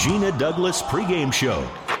Gina Douglas pregame show.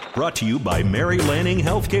 Brought to you by Mary Lanning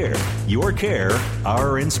Healthcare. Your care,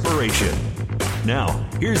 our inspiration. Now,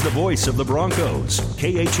 here's the voice of the Broncos,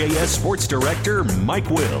 KHAS Sports Director Mike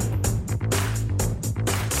Will.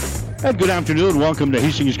 And good afternoon. Welcome to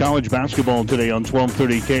Hastings College basketball today on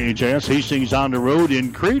 1230 KHAS. Hastings on the road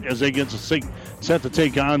in Crete as they get set to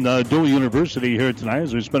take on Doane University here tonight.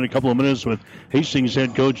 As we spend a couple of minutes with Hastings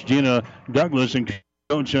head coach Gina Douglas and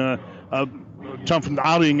coach tough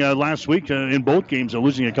outing last week in both games,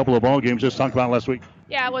 losing a couple of ball games. Just talked about last week.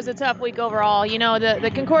 Yeah, it was a tough week overall. You know, the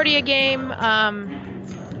Concordia game,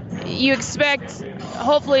 you expect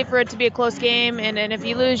hopefully for it to be a close game, and if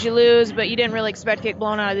you lose, you lose, but you didn't really expect to get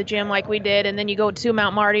blown out of the gym like we did. And then you go to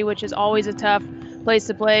Mount Marty, which is always a tough place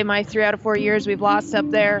to play. My 3 out of 4 years we've lost up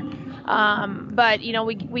there. But, you know,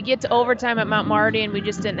 we get to overtime at Mount Marty, and we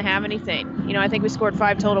just didn't have anything. You know, I think we scored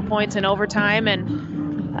 5 total points in overtime,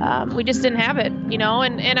 and we just didn't have it, you know.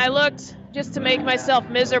 And I looked, just to make myself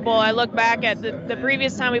miserable, I looked back at the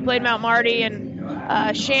previous time we played Mount Marty, and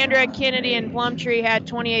Chandra, Kennedy, and Plumtree had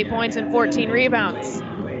 28 points and 14 rebounds.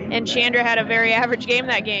 And Chandra had a very average game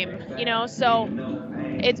that game, you know. So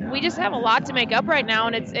we just have a lot to make up right now,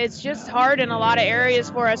 and it's just hard in a lot of areas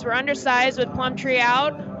for us. We're undersized with Plumtree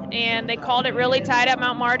out, and they called it really tight at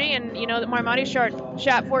Mount Marty. And, you know, Mount Marty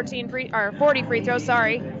shot 40 free throws,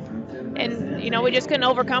 And, you know, we just couldn't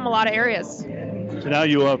overcome a lot of areas. So now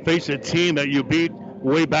you face a team that you beat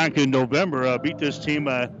way back in November, beat this team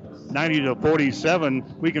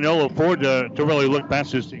 90-47. We can ill afford to really look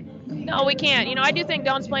past this team. No, we can't. You know, I do think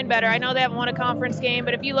Doane's playing better. I know they haven't won a conference game,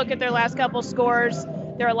 but if you look at their last couple scores,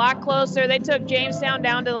 they're a lot closer. They took Jamestown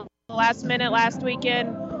down to the last minute last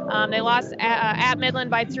weekend. They lost at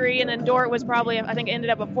Midland by 3, and then Dort was probably, I think, ended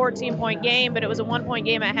up a 14-point game, but it was a 1-point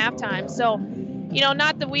game at halftime. So, you know,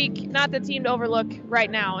 not the team to overlook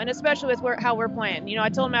right now, and especially with how we're playing. You know, I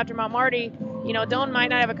told him after Mount Marty, you know, Doane might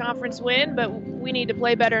not have a conference win, but we need to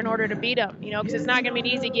play better in order to beat them, you know, because it's not going to be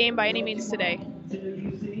an easy game by any means today.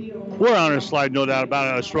 We're on a slide, no doubt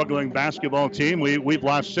about it, a struggling basketball team. We've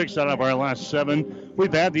lost 6 out of our last 7.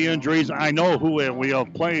 We've had the injuries. I know who we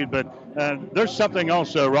have played, but there's something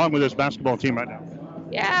else wrong with this basketball team right now.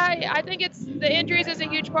 Yeah, I think it's the injuries is a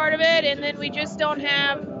huge part of it, and then we just don't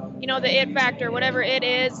have, you know, the it factor, whatever it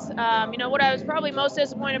is. You know, what I was probably most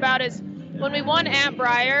disappointed about is when we won at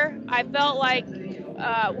Briar, I felt like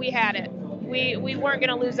we had it. We weren't going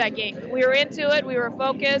to lose that game. We were into it. We were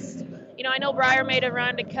focused. You know, I know Briar made a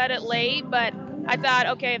run to cut it late, but I thought,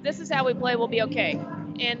 okay, if this is how we play, we'll be okay.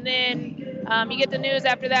 And then you get the news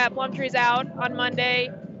after that, Plumtree's out on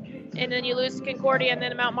Monday, and then you lose to Concordia, and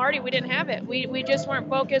then Mount Marty, we didn't have it. We just weren't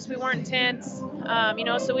focused. We weren't intense. You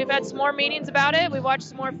know, so we've had some more meetings about it. We watched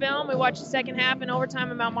some more film. We watched the second half and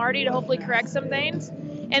overtime at Mount Marty to hopefully correct some things.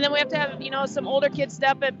 And then we have to have, you know, some older kids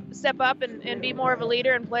step up and be more of a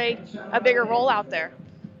leader and play a bigger role out there.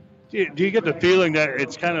 Do you get the feeling that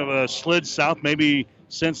it's kind of slid south maybe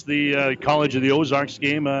since the College of the Ozarks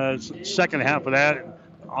game, second half of that,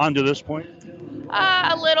 on to this point?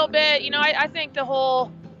 A little bit. You know, I think the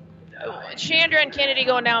whole Chandra and Kennedy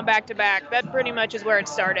going down back-to-back, that pretty much is where it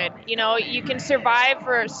started. You know, you can survive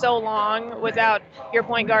for so long without your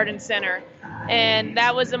point guard and center. And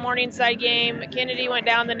that was the Morningside game. Kennedy went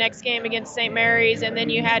down the next game against St. Mary's, and then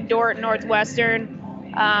you had Dort Northwestern.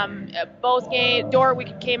 Both games, Dort, we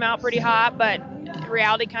came out pretty hot, but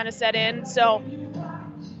reality kind of set in. So,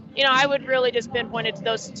 you know, I would really just pinpoint it to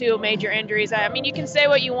those 2 major injuries. I mean, you can say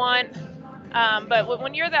what you want, but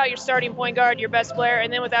when you're without your starting point guard, your best player,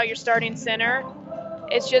 and then without your starting center,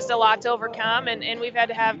 it's just a lot to overcome, and we've had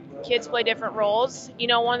to have kids play different roles. You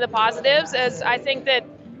know, one of the positives is I think that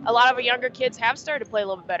a lot of our younger kids have started to play a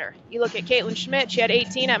little bit better. You look at Caitlin Schmidt, she had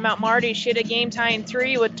 18 at Mount Marty. She had a game-tying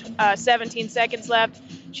 3 with 17 seconds left.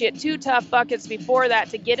 She had 2 tough buckets before that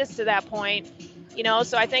to get us to that point. You know,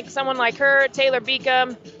 so I think someone like her, Taylor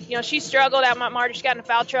Beacom, you know, she struggled at Mount Marty. She got into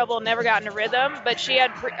foul trouble and never got into rhythm, but she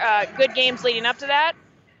had good games leading up to that.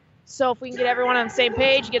 So if we can get everyone on the same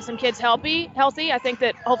page, get some kids healthy, I think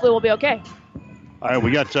that hopefully we'll be okay. All right, we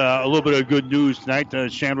got a little bit of good news tonight.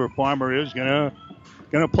 Chandra Farmer is going to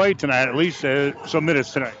play tonight, at least some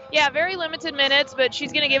minutes tonight. Yeah, very limited minutes, but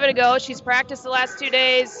she's going to give it a go. She's practiced the last 2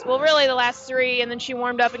 days, well, really the last 3, and then she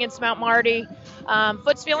warmed up against Mount Marty.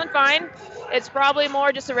 Foot's feeling fine. It's probably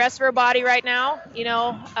more just a rest for her body right now. You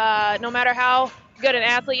know, no matter how good an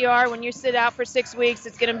athlete you are, when you sit out for 6 weeks,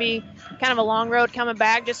 it's going to be kind of a long road coming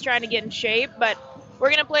back, just trying to get in shape. But we're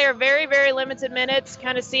going to play her very, very limited minutes,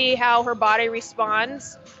 kind of see how her body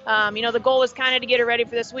responds. The goal was kind of to get her ready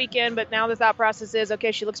for this weekend, but now the thought process is,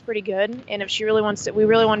 okay, she looks pretty good, and if she really wants to, we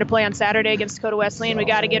really wanted to play on Saturday against Dakota Wesleyan, we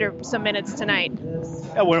got to get her some minutes tonight.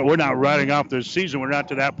 Yeah, we're not writing off this season. We're not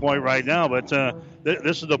to that point right now, but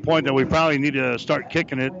this is the point that we probably need to start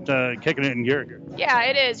kicking it in gear here. Yeah,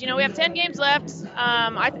 it is. We have 10 games left.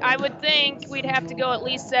 I would think we'd have to go at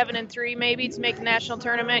least 7-3 maybe to make the national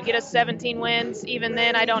tournament, get us 17 wins. Even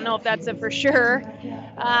then, I don't know if that's a for sure.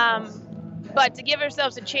 But to give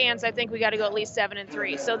ourselves a chance, I think we got to go at least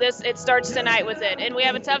 7-3. So it starts tonight with it. And we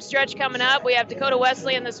have a tough stretch coming up. We have Dakota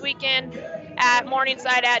Wesleyan this weekend, at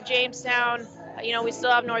Morningside, at Jamestown. We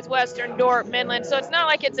still have Northwestern, Dorp, Midland. So it's not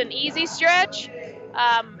like it's an easy stretch.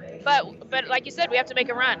 But like you said, we have to make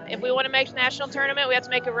a run. If we want to make the national tournament, we have to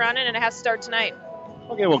make a run, and it has to start tonight.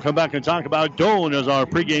 Okay, we'll come back and talk about Doane as our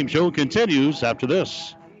pregame show continues after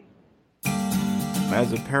this.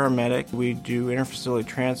 As a paramedic, we do interfacility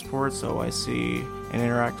transport, so I see and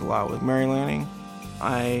interact a lot with Mary Lanning.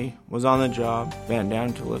 I was on the job, bent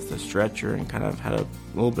down to lift the stretcher, and kind of had a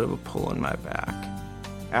little bit of a pull in my back.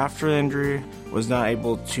 After the injury, was not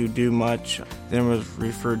able to do much, then was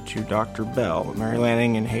referred to Dr. Bell, Mary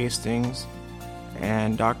Lanning in Hastings,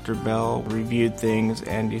 and Dr. Bell reviewed things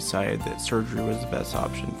and decided that surgery was the best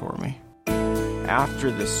option for me. After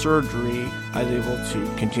the surgery, I was able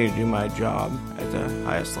to continue to do my job at the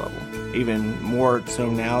highest level, even more so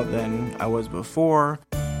now than I was before.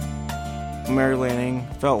 Mary Lanning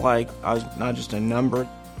felt like I was not just a number.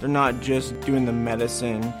 They're not just doing the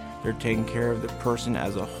medicine, they're taking care of the person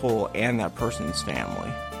as a whole and that person's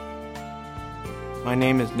family. My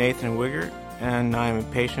name is Nathan Wiggert, and I'm a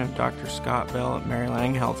patient of Dr. Scott Bell at Mary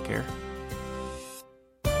Lanning Healthcare.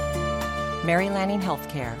 Mary Lanning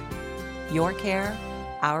Healthcare. Your care,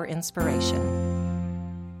 our inspiration.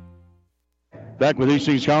 Back with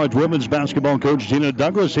Hastings College women's basketball coach Gina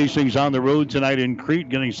Douglas. Hastings on the road tonight in Crete,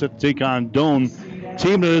 getting set to take on Doane.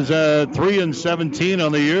 Team is 3-17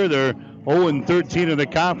 on the year. They're 0-13 in the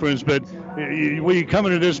conference, but when you come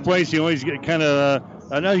into this place, you always get kind of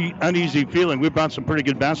an uneasy feeling. We've brought some pretty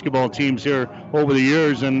good basketball teams here over the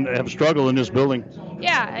years and have struggled in this building.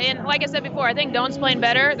 Yeah, and like I said before, I think Doane's playing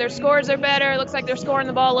better. Their scores are better. It looks like they're scoring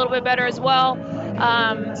the ball a little bit better as well.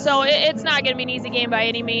 So it's not going to be an easy game by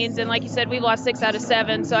any means. And like you said, we've lost 6 out of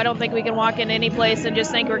 7, so I don't think we can walk into any place and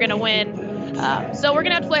just think we're going to win. So we're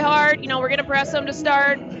going to have to play hard. We're going to press them to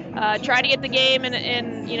start, try to get the game in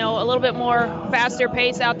a little bit more faster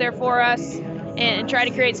pace out there for us, and try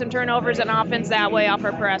to create some turnovers and offense that way off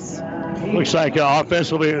our press. Looks like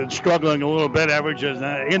offensively struggling a little bit, averages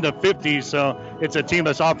in the 50s, so it's a team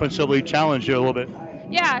that's offensively challenged you a little bit.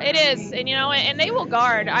 Yeah, it is, and and they will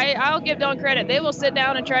guard. I'll give Doane credit. They will sit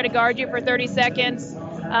down and try to guard you for 30 seconds.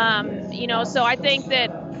 So I think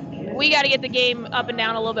that we got to get the game up and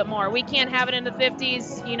down a little bit more. We can't have it in the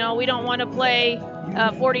 50s. We don't want to play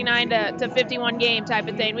 49 to 51 game type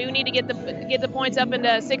of thing. We need to get the points up into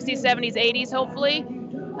 60s, 70s, 80s, hopefully.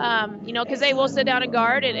 Because they will sit down and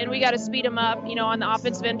guard, and we got to speed them up, on the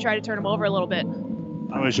offensive end, try to turn them over a little bit.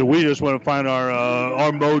 So we just want to find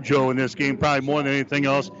our mojo in this game, probably more than anything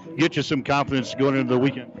else, get you some confidence going into the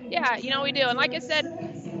weekend. Yeah, we do. And like I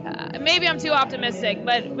said, maybe I'm too optimistic,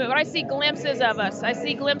 but I see glimpses of us. I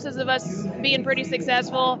see glimpses of us being pretty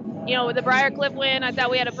successful. With the Briarcliff win, I thought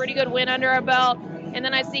we had a pretty good win under our belt. And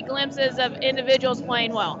then I see glimpses of individuals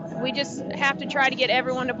playing well. We just have to try to get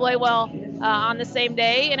everyone to play well on the same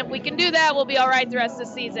day. And if we can do that, we'll be all right the rest of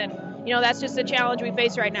the season. That's just a challenge we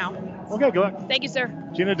face right now. Okay, go ahead. Thank you, sir.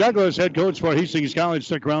 Gina Douglas, head coach for Hastings College.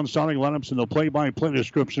 Stick around, starting lineups and the play-by-play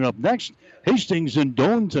description up next. Hastings and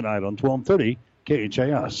Doane tonight on 1230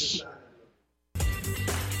 KHAS.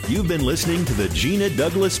 You've been listening to the Gina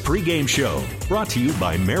Douglas pregame show, brought to you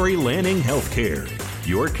by Mary Lanning Healthcare.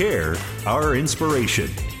 Your care, our inspiration.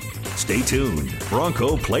 Stay tuned.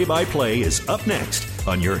 Bronco Play-by-Play is up next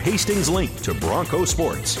on your Hastings link to Bronco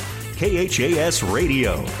Sports, KHAS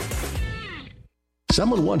Radio.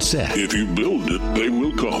 Someone once said, if you build it, they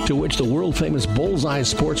will come. To which the world-famous Bullseye's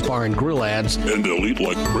Sports Bar and Grill adds, and they'll eat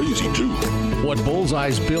like crazy, too. What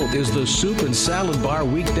Bullseye's built is the soup and salad bar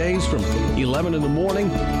weekdays from 11 in the morning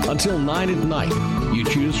until 9 at night. You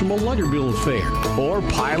choose from a Lutterbill fare or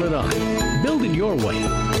pile it on. Build it your way.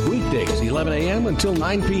 Weekdays, 11 a.m. until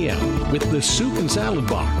 9 p.m. with the soup and salad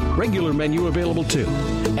bar. Regular menu available, too.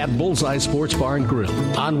 At Bullseye's Sports Bar and Grill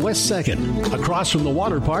on West 2nd, across from the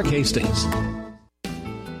Water Park, Hastings.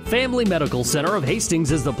 Family Medical Center of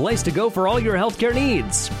Hastings is the place to go for all your healthcare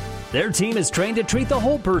needs. Their team is trained to treat the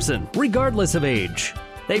whole person, regardless of age.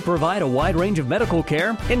 They provide a wide range of medical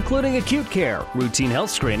care, including acute care, routine health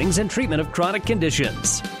screenings, and treatment of chronic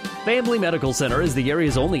conditions. Family Medical Center is the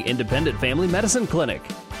area's only independent family medicine clinic.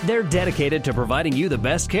 They're dedicated to providing you the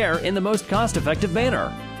best care in the most cost-effective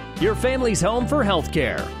manner. Your family's home for health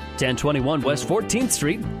care. 1021 West 14th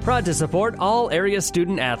Street, proud to support all area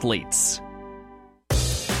student athletes.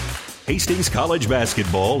 Hastings College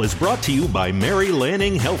basketball is brought to you by Mary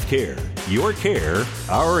Lanning Healthcare. Your care,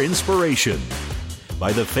 our inspiration.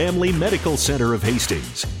 By the Family Medical Center of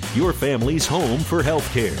Hastings, your family's home for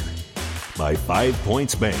healthcare. By 5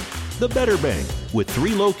 Points Bank, the better bank with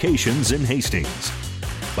 3 locations in Hastings.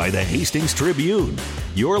 By the Hastings Tribune,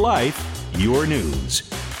 your life, your news.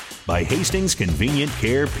 By Hastings Convenient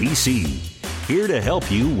Care PC, here to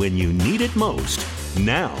help you when you need it most,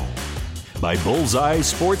 now. By Bullseye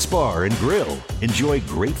Sports Bar and Grill, enjoy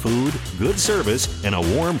great food, good service, and a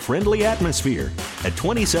warm, friendly atmosphere at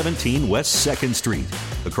 2017 West 2nd Street,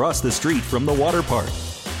 across the street from the water park.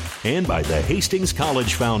 And by the Hastings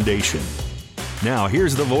College Foundation. Now,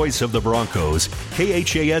 here's the voice of the Broncos,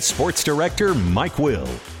 KHAS Sports Director Mike Will.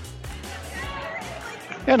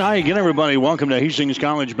 And hi again, everybody. Welcome to Hastings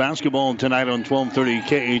College basketball tonight on 1230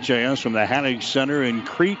 KHAS from the Hastings Center in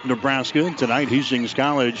Crete, Nebraska. Tonight, Hastings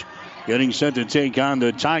College getting set to take on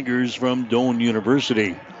the Tigers from Doane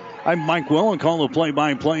University. I'm Mike Will and call the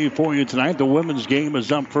play-by-play for you tonight. The women's game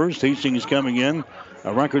is up first. Hastings coming in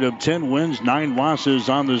a record of 10 wins, 9 losses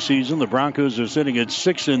on the season. The Broncos are sitting at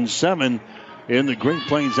 6-7 in the Great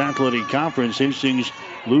Plains Athletic Conference. Hastings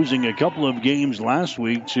losing a couple of games last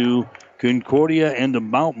week to Concordia and to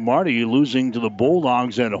Mount Marty, losing to the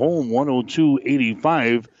Bulldogs at home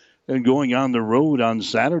 102-85, and going on the road on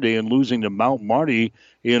Saturday and losing to Mount Marty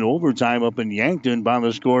in overtime up in Yankton by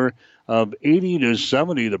the score of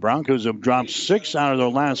 80-70. The Broncos have dropped 6 out of their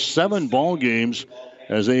last 7 ball games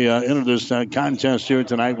as they enter this contest here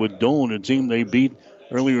tonight with Doane, a team they beat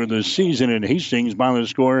earlier this season in Hastings by the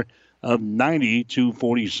score of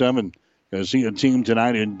 90-47. I see a team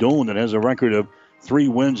tonight in Doane that has a record of 3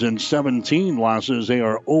 wins and 17 losses. They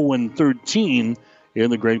are 0-13 in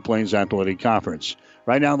the Great Plains Athletic Conference.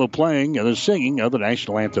 Right now, they're playing and the singing of the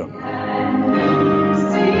national anthem.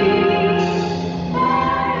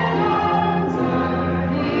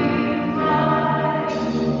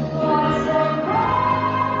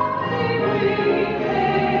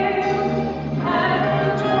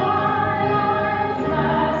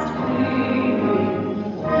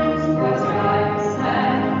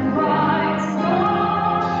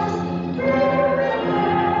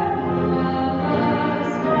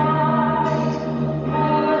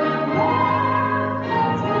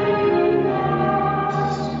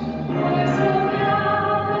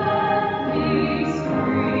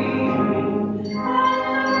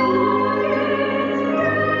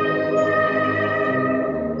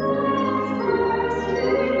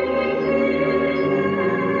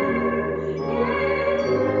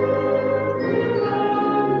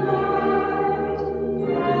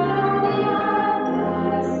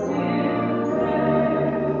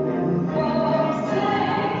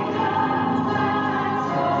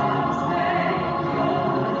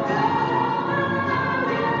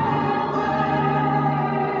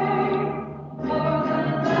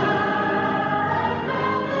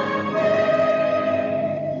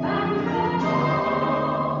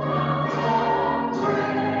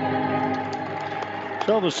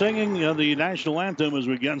 So the singing of the national anthem as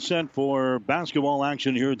we get set for basketball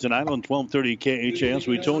action here tonight on 1230 KHAS.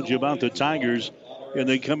 We told you about the Tigers, and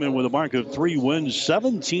they come in with a mark of 3 wins,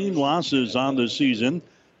 17 losses on the season.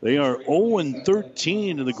 They are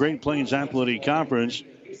 0-13 in the Great Plains Athletic Conference.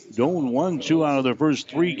 Doane won 2 out of their first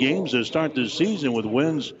 3 games to start the season with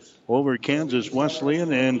wins over Kansas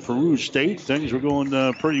Wesleyan and Peru State. Things were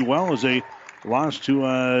going pretty well as they lost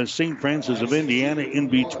to St. Francis of Indiana in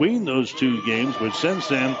between those 2 games. But since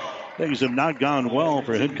then, things have not gone well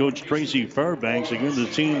for head coach Tracy Fairbanks. Again, the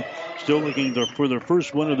team still looking for their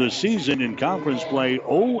first win of the season in conference play,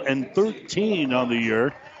 0-13 on the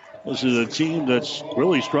year. This is a team that's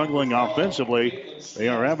really struggling offensively. They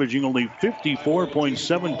are averaging only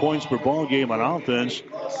 54.7 points per ball game on offense.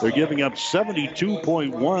 They're giving up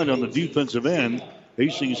 72.1 on the defensive end.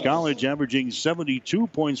 Hastings College averaging 72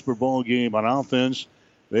 points per ball game on offense.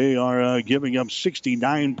 They are giving up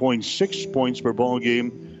 69.6 points per ball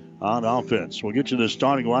game on offense. We'll get you the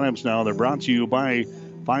starting lineups now. They're brought to you by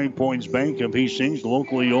 5 Points Bank of Hastings,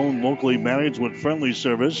 locally owned, locally managed with friendly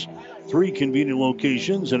service. 3 convenient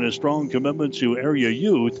locations and a strong commitment to area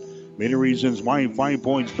youth. Many reasons why 5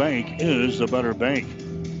 Points Bank is the better bank.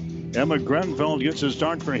 Emma Grenfell gets a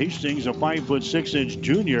start for Hastings, a 5'6"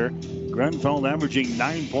 junior. Grenfell averaging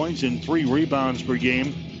 9 points and 3 rebounds per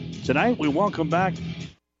game. Tonight, we welcome back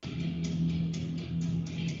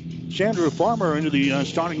Chandra Farmer into the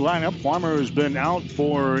starting lineup. Farmer has been out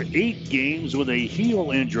for 8 games with a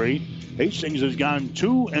heel injury. Hastings has gone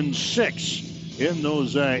 2-6 in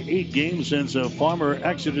those 8 games since Farmer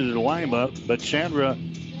exited the lineup. But Chandra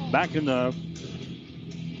back in the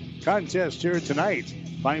contest here tonight.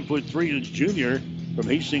 5'3" junior from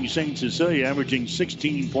Hastings St. Cecilia, averaging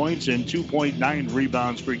 16 points and 2.9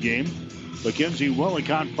 rebounds per game. Mackenzie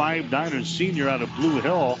Willicott, 5'9", a senior out of Blue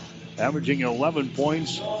Hill, averaging 11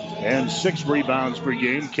 points and 6 rebounds per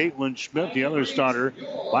game. Caitlin Schmidt, the other starter,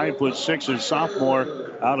 5'6", a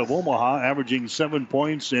sophomore out of Omaha, averaging 7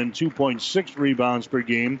 points and 2.6 rebounds per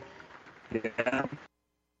game.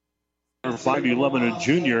 5'11", a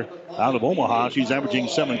junior out of Omaha. She's averaging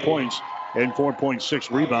 7 points and 4.6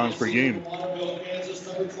 rebounds per game.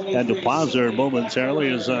 And to pause there momentarily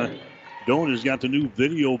as Doane has got the new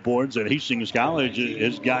video boards that Hastings College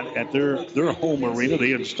has got at their home arena.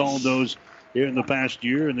 They installed those here in the past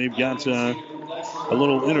year, and they've got a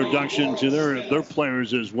little introduction to their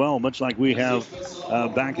players as well, much like we have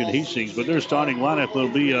back in Hastings. But their starting lineup will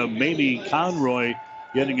be Mamie Conroy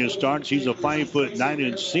getting his start. She's a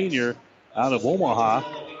 5'9" senior out of Omaha.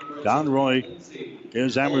 Conroy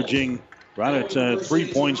is averaging right at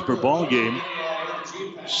 3 points per ball game.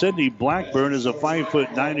 Sydney Blackburn is a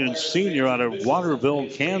 5'9" senior out of Waterville,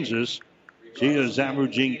 Kansas. She is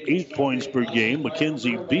averaging 8 points per game.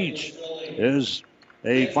 Mackenzie Beach is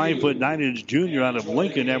a 5'9" junior out of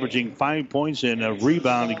Lincoln, averaging 5 points and a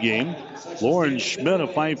rebound a game. Lauren Schmidt, a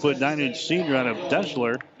 5'9" senior out of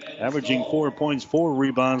Dessler, averaging 4 points, 4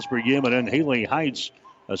 rebounds per game. And then Haley Heights,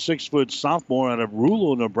 a 6' sophomore out of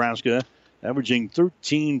Rulo, Nebraska, averaging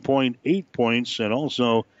 13.8 points and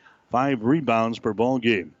also 5 rebounds per ball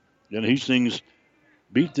game. And Hastings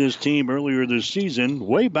beat this team earlier this season,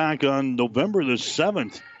 way back on November the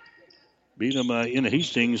 7th. Beat them in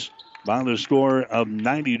Hastings by the score of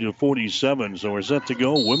 90-47. So we're set to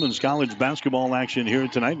go. Women's college basketball action here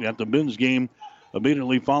tonight. We got the men's game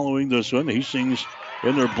immediately following this one. Hastings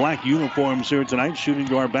in their black uniforms here tonight, shooting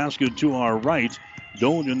to our basket to our right.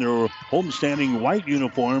 Doane in their homestanding white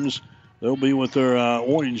uniforms. They'll be with their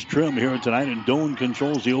orange trim here tonight, and Doane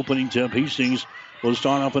controls the opening tip. Hastings will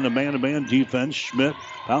start off in a man-to-man defense. Schmidt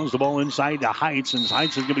pounds the ball inside to Heights, and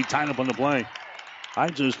Heights is going to be tied up on the play.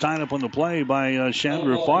 Heights is tied up on the play by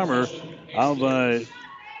Chandra Farmer of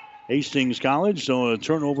Hastings College. So a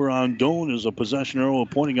turnover on Doane as a possession arrow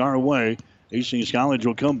pointing our way. Hastings College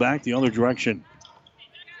will come back the other direction.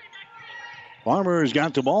 Farmer has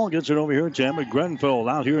got the ball, gets it over here to Emma Grenfell.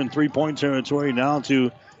 Out here in three-point territory now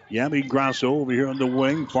to Yami Grasso over here on the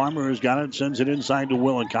wing. Farmer has got it, sends it inside to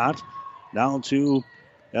Willicott. Now to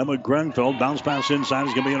Emma Grenfell. Bounce pass inside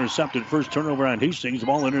is going to be intercepted. First turnover on Hastings. The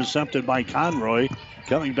ball intercepted by Conroy.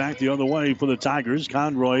 Coming back the other way for the Tigers.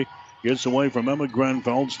 Conroy gets away from Emma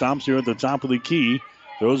Grenfell. Stops here at the top of the key.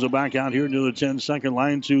 Throws it back out here near the 10-second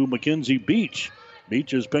line to Mackenzie Beach.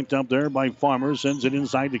 Beach is picked up there by Farmer. Sends it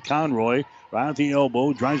inside to Conroy. Right at the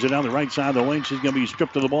elbow. Drives it down the right side of the lane. She's going to be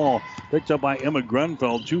stripped of the ball. Picked up by Emma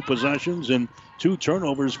Grenfell. 2 possessions and 2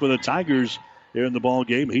 turnovers for the Tigers here in the ball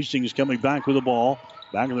game. Hastings coming back with the ball.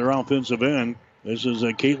 Back in their offensive end. This is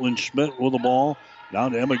Caitlin Schmidt with the ball.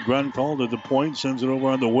 Down to Emma Grenfell to the point. Sends it over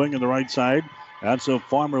on the wing on the right side. That's a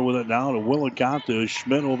Farmer with it now to Willicott to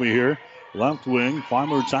Schmidt over here. Left wing.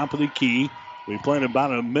 Farmer top of the key. We played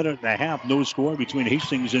about a minute and a half. No score between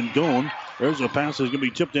Hastings and Doane. There's a pass that's going to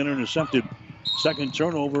be tipped in, intercepted. Second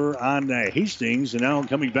turnover on Hastings. And now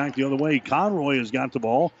coming back the other way, Conroy has got the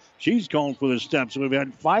ball. She's called for the step. So we've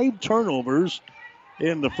had 5 turnovers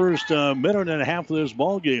in the first minute and a half of this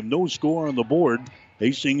ball game. No score on the board.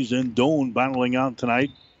 Hastings and Doane battling out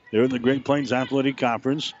tonight. They're in the Great Plains Athletic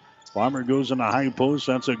Conference. Farmer goes in the high post.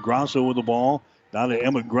 That's a Grasso with the ball. Down to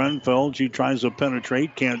Emma Grenfell. She tries to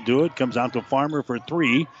penetrate. Can't do it. Comes out to Farmer for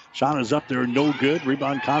 3. Shot is up there. No good.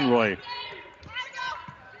 Rebound Conroy.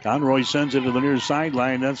 Conroy sends it to the near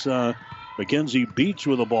sideline. That's Mackenzie Beach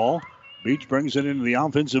with the ball. Beach brings it into the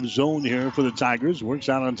offensive zone here for the Tigers. Works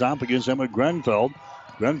out on top against Emma Grenfell.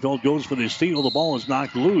 Grenfell goes for the steal. The ball is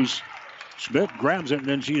knocked loose. Schmidt grabs it, and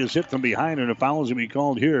then she is hit from behind, and a foul is going to be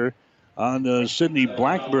called here on Sydney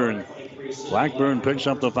Blackburn. Blackburn picks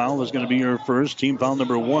up the foul. That's going to be her first. Team foul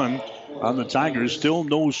number 1 on the Tigers. Still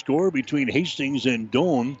no score between Hastings and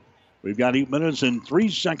Doane. We've got 8 minutes and 3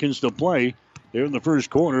 seconds to play here in the first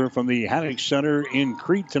quarter from the Haddock Center in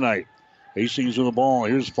Crete tonight. Hastings with the ball.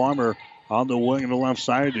 Here's Farmer on the wing on the left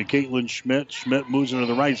side to Caitlin Schmidt. Schmidt moves into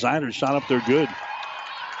the right side. Her shot up there good.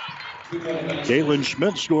 Caitlin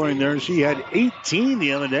Schmidt scoring there. She had 18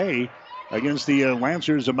 the other day against the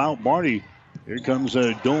Lancers of Mount Marty. Here comes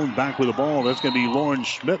Doane back with the ball. That's going to be Lauren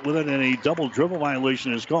Schmidt with it, and a double dribble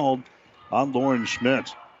violation is called on Lauren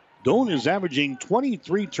Schmidt. Doane is averaging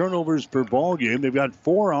 23 turnovers per ball game. They've got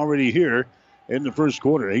 4 already here in the first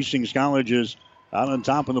quarter. Hastings College is out on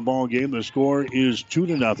top of the ball game. The score is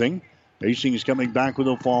 2-0. Hastings coming back with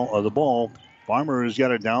the ball. Farmer has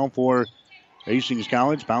got it down for Hastings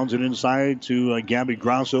College. Pounds it inside to Gabby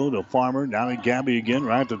Grosso to Farmer. Down to Gabby again,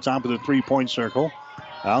 right at the top of the three-point circle.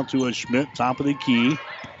 Out to a Schmidt, top of the key.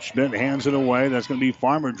 Schmidt hands it away. That's going to be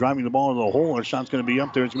Farmer driving the ball to the hole. Her shot's going to be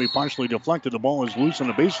up there. It's going to be partially deflected. The ball is loose on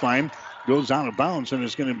the baseline. Goes out of bounds, and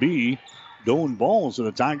it's going to be Doane ball. So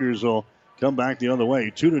the Tigers will come back the other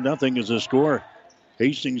way. 2-0 is the score.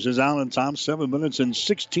 Hastings is out on top. 7 minutes and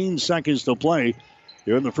 16 seconds to play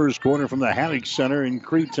here in the first quarter from the Haddock Center in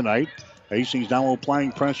Crete tonight. Hastings now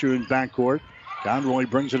applying pressure in backcourt. Conroy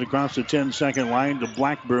brings it across the 10-second line to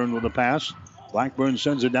Blackburn with a pass. Blackburn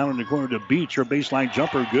sends it down in the corner to Beach. Her baseline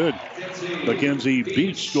jumper good. Mackenzie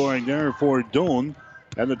Beach scoring there for Doane.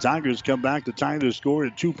 And the Tigers come back to tie the score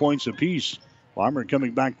at 2 points apiece. Farmer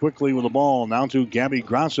coming back quickly with the ball. Now to Gabby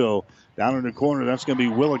Grosso. Down in the corner, that's going to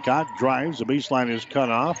be Willicott. Drives. The baseline is cut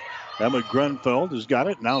off. Emma Grunfeld has got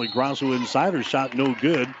it. Now the Grosso inside. Her shot no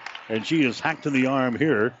good. And she is hacked in the arm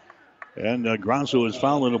here. And Grosso is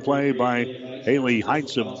fouled in the play by Haley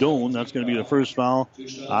Heights of Doane. That's going to be the first foul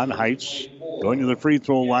on Heights. Going to the free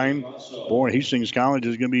throw line for Hastings College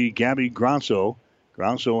is going to be Gabby Grosso.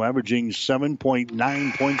 Grosso averaging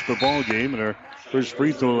 7.9 points per ball game. And her first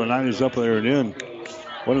free throw of the night is up there and in.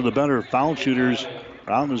 One of the better foul shooters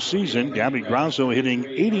on the season. Gabby Grosso hitting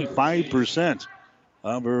 85%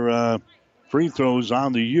 of her free throws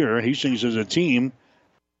on the year. Hastings as a team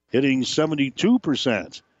hitting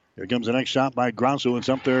 72%. Here comes the next shot by Grosso. It's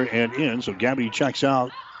up there and in. So Gabby checks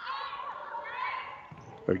out.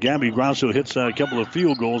 Gabby Grosso hits a couple of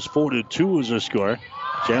field goals. 4-2 is the score.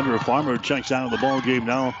 Chandra Farmer checks out of the ball game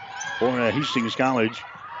now for Hastings College.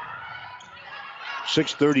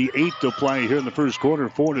 6:38 to play here in the first quarter.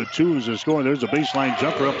 4-2 is the score. There's a baseline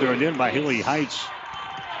jumper up there and in by Haley Heights.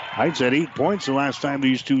 Heights had 8 points the last time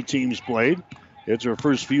these two teams played. It's her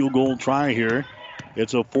first field goal try here.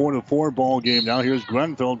 It's a 4-4 ball game now. Here's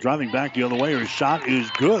Grunfeld driving back the other way. Her shot is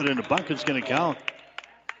good, and the bucket's going to count.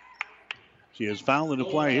 She is fouled in the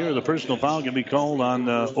play here. The personal foul can be called on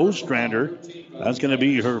Ostrander. That's going to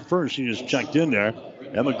be her first. She just checked in there.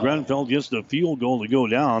 Emma Grunfeld gets the field goal to go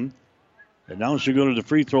down. And now she'll go to the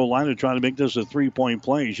free throw line to try to make this a three-point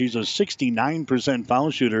play. She's a 69%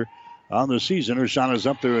 foul shooter on the season. Her shot is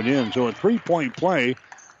up there and in. So a three-point play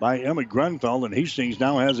by Emma Grunfeld, and Hastings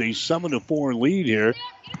now has a 7-4 lead here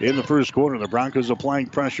in the first quarter. The Broncos applying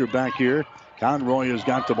pressure back here. Conroy has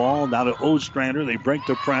got the ball. Now to Ostrander. They break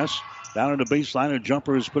the press. Down on the baseline, a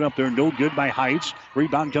jumper is put up there. No good by Heights.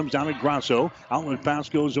 Rebound comes down to Grosso. Outlet pass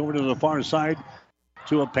goes over to the far side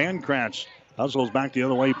to a Pankratz. Hustles back the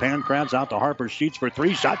other way. Pankratz out to Harper Sheets for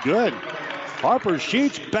three. Shot good. Harper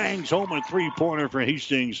Sheets bangs home a three-pointer for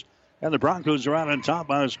Hastings. And the Broncos are out on top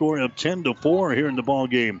by a score of 10-4 here in the ball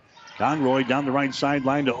game. Conroy down the right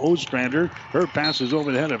sideline to Ostrander. Her pass is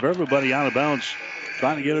over the head of everybody out of bounds.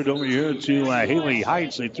 Trying to get it over here to Haley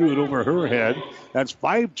Heights. They threw it over her head. That's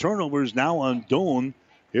 5 turnovers now on Doane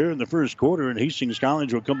here in the first quarter. And Hastings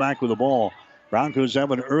College will come back with the ball. Broncos have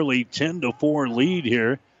an early 10-4 lead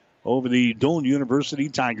here over the Doane University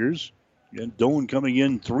Tigers. And Doane coming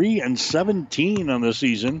in 3-17 on the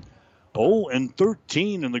season.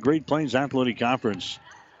 0-13 in the Great Plains Athletic Conference.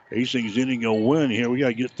 Hastings getting a win here. We got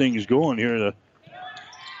to get things going here to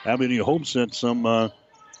have any hopes at some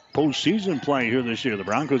postseason play here this year. The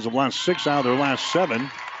Broncos have lost 6 out of their last 7.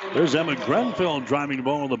 There's Emma Grenfell driving the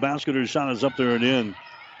ball to the basket. Her shot is up there and in.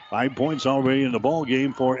 5 points already in the ball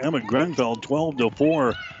game for Emma Grenfell.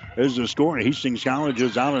 12-4 is the score. Hastings College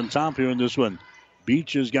is out on top here in this one.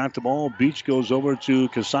 Beach has got the ball. Beach goes over to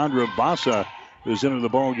Cassandra Bassa, who's into the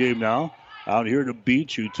ball game now. Out here to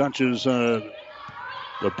Beach, who touches the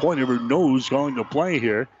point of her nose, calling the play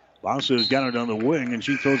here. Bassa has got it on the wing, and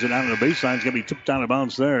she throws it out on the baseline. It's going to be tipped out of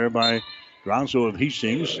bounds there by Grosso of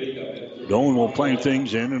Hastings. Doane will play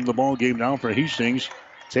things in the ball game now for Hastings.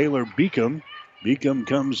 Taylor Beacom. Beacom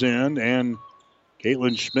comes in, and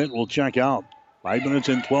Caitlin Schmidt will check out. 5 minutes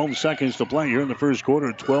and 12 seconds to play here in the first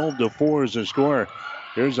quarter. 12-4 is the score.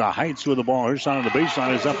 Here's a Heights with the ball. Her shot on the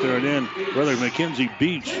baseline is up there and in. Brother Mackenzie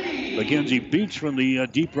Beach. Mackenzie Beach from the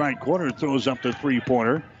deep right corner throws up the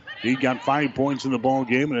three-pointer. He got 5 points in the ball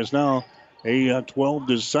game, and it's now a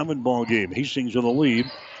 12-7 ball game. Hastings with a lead.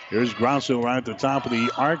 Here's Grosso right at the top of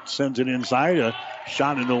the arc. Sends it inside. A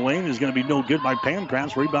shot in the lane is going to be no good by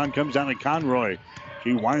Pankratz. Rebound comes down to Conroy.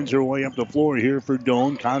 She winds her way up the floor here for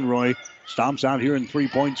Doane. Conroy stomps out here in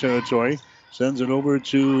three-point territory. Sends it over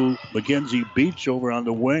to Mackenzie Beach over on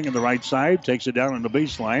the wing on the right side. Takes it down on the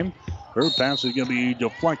baseline. Her pass is going to be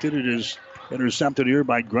deflected. It is intercepted here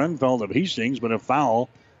by Grenfell of Hastings, but a foul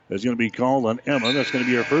is going to be called on Emma. That's going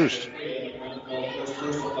to be her first.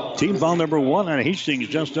 Team foul number 1 on Hastings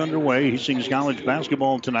just underway. Hastings College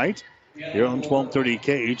basketball tonight here on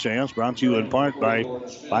 1230 KHAS, brought to you in part by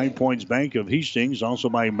 5 Points Bank of Hastings, also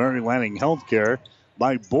by Mary Lanning Healthcare,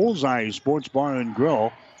 by Bullseye Sports Bar and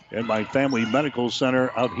Grill, and by Family Medical Center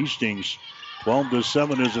of Hastings.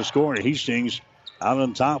 12-7 is the score. Hastings out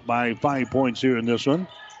on top by 5 points here in this one.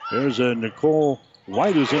 There's Nicole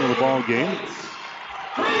White who's into the ball game.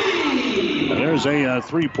 And there's a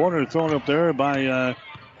three-pointer thrown up there by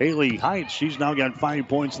Haley Heights. She's now got 5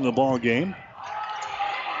 points in the ball game.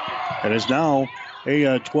 And it's now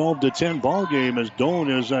a 12-10 ball game as Doane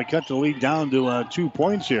has cut the lead down to 2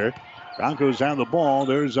 points here. Broncos have the ball.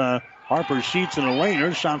 There's Harper Sheets in the lane.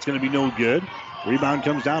 Her shot's going to be no good. Rebound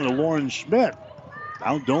comes down to Lauren Schmidt.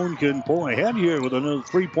 Now Doane can pull ahead here with another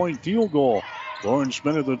 3-point field goal. Lauren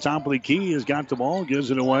Schmidt at the top of the key has got the ball, gives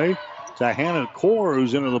it away to Hannah Core,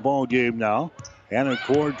 who's into the ball game now. Hannah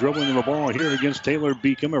Core dribbling the ball here against Taylor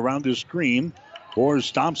Beacom around the screen. Core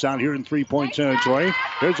stomps out here in 3-point territory.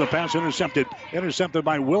 There's a pass intercepted. Intercepted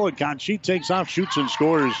by Willicott. She takes off, shoots, and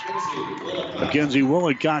scores. Mackenzie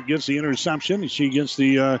Willicott gets the interception. She gets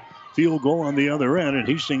the field goal on the other end, and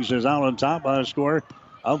Hastings is out on top by a score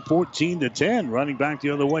of 14-10. Running back the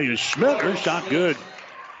other way is Schmidt. Her shot good.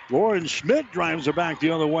 Lauren Schmidt drives her back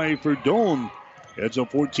the other way for Doane. It's a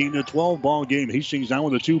 14-12 ball game. Hastings now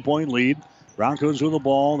with a 2-point lead. Broncos with the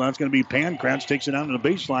ball. That's going to be Pankratz. Takes it out to the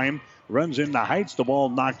baseline. Runs into Heights. The ball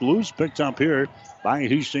knocked loose. Picked up here by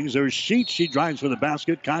Hastings. There's Sheets. She drives for the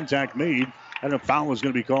basket. Contact made. And a foul is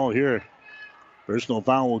going to be called here. Personal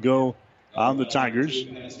foul will go on the Tigers.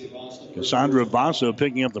 Cassandra Vasa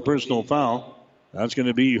picking up the personal foul. That's going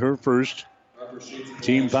to be her first.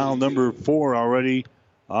 Team foul number 4 already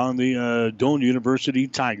on the Doane University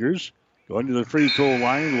Tigers. Going to the free throw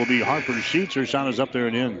line will be Harper Sheets. Her shot is up there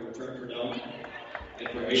and in.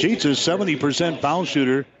 Sheets is 70% foul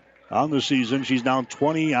shooter on the season. She's now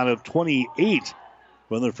 20 out of 28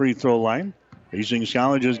 from the free throw line. Hastings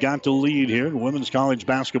College has got the lead here in women's college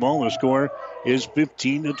basketball. The score is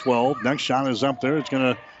 15-12. Next shot is up there. It's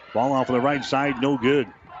going to fall off of the right side. No good.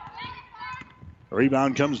 The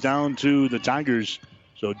rebound comes down to the Tigers.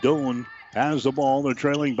 So Doane has the ball. They're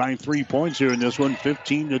trailing by 3 points here in this one,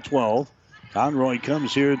 15-12. Conroy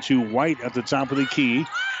comes here to White at the top of the key.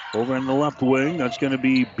 Over in the left wing, that's going to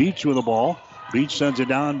be Beach with the ball. Beach sends it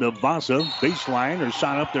down to Vasa. Baseline, her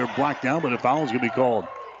shot up there blocked down, but a foul is going to be called.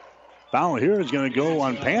 Foul here is going to go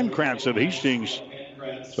on Pankratz of Hastings.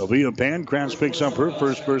 Sophia Pankratz picks up her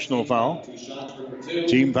first personal foul.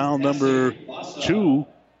 Team foul number 2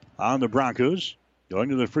 on the Broncos. Going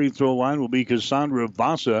to the free throw line will be Cassandra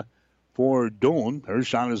Vasa for Doane. Her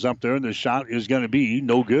shot is up there, and the shot is going to be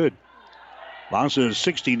no good. Vasa is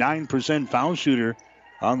 69% foul shooter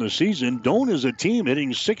on the season. Doane is a team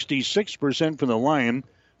hitting 66% from the line,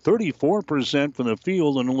 34% from the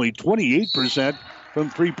field, and only 28% from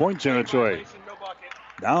three-point territory.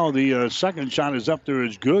 Now the second shot is up there,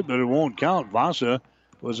 is good, but it won't count. Vasa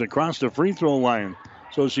was across the free throw line.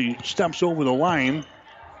 So she steps over the line,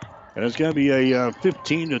 and it's going to be a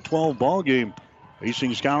 15-12 ball game.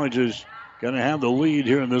 Hastings College is going to have the lead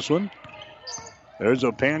here in this one. There's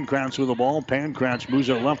a Pankratz with the ball. Pankratz moves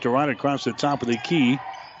it left to right across the top of the key.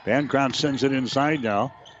 Pankratz sends it inside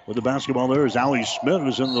now. With the basketball there is Allie Smith,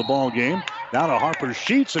 who's in the ball game. Now to Harper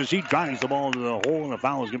Sheets as he drives the ball into the hole, and a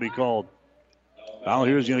foul is going to be called. Foul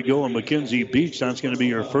here is going to go on Mackenzie Beach. That's going to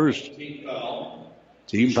be her first.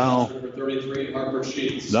 Team foul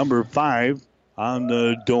number 5 on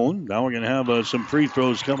Doane. Now we're going to have some free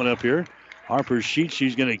throws coming up here. Harper Sheets,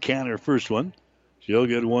 she's going to can her first one. She'll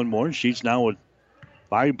get one more. Sheets now with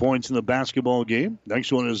 5 points in the basketball game.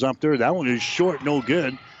 Next one is up there. That one is short, no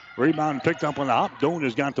good. Rebound picked up on the hop. Doane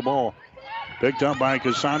has got the ball. Picked up by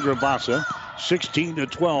Cassandra Vasa.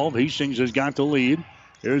 16-12. Hastings has got the lead.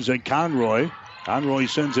 Here's a Conroy. Conroy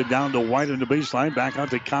sends it down to White on the baseline. Back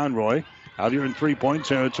out to Conroy. Out here in three-point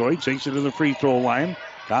territory. Takes it to the free throw line.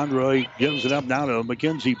 Conroy gives it up now to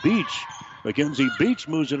Mackenzie Beach. Mackenzie Beach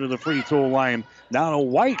moves into the free throw line. Now to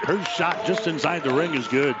White. Her shot just inside the ring is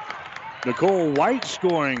good. Nicole White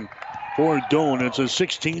scoring for Doane. It's a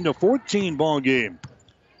 16-14 ball game.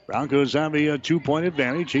 Broncos have a 2-point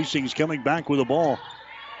advantage. Hastings coming back with the ball.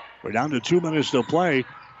 We're down to 2 minutes to play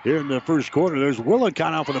here in the first quarter. There's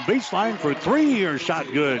Willicott off of the baseline for 3. Her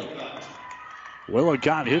shot good.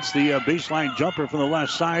 Willicott hits the baseline jumper from the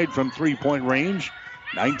left side from three-point range.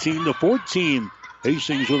 19-14.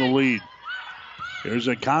 Hastings with a lead. Here's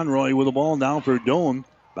a Conroy with the ball now for Doane.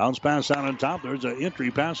 Bounce pass out on top. There's an entry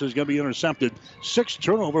pass. Is going to be intercepted. 6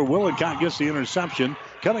 turnover. Willicott gets the interception.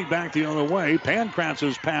 Coming back the other way.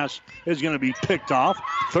 Pancratz's pass is going to be picked off.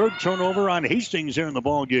 3rd turnover on Hastings here in the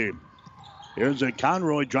ball game. Here's a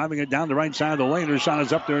Conroy driving it down the right side of the lane. Her shot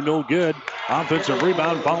is up there, no good. Offensive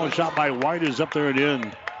rebound. Follow shot by White is up there at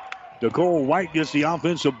in. Nicole White gets the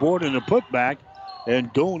offensive board and the putback.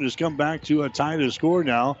 And Doane has come back to tie the score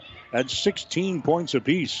now at 16 points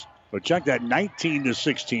apiece. But check that,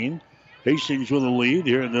 19-16. Hastings with a lead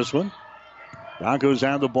here in this one. Broncos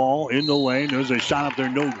have the ball in the lane. There's a shot up there,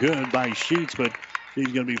 no good by Sheets, but she's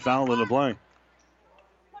going to be fouled in the play.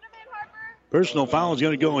 Personal foul is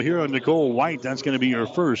going to go here on Nicole White. That's going to be her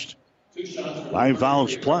first. 5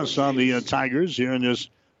 fouls plus on the Tigers here in this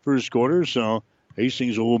first quarter. So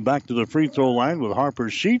Hastings will go back to the free throw line with Harper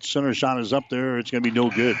Sheets. Center shot is up there. It's going to be no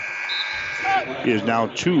good. He is now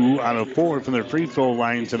 2 out of 4 from the free throw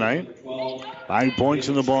line tonight. 5 points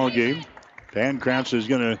in the ball game. Pancratz is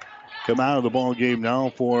going to come out of the ball game now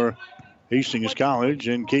for Hastings College.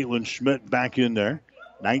 And Caitlin Schmidt back in there.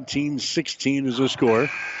 19-16 is the score.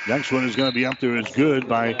 Next one is going to be up there. It's good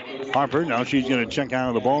by Harper. Now she's going to check out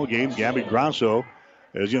of the ball game. Gabby Grasso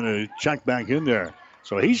is going to check back in there.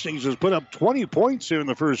 So Hastings has put up 20 points here in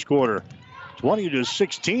the first quarter.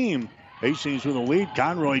 20-16. Hastings with a lead.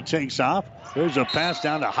 Conroy takes off. There's a pass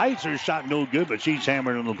down to Heights. Her shot no good, but she's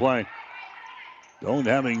hammered on the play. Doane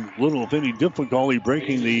having little, if any, difficulty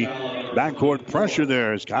breaking the backcourt pressure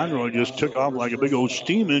there as Conroy just took off like a big old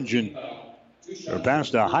steam engine. Her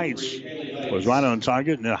pass to Heights was right on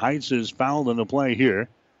target, and Heights is fouled on the play here.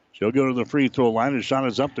 She'll go to the free throw line. Her shot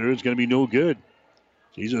is up there. It's going to be no good.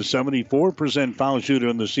 She's a 74% foul shooter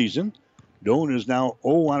in the season. Doane is now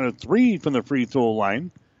 0 out of 3 from the free throw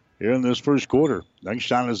line here in this first quarter. Next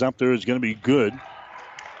shot is up there. It's going to be good.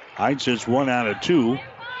 Heights is 1 out of 2.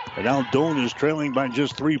 And now Doane is trailing by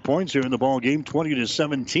just 3 points here in the ball game.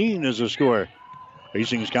 20-17 is the score.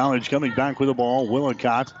 Hastings College coming back with the ball.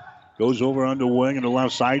 Willicott goes over on the wing on the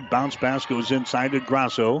left side. Bounce pass goes inside to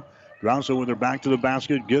Grasso. Grasso with her back to the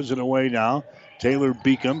basket. Gives it away now. Taylor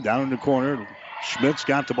Beacom down in the corner. Schmidt's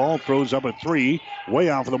got the ball. Throws up a 3. Way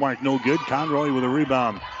off of the mark. No good. Conroy with a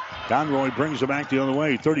rebound. Conroy brings it back the other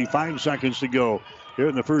way. 35 seconds to go here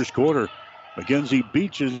in the first quarter. Mackenzie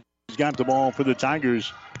Beach has got the ball for the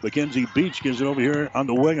Tigers. Mackenzie Beach gives it over here on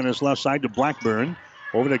the wing on his left side to Blackburn.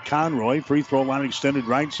 Over to Conroy. Free throw line extended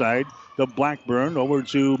right side to Blackburn. Over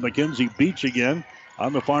to Mackenzie Beach again.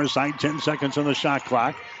 On the far side, 10 seconds on the shot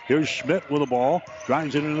clock. Here's Schmidt with the ball.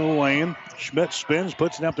 Drives it into the lane. Schmidt spins,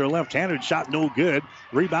 puts it up there left-handed. Shot no good.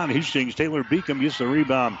 Rebound Hastings. Taylor Beacom gets the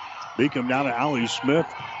rebound. Beacom down to Allie Smith.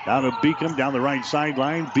 Down to Beacom down the right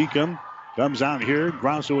sideline. Beacom comes out here.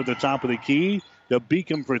 Grasso at the top of the key. To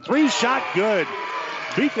Beacom for 3. Shot good.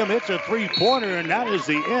 Beacom hits a 3-pointer, and that is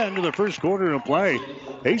the end of the first quarter of play.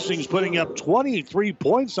 Hastings putting up 23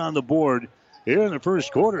 points on the board here in the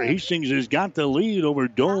first quarter. Hastings has got the lead over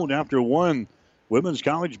Doane after 1. Women's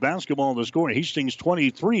college basketball, the score, Hastings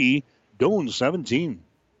 23, Doane 17.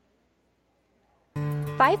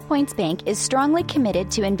 5 Points Bank is strongly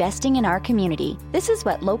committed to investing in our community. This is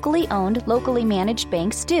what locally owned, locally managed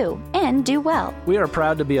banks do, and do well. We are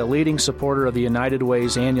proud to be a leading supporter of the United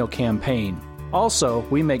Way's annual campaign. Also,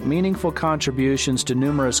 we make meaningful contributions to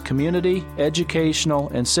numerous community, educational,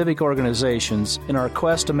 and civic organizations in our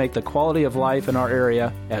quest to make the quality of life in our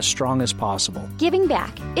area as strong as possible. Giving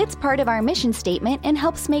back. It's part of our mission statement and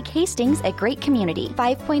helps make Hastings a great community.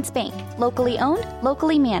 5 Points Bank. Locally owned,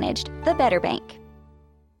 locally managed. The better bank.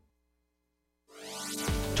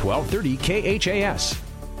 1230 KHAS.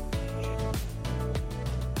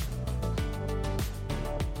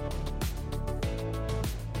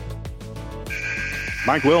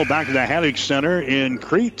 Mike Will back to the Haddock Center in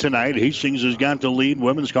Crete tonight. Hastings has got the lead.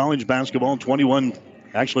 Women's college basketball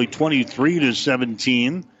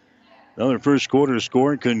 23-17. Another first quarter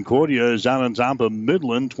score. Concordia is out on top of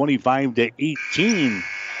Midland 25-18.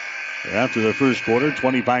 After the first quarter,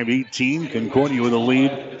 25-18. Concordia with a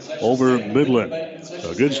lead over Midland. So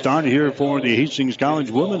a good start here for the Hastings College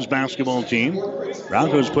women's basketball team.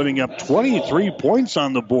 Broncos putting up 23 points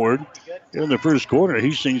on the board. In the first quarter,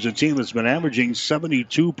 Hastings, a team that's been averaging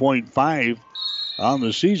 72.5 on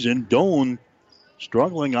the season. Doane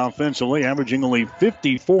struggling offensively, averaging only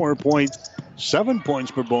 54.7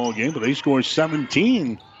 points per ball game, but they scored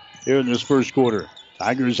 17 here in this first quarter.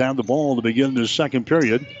 Tigers have the ball to begin the second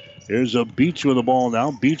period. Here's a Beach with the ball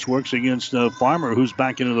now. Beach works against Farmer, who's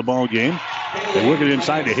back into the ball game. They work it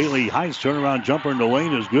inside to Haley Heights. Turnaround jumper in the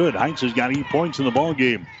lane is good. Heights has got 8 points in the ball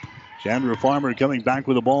game. Chandra Farmer coming back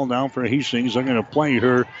with the ball now for Hastings. They're going to play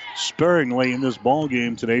her sparingly in this ball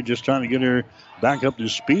game today, just trying to get her back up to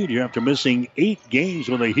speed here after missing 8 games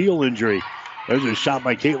with a heel injury. There's a shot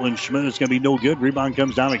by Caitlin Schmidt. It's going to be no good. Rebound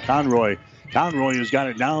comes down to Conroy. Conroy has got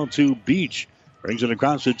it now to Beach. Brings it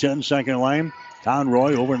across the 10-second line.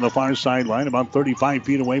 Conroy over in the far sideline, about 35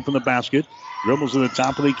 feet away from the basket. Dribbles to the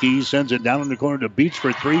top of the key, sends it down in the corner to Beach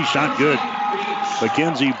for 3. Shot good.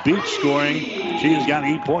 Mackenzie Beach scoring. She has got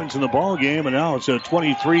 8 points in the ball game, and now it's a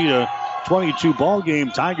 23-22 ball game.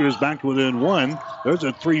 Tigers back within 1. There's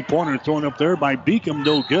a 3-pointer thrown up there by Beacom,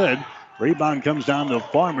 no good. Rebound comes down to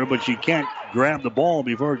Farmer, but she can't grab the ball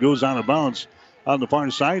before it goes out of bounds on the far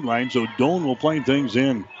sideline, so Doane will play things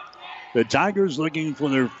in. The Tigers looking for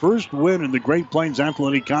their first win in the Great Plains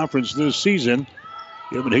Athletic Conference this season.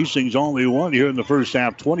 Giving Hastings all they want here in the first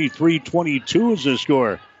half. 23-22 is the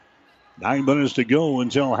score. 9 minutes to go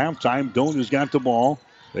until halftime. Doane has got the ball.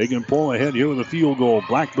 They can pull ahead here with a field goal.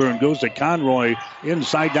 Blackburn goes to Conroy.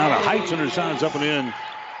 Inside down to Heights, and her shot is up and in.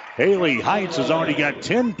 Haley Heights has already got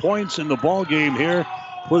 10 points in the ball game here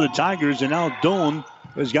for the Tigers, and now Doane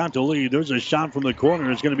has got the lead. There's a shot from the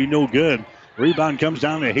corner. It's going to be no good. Rebound comes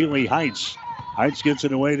down to Haley Heights. Heights gets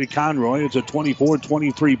it away to Conroy. It's a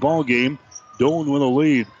 24-23 ball game. Doane with a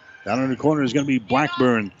lead. Down in the corner is going to be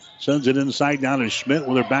Blackburn. Sends it inside down to Schmidt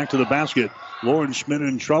with her back to the basket. Lauren Schmidt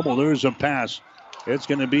in trouble. There's a pass. It's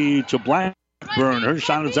going to be to Blackburn. Her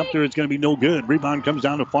shot is up there. It's going to be no good. Rebound comes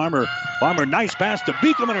down to Farmer. Farmer, nice pass to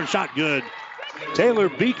Beacom, and her shot good. Taylor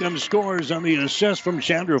Beacom scores on the assist from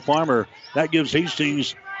Chandra Farmer. That gives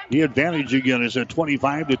Hastings the advantage again. It's a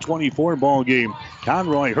 25-24 ball game.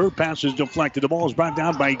 Conroy, her pass is deflected. The ball is brought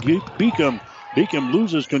down by Beacom. Beacom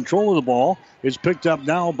loses control of the ball. It's picked up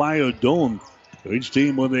now by Doane. Each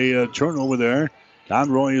team with a turnover there.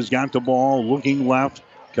 Conroy has got the ball, looking left.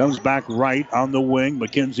 Comes back right on the wing.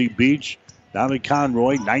 Mackenzie Beach down to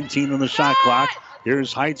Conroy. 19 on the shot clock.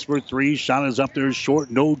 Here's Heights for 3. Shot is up there short.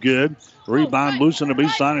 No good. Rebound loose on the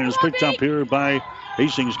baseline and is picked up here by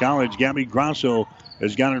Hastings College. Gabby Grasso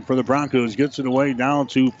has got it for the Broncos. Gets it away down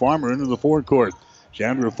to Farmer into the forecourt.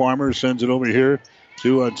 Chandra Farmer sends it over here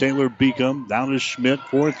to Taylor Beacom. Down to Schmidt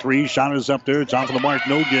for 3. Shot is up there. It's off of the mark.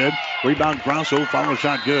 No good. Rebound Grasso. Follow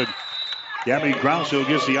shot good. Gabby Grasso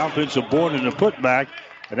gets the offensive board and the putback.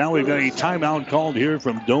 And now we've got a timeout called here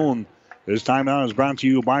from Doane. This timeout is brought to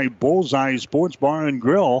you by Bullseye Sports Bar and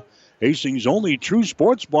Grill, Hastings' only true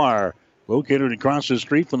sports bar, located across the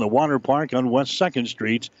street from the water park on West 2nd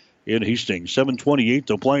Street in Hastings. 7:28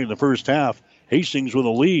 to play in the first half. Hastings with a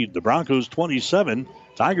lead. The Broncos 27,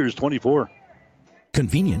 Tigers 24.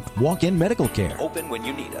 Convenient walk-in medical care. Open when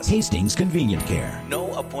you need us. Hastings Convenient Care.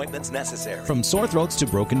 No appointments necessary. From sore throats to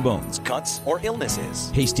broken bones, cuts, or illnesses.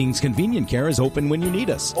 Hastings Convenient Care is open when you need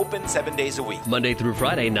us. Open 7 days a week. Monday through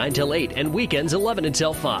Friday, 9 till 8, and weekends 11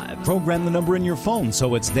 until 5. Program the number in your phone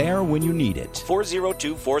so it's there when you need it.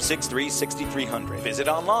 402-463-6300. Visit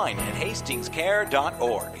online at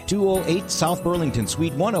hastingscare.org. 208 South Burlington,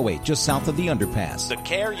 Suite 108, just south of the underpass. The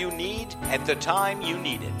care you need at the time you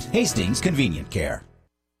need it. Hastings Convenient Care.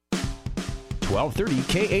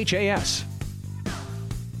 1230 KHAS.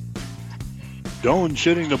 Doane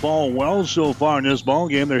shooting the ball well so far in this ball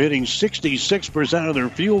game. They're hitting 66% of their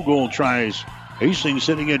field goal tries. Hastings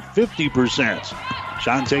sitting at 50%.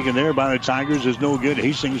 Shot taken there by the Tigers is no good.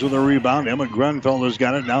 Hastings with a rebound. Emma Grunfeld has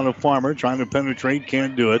got it now to Farmer, trying to penetrate,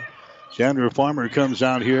 can't do it. Chandra Farmer comes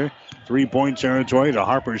out here. 3-point territory to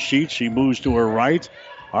Harper Sheets. She moves to her right.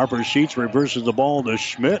 Harper Sheets reverses the ball to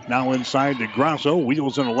Schmidt. Now inside to Grasso.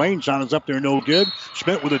 Wheels in the lane. Shot is up there, no good.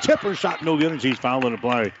 Schmidt with a tipper shot, no good, and she's fouled in the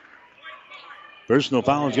play. Personal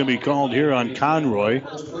foul is going to be called here on Conroy.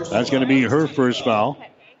 That's going to be her first foul.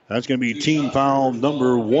 That's going to be team foul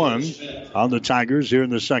number 1 on the Tigers here in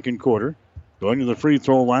the second quarter. Going to the free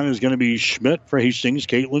throw line is going to be Schmidt for Hastings.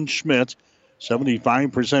 Caitlin Schmidt,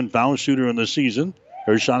 75% foul shooter in the season.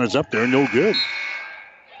 Her shot is up there, no good.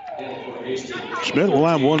 Schmidt will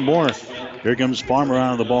have one more. Here comes Farmer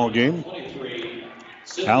out of the ball game.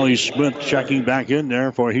 Allie Schmidt checking back in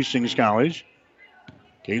there for Hastings College.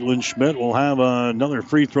 Caitlin Schmidt will have another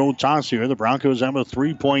free throw toss here. The Broncos have a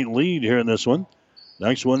 3-point lead here in this one.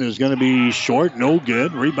 Next one is going to be short, no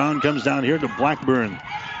good. Rebound comes down here to Blackburn.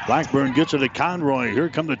 Blackburn gets it to Conroy. Here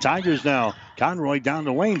come the Tigers now. Conroy down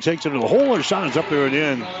the lane, takes it to the hole. Her shot is up there and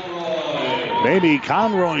in. Maybe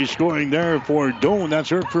Conroy scoring there for Doane. That's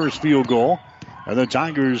her first field goal. And the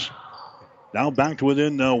Tigers now back to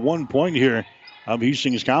within 1 point here of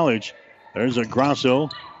Hastings College. There's a Grasso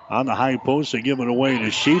on the high post. They give it away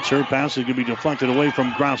to Sheets. Her pass is going to be deflected away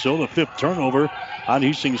from Grosso. The 5th turnover on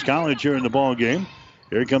Hastings College here in the ball game.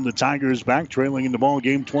 Here come the Tigers back, trailing in the ball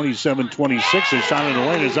game 27-26. A shot in the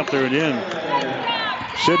lane is up there and in.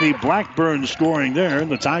 Sydney Blackburn scoring there,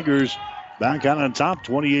 and the Tigers back out on top,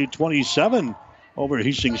 28-27 over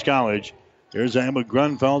Hastings College. Here's Emma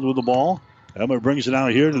Grunfeld with the ball. Emma brings it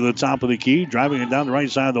out here to the top of the key. Driving it down the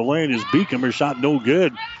right side of the lane is Beacom. Her shot no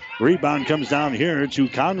good. Rebound comes down here to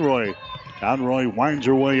Conroy. Conroy winds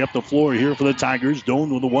her way up the floor here for the Tigers.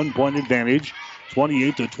 Doane with a 1-point advantage,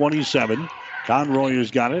 28-27. Conroy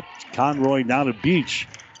has got it. Conroy now to Beach.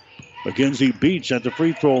 Mackenzie Beach at the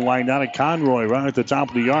free throw line. Now to Conroy right at the top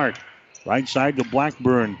of the arc. Right side to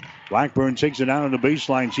Blackburn. Blackburn takes it down on the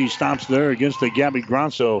baseline. She stops there against the Gabby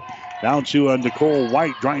Grosso. Down to Nicole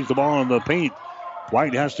White. Drives the ball in the paint.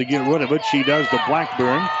 White has to get rid of it. She does to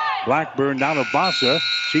Blackburn. Blackburn down to Vasa.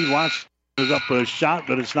 She launches up a shot,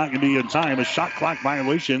 but it's not going to be in time. A shot clock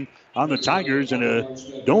violation on the Tigers and a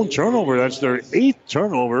Doane turnover. That's their 8th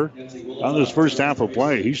turnover on this first half of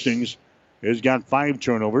play. Hastings has got 5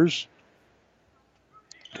 turnovers.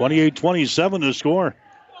 28-27 to score.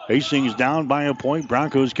 Hastings down by a point.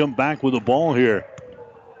 Broncos come back with the ball here.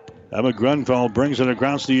 Emma Grunfeld brings it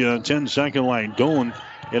across the 10-second line. Doane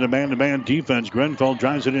in a man-to-man defense. Grunfeld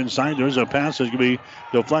drives it inside. There's a pass that's going to be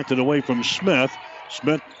deflected away from Smith.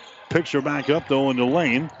 Smith picks her back up, though, in the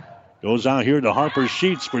lane. Goes out here to Harper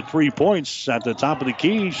Sheets for 3 points at the top of the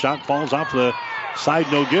key. Shot falls off the side,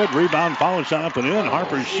 no good. Rebound, follow shot up and in.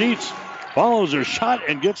 Harper Sheets follows her shot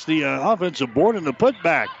and gets the offensive board and the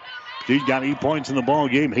putback. She's got 8 points in the ball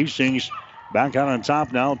game. Hastings back out on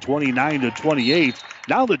top now, 29-28.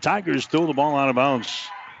 Now the Tigers throw the ball out of bounds.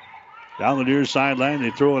 Down the near sideline, they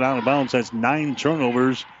throw it out of bounds. That's 9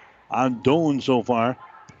 turnovers on Doane so far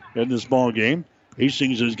in this ball game.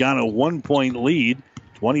 Hastings has got a 1-point lead,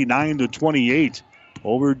 29-28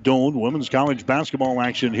 over Doane. Women's college basketball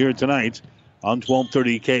action here tonight on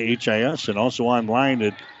 1230 KHIS and also online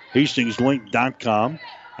at hastingslink.com.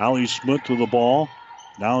 Allie Smith with the ball.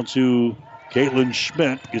 Now to Caitlin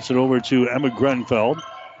Schmidt. Gets it over to Emma Grunfeld.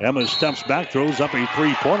 Emma steps back, throws up a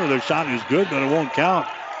 3-pointer. The shot is good, but it won't count.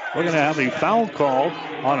 We're going to have a foul call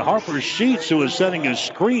on Harper Sheets, who is setting a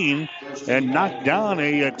screen and knocked down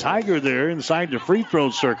a Tiger there inside the free throw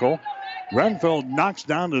circle. Grunfeld knocks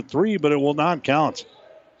down the 3, but it will not count.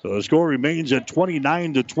 So the score remains at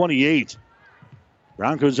 29-28.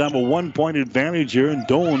 Broncos have a 1-point advantage here, and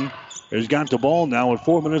Doane has got the ball now with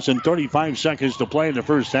 4 minutes and 35 seconds to play in the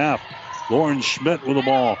first half. Lauren Schmidt with the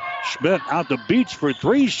ball. Schmidt out to Beach for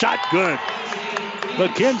 3. Shot good.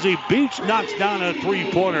 Mackenzie Beach knocks down a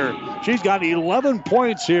 3-pointer. She's got 11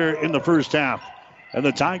 points here in the first half. And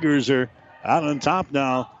the Tigers are out on top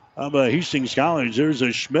now of Hastings College. There's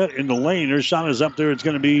a Schmidt in the lane. Her shot is up there. It's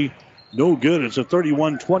going to be no good. It's a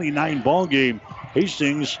 31-29 ball game.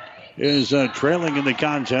 Hastings is trailing in the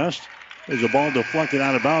contest. There's a ball deflected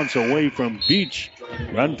out of bounds away from Beach.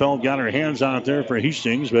 Grunfeld got her hands on it there for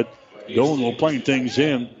Hastings, but Doane will play things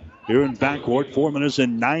in here in backcourt. 4 minutes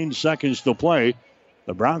and 9 seconds to play.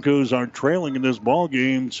 The Broncos are trailing in this ball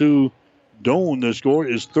game to Doane. The score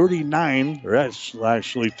is 39, or that's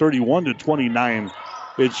actually 31-29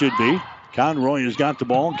 it should be. Conroy has got the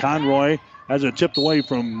ball. Conroy has it tipped away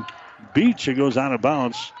from Beach. It goes out of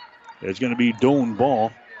bounds. It's going to be Doane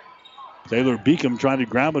ball. Taylor Beacom tried to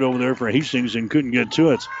grab it over there for Hastings and couldn't get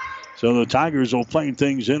to it. So the Tigers will play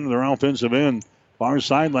things in their offensive end. Far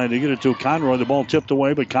sideline, they get it to Conroy. The ball tipped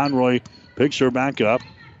away, but Conroy picks her back up.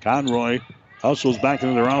 Conroy hustles back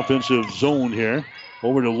into their offensive zone here.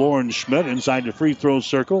 Over to Lauren Schmidt inside the free throw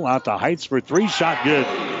circle. Out to Heights for 3. Shot good.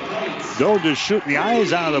 Doane just shooting the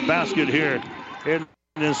eyes out of the basket here in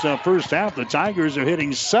this first half. The Tigers are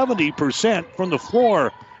hitting 70% from the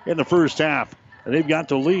floor in the first half. And they've got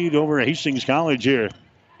the lead over Hastings College here.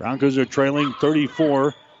 Broncos are trailing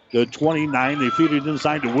 34-29. They feed it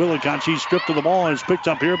inside to Willicott. She's stripped of the ball and is picked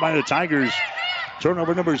up here by the Tigers.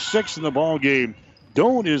 Turnover number 6 in the ball game.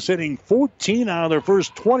 Doane is hitting 14 out of their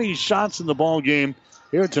first 20 shots in the ball game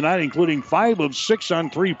here tonight, including 5 of 6 on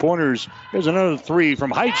 3-pointers. Here's another 3 from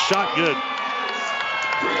Heights. Shot good.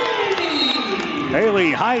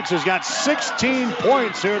 Haley Heights has got 16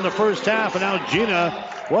 points here in the first half, and now Gina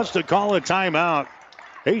wants to call a timeout.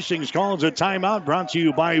 Hastings calls a timeout, brought to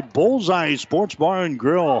you by Bullseye Sports Bar and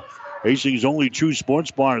Grill. Hastings' only true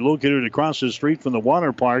sports bar, located across the street from the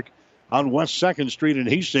water park on West 2nd Street in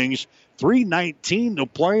Hastings. 3:19 to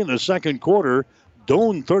play in the second quarter.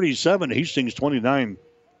 Doane 37, Hastings 29.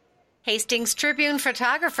 Hastings Tribune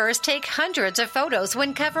photographers take hundreds of photos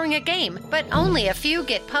when covering a game, but only a few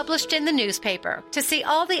get published in the newspaper. To see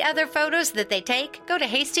all the other photos that they take, go to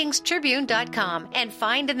hastingstribune.com and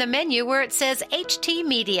find in the menu where it says HT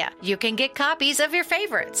Media. You can get copies of your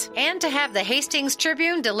favorites. And to have the Hastings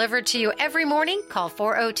Tribune delivered to you every morning, call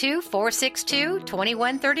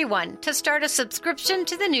 402-462-2131 to start a subscription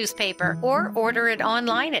to the newspaper or order it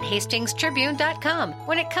online at hastingstribune.com.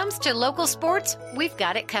 When it comes to local sports, we've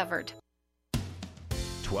got it covered.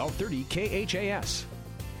 1230 KHAS.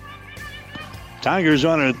 Tigers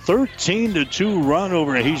on a 13-2 run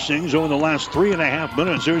over Hastings over the last 3.5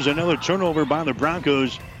 minutes. There's another turnover by the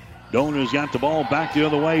Broncos. Doane has got the ball back the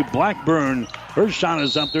other way. Blackburn, her shot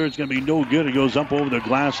is up there. It's going to be no good. It goes up over the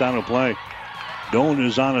glass, out of play. Doane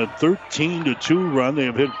is on a 13-2 run. They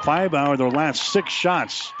have hit 5 out of their last 6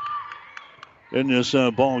 shots in this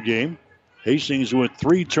ball game. Hastings with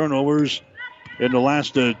 3 turnovers in the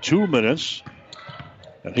last 2 minutes.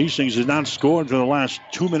 And Hastings has not scored for the last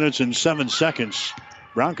 2 minutes and 7 seconds.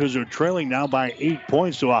 Broncos are trailing now by 8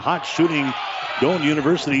 points to a hot shooting Doane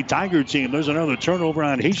University Tiger team. There's another turnover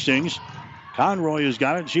on Hastings. Conroy has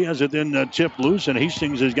got it. She has it then tipped loose, and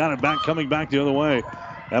Hastings has got it back, coming back the other way.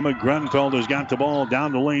 Emma Grenfeld has got the ball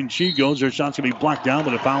down the lane. She goes. Her shot's going to be blocked down,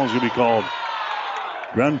 but a foul is going to be called.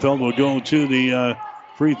 Grenfeld will go to the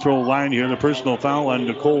free throw line here. The personal foul on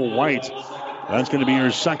Nicole White. That's going to be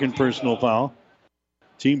her second personal foul.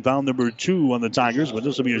 Team foul number 2 on the Tigers, but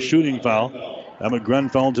this will be a shooting foul. Emma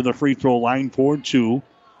Grenfell to the free throw line for 2.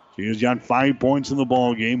 She has got 5 points in the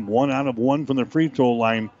ball game. 1 out of 1 from the free throw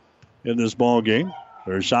line in this ball game.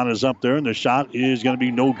 Her shot is up there, and the shot is going to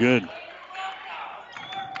be no good.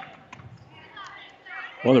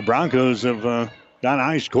 Well, the Broncos have got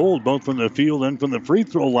ice cold both from the field and from the free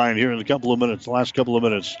throw line here in a couple of minutes, last couple of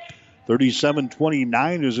minutes.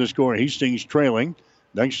 37-29 is the score. Hastings trailing.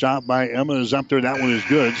 Next shot by Emma is up there. That one is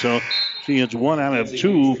good. So she hits 1 out of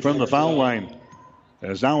 2 from the foul line.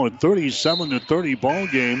 It's now a 37-30 ball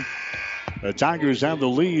game. The Tigers have the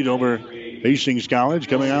lead over Hastings College.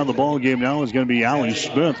 Coming out of the ball game now is going to be Allie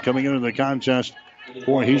Smith. Coming into the contest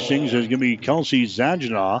for Hastings is going to be Kelsey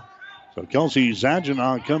Zaginaw. So Kelsey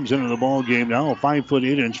Zaginaw comes into the ball game now, a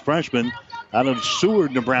 5'8" freshman out of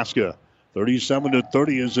Seward, Nebraska.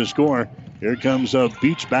 37-30 is the score. Here comes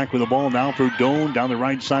Beach back with the ball now for Doane down the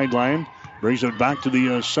right sideline. Brings it back to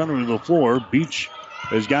the center of the floor. Beach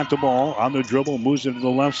has got the ball on the dribble, moves it to the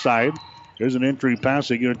left side. Here's an entry pass.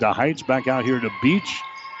 They get it to Heights, back out here to Beach.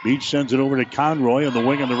 Beach sends it over to Conroy on the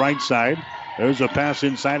wing on the right side. There's a pass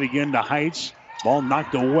inside again to Heights. Ball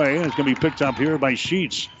knocked away, and it's going to be picked up here by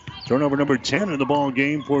Sheets. Turnover number 10 in the ball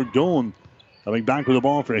game for Doane. Coming back with the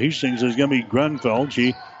ball for Hastings is going to be Grenfell.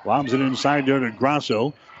 She lobs it inside there to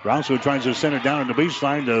Grasso. Grasso tries to send it down on the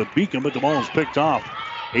baseline to Beacom, but the ball is picked off.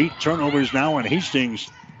 8 turnovers now on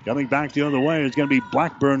Hastings. Coming back the other way is going to be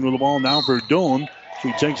Blackburn with the ball now for Doane.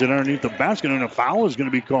 She takes it underneath the basket, and a foul is going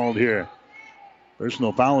to be called here.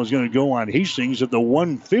 Personal foul is going to go on Hastings at the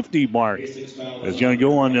 150 mark. It's going to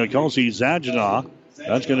go on Kelsey Zaginaw.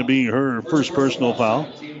 That's going to be her first personal foul.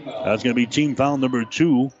 That's going to be team foul number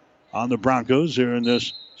 2 on the Broncos here in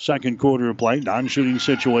this second quarter of play. Non-shooting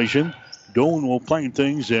situation. Doane will play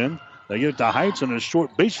things in. They get it to Heights on a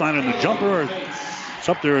short baseline on the jumper. It's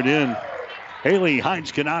up there and in. Haley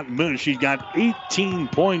Heights cannot miss. She's got 18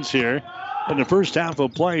 points here in the first half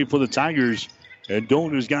of play for the Tigers. And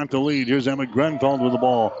Doane has got the lead. Here's Emma Grenfeld with the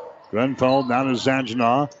ball. Grenfeld down to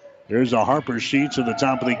Zaginaw. Here's a Harper Sheets at the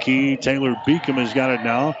top of the key. Taylor Beacom has got it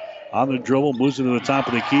now. On the dribble, moves it to the top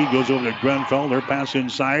of the key, goes over to Grenfell. Her pass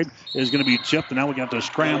inside is going to be tipped, and now we got the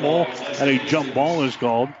scramble, and a jump ball is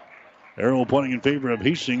called. Arrow pointing in favor of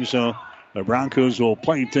Hastings, so the Broncos will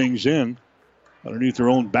play things in underneath their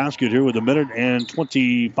own basket here with 1 minute and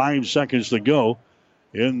 25 seconds to go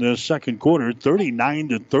in the second quarter.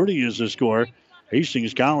 39-30 is the score.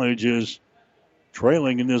 Hastings College is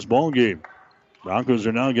trailing in this ball game. Broncos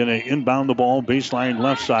are now going to inbound the ball, baseline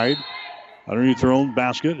left side. Underneath their own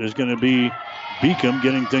basket is going to be Beacom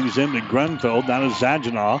getting things into Grenfell. Down to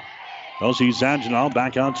Zaginaw. Kelsey Zaginaw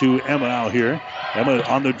back out to Emma out here. Emma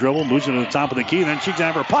on the dribble, moves it to the top of the key. Then she's going to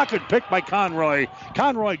have her pocket picked by Conroy.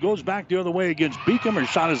 Conroy goes back the other way against Beacom. Her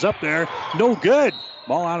shot is up there. No good.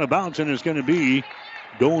 Ball out of bounds, and it's going to be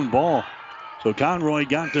Doane ball. So Conroy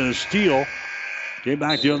got the steal. Came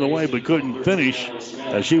back the other way, but couldn't finish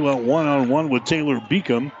as she went one-on-one with Taylor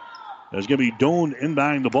Beacom. There's going to be Doane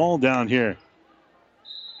inbounding the ball down here.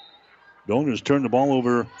 Doane has turned the ball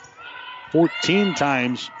over 14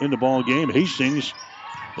 times in the ball game. Hastings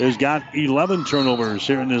has got 11 turnovers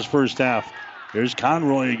here in this first half. Here's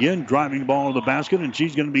Conroy again, driving the ball to the basket, and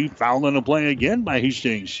she's going to be fouled on the play again by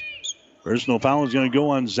Hastings. Personal foul is going to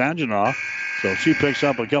go on Zaginaw. So she picks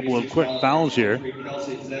up a couple of quick fouls here.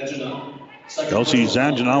 Kelsey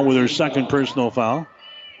Zaginaw with her second personal foul.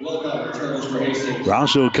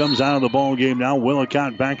 Rosso comes out of the ball game now.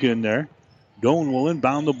 Willicott back in there. Doane will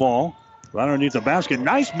inbound the ball. Right underneath the basket.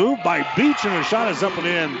 Nice move by Beach, and her shot is up and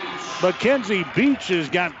in. Mackenzie Beach has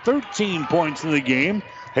got 13 points in the game.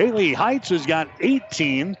 Haley Heights has got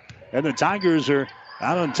 18. And the Tigers are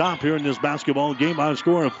out on top here in this basketball game by a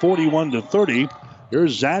score of 41-30.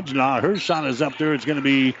 Here's Zaginaw. Her shot is up there. It's going to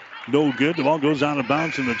be no good. The ball goes out of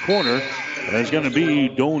bounds in the corner. And it's going to be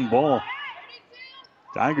Doane ball.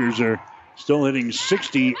 Tigers are still hitting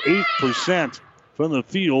 68% from the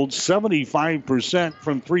field, 75%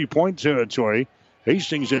 from three-point territory.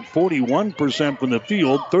 Hastings at 41% from the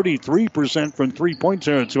field, 33% from three-point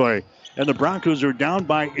territory. And the Broncos are down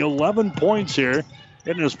by 11 points here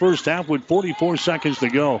in this first half with 44 seconds to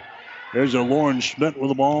go. There's a Lauren Schmidt with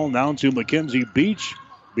the ball down to Mackenzie Beach.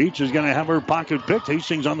 Beach is going to have her pocket picked.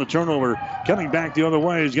 Hastings on the turnover. Coming back the other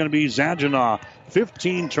way is going to be Zaginaw.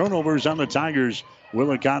 15 turnovers on the Tigers.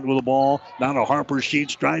 Willicott with the ball. Down to Harper.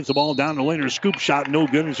 Sheets drives the ball down the lane. Her scoop shot no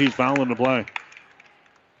good, and she's fouling the play.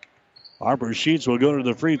 Harper Sheets will go to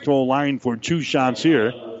the free throw line for 2 shots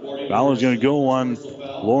here. Foul is going to go on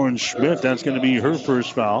Lauren Schmidt. That's going to be her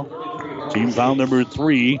first foul. Team foul number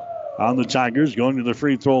 3 on the Tigers. Going to the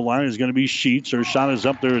free throw line is going to be Sheets. Her shot is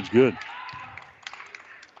up there. It's good.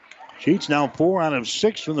 Sheets now 4 out of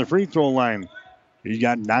 6 from the free throw line. He's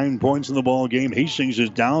got 9 points in the ball game. Hastings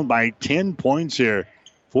is down by 10 points here.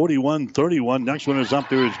 41-31. Next one is up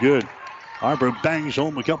there. It's good. Harper bangs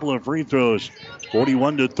home a couple of free throws.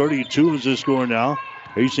 41-32 is the score now.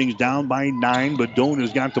 Hastings down by 9, but Doane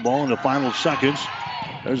has got the ball in the final seconds.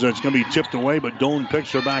 It's going to be tipped away, but Doane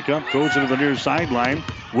picks her back up, throws it to the near sideline.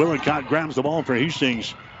 Willicott grabs the ball for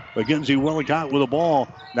Hastings. Mackenzie Willicott with the ball.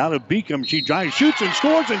 Now to Beacom. She drives, shoots, and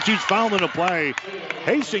scores, and she's fouled in the play.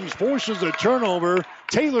 Hastings forces a turnover.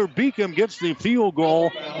 Taylor Beacom gets the field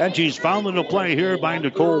goal, and she's fouled in the play here by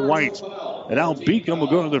Nicole White. And now Beacom will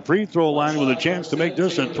go to the free throw line with a chance to make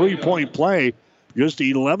this a 3-point play. Just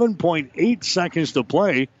 11.8 seconds to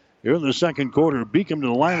play here in the second quarter. Beacom to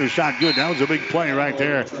the line, a shot good. That was a big play right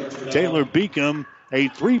there. Taylor Beacom, a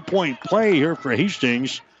 3-point play here for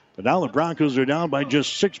Hastings. But now the Broncos are down by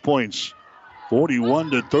just 6 points.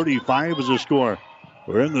 41-35 is the score.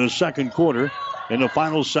 We're in the second quarter. In the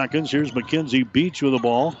final seconds, here's Mackenzie Beach with the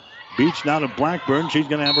ball. Beach now to Blackburn. She's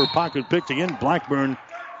going to have her pocket picked again. Blackburn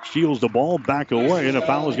steals the ball back away, and a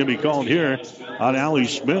foul is going to be called here on Allie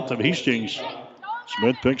Smith of Hastings.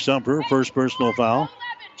 Smith picks up her first personal foul.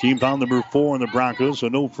 Team foul number 4 on the Broncos, so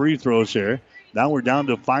no free throws here. Now we're down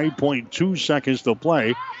to 5.2 seconds to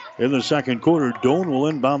play in the second quarter. Doane will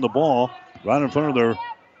inbound the ball right in front of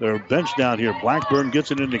their bench down here. Blackburn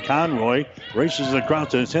gets it into Conroy, races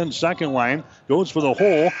across the 10-second line, goes for the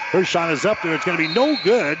hole. Her shot is up there. It's going to be no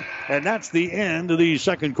good, and that's the end of the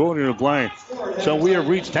second quarter of play. So we have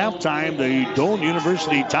reached halftime. The Doane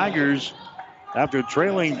University Tigers, after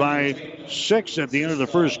trailing by 6 at the end of the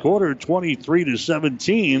first quarter,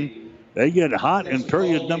 23-17, they get hot in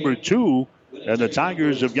period number 2. And the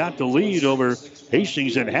Tigers have got the lead over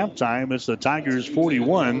Hastings at halftime. It's the Tigers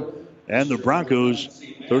 41 and the Broncos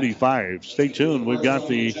 35. Stay tuned. We've got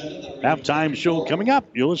the halftime show coming up.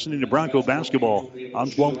 You're listening to Bronco Basketball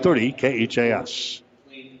on 1230 KHAS.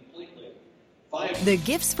 The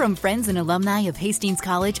gifts from friends and alumni of Hastings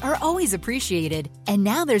College are always appreciated. And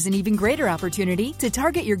now there's an even greater opportunity to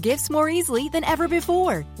target your gifts more easily than ever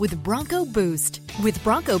before with Bronco Boost. With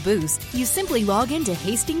Bronco Boost, you simply log into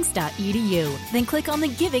hastings.edu, then click on the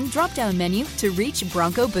Giving drop-down menu to reach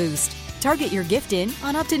Bronco Boost. Target your gift in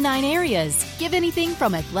on up to 9 areas. Give anything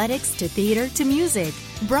from athletics to theater to music.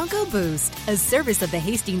 Bronco Boost, a service of the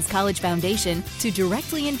Hastings College Foundation to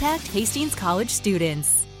directly impact Hastings College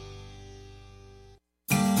students.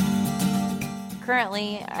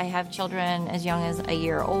 Currently, I have children as young as a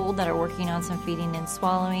year old that are working on some feeding and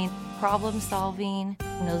swallowing, problem solving,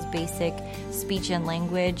 and those basic speech and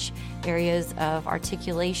language areas of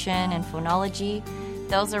articulation and phonology.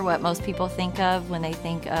 Those are what most people think of when they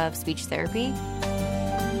think of speech therapy.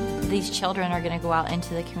 These children are going to go out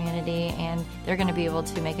into the community and they're going to be able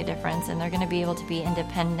to make a difference and they're going to be able to be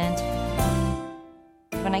independent.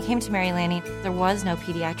 When I came to Mary Lanning, there was no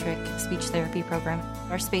pediatric speech therapy program.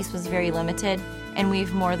 Our space was very limited, and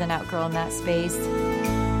we've more than outgrown that space.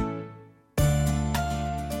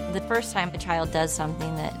 The first time a child does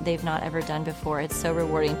something that they've not ever done before, it's so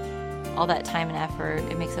rewarding. All that time and effort,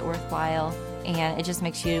 it makes it worthwhile, and it just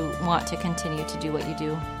makes you want to continue to do what you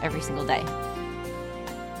do every single day.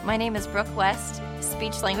 My name is Brooke West,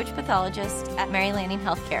 speech language pathologist at Mary Lanning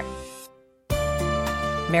Healthcare.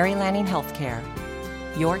 Mary Lanning Healthcare.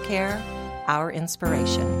 Your care, our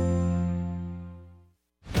inspiration.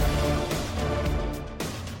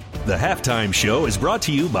 The Halftime Show is brought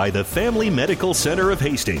to you by the Family Medical Center of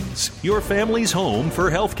Hastings, your family's home for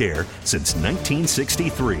healthcare since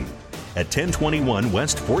 1963, at 1021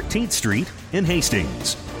 West 14th Street in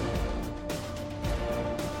Hastings.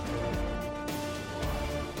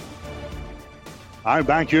 I'm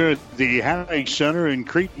back here at the Hastings Center in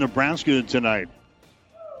Crete, Nebraska tonight.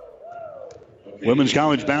 Women's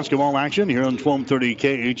college basketball action here on 1230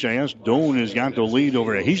 KHIS. Doane has got the lead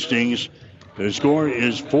over Hastings. The score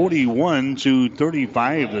is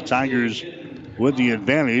 41-35. The Tigers with the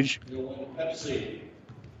advantage.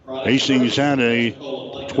 Hastings had a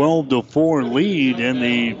 12-4 lead in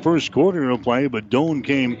the first quarter of play, but Doane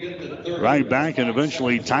came right back and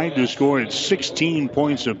eventually tied the score at 16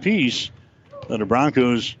 points apiece. The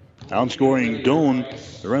Broncos outscoring Doane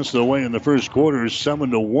the rest of the way in the first quarter,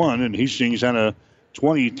 7-1, and Hastings had a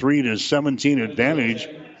 23-17 advantage.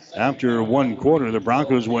 After one quarter, the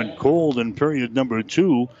Broncos went cold in period number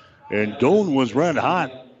 2, and Doane was red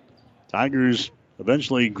hot. Tigers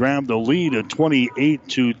eventually grabbed the lead at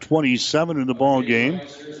 28-27 in the ball game.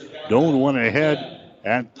 Doane went ahead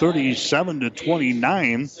at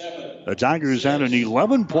 37-29. The Tigers had an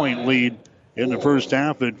 11-point lead in the first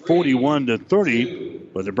half at 41-30,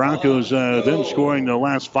 but the Broncos then scoring the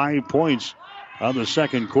last 5 points of the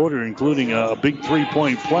second quarter, including a big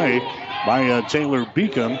three-point play by Taylor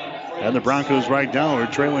Beacom. And the Broncos right now are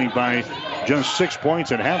trailing by just 6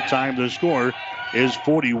 points at halftime. The score is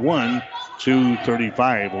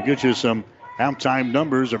 41-35. We'll get you some halftime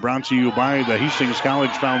numbers brought to you by the Hastings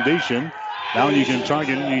College Foundation. Now you can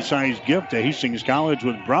target any size gift to Hastings College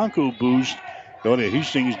with Bronco Boost. Go to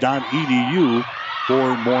hastings.edu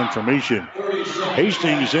for more information.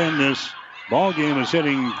 Hastings in this ball game is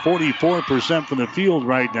hitting 44% from the field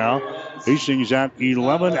right now. Hastings at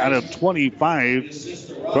 11 out of 25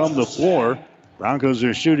 from the floor. Broncos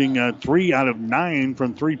are shooting 3 out of 9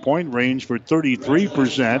 from three-point range for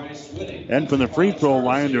 33%. And from the free throw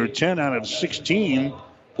line, they're 10 out of 16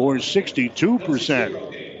 for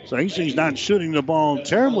 62%. So Hastings not shooting the ball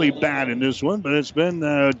terribly bad in this one, but it's been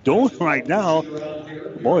Doane right now.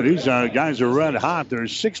 Boy, these guys are red hot. They're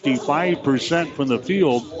 65% from the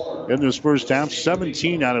field in this first half,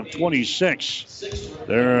 17 out of 26.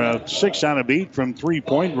 They're 6 out of 8 from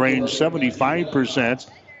three-point range, 75%.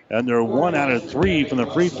 And they're 1 out of 3 from the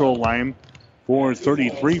free throw line for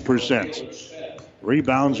 33%.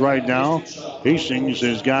 Rebounds right now, Hastings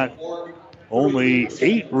has got only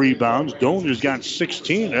 8 rebounds. Doane has got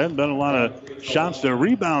 16. There hasn't been a lot of shots to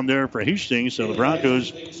rebound there for Hastings. So the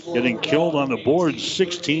Broncos getting killed on the board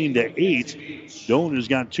 16-8. Doane has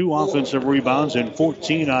got 2 offensive rebounds and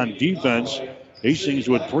 14 on defense. Hastings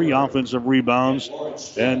with 3 offensive rebounds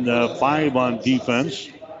and 5 on defense.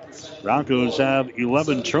 Broncos have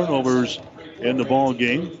 11 turnovers in the ball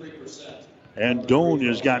game. And Doane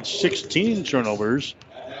has got 16 turnovers.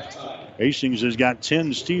 Hastings has got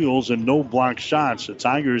 10 steals and no blocked shots. The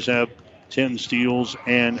Tigers have 10 steals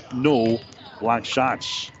and no blocked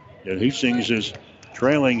shots. And Hastings is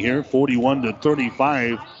trailing here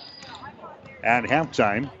 41-35 at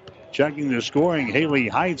halftime. Checking the scoring, Haley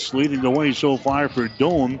Heights leading the way so far for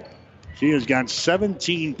Doane. She has got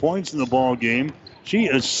 17 points in the ball game. She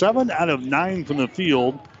is 7 out of 9 from the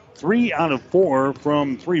field, 3 out of 4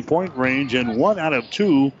 from three-point range, and 1 out of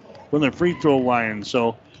 2 from the free throw line.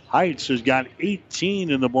 So Heights has got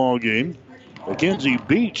 18 in the ball game. Mackenzie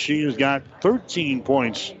Beach, she has got 13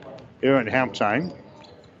 points here at halftime.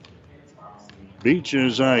 Beach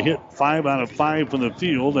has hit 5 out of 5 from the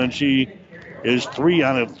field, and she is 3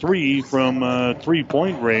 out of 3 from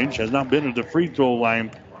three-point range. Has not been at the free throw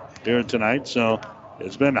line here tonight. So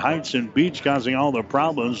it's been Heights and Beach causing all the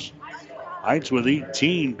problems. Heights with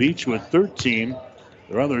 18, Beach with 13.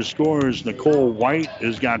 Their other scorers, Nicole White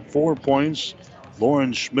has got 4 points.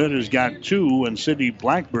 Lauren Schmidt has got 2, and Sydney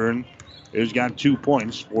Blackburn has got 2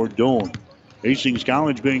 points for Doane. Hastings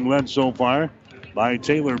College being led so far by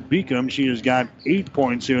Taylor Beacom. She has got 8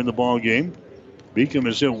 points here in the ball game. Beacom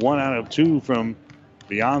has hit 1 out of 2 from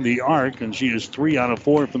beyond the arc, and she is 3 out of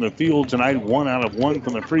 4 from the field tonight, 1 out of 1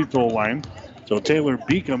 from the free throw line. So Taylor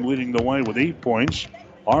Beacom leading the way with 8 points.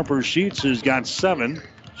 Harper Sheets has got 7.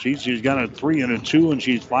 Sheets has got a 3 and a 2, and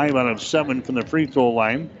she's 5 out of 7 from the free throw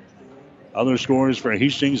line. Other scorers for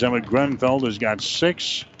Hastings, Emma Grenfeld has got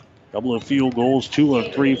 6. A couple of field goals, 2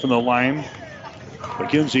 of 3 from the line.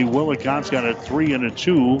 Mackenzie Willicott's got a 3 and a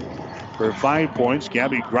 2 for 5 points.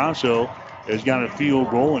 Gabby Grasso has got a field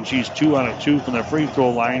goal, and she's 2 out of 2 from the free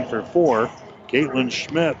throw line for 4. Caitlin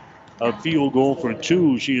Schmidt, a field goal for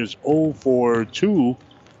 2. She is 0 for 2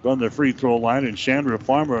 from the free throw line, and Chandra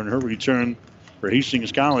Farmer in her return for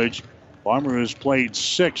Hastings College. Farmer has played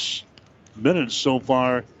 6 minutes so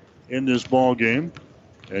far in this ball game,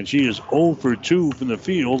 and she is 0 for 2 from the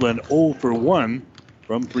field and 0 for 1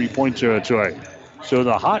 from three-point territory. So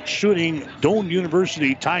the hot shooting Doane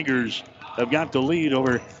University Tigers have got the lead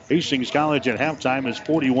over Hastings College at halftime. It's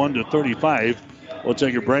 41-35. We'll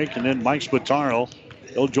take a break, and then Mike Spataro,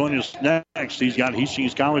 he'll join us next. He's got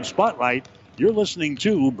Hastings College Spotlight. You're listening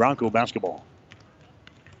to Bronco Basketball.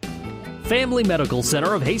 Family Medical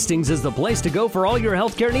Center of Hastings is the place to go for all your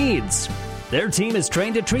healthcare needs. Their team is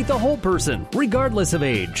trained to treat the whole person, regardless of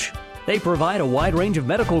age. They provide a wide range of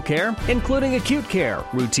medical care, including acute care,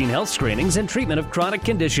 routine health screenings, and treatment of chronic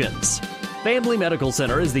conditions. Family Medical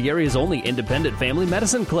Center is the area's only independent family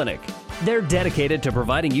medicine clinic. They're dedicated to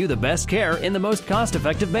providing you the best care in the most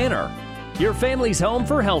cost-effective manner. Your family's home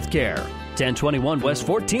for health care. 1021 West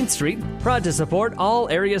 14th Street, proud to support all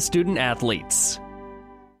area student athletes.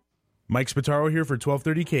 Mike Spataro here for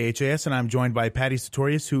 1230 KHAS, and I'm joined by Patty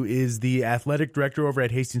Sartorius, who is the athletic director over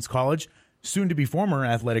at Hastings College, soon to be former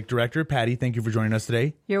athletic director. Patty, thank you for joining us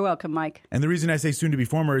today. You're welcome, Mike. And the reason I say soon to be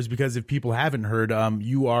former is because if people haven't heard,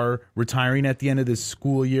 you are retiring at the end of this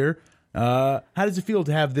school year. How does it feel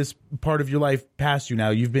to have this part of your life past you now?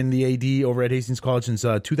 You've been the AD over at Hastings College since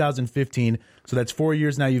 2015, so that's 4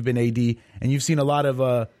 years now you've been AD, and you've seen a lot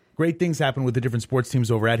of great things happen with the different sports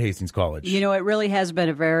teams over at Hastings College. You know, it really has been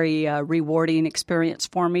a very rewarding experience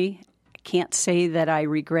for me. I can't say that I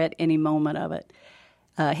regret any moment of it.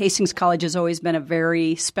 Hastings College has always been a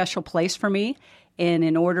very special place for me, and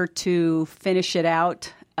in order to finish it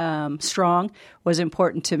out strong was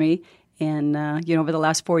important to me. And, over the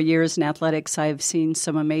last 4 years in athletics, I've seen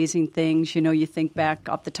some amazing things. You know, you think back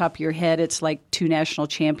off the top of your head, it's like 2 national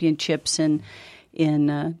championships on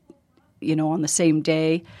the same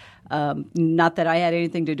day. Not that I had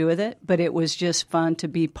anything to do with it, but it was just fun to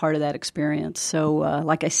be part of that experience. So,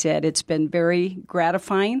 like I said, it's been very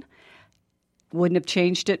gratifying. Wouldn't have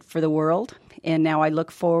changed it for the world. And now I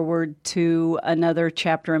look forward to another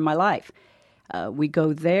chapter in my life. We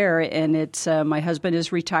go there, and it's my husband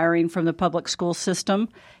is retiring from the public school system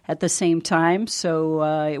at the same time. So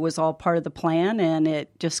it was all part of the plan, and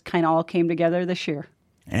it just kind of all came together this year.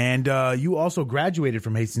 And you also graduated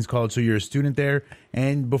from Hastings College, so you're a student there.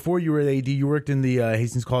 And before you were at AD, you worked in the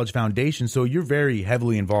Hastings College Foundation, so you're very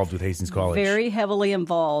heavily involved with Hastings College. Very heavily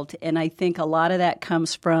involved, and I think a lot of that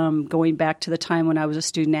comes from going back to the time when I was a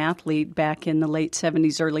student athlete back in the late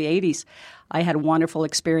 70s, early 80s. I had a wonderful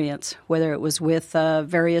experience, whether it was with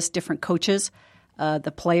various different coaches,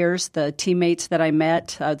 the players, the teammates that I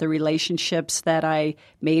met, the relationships that I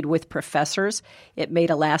made with professors. It made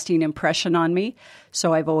a lasting impression on me.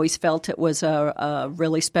 So I've always felt it was a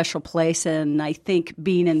really special place, and I think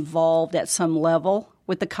being involved at some level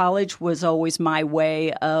with the college was always my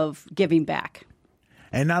way of giving back.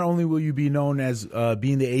 And not only will you be known as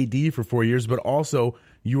being the AD for 4 years, but also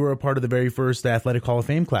you were a part of the very first Athletic Hall of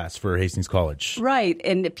Fame class for Hastings College. Right.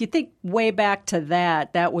 And if you think way back to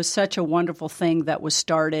that was such a wonderful thing that was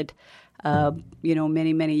started,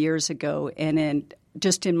 many, many years ago. And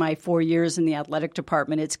just in my 4 years in the athletic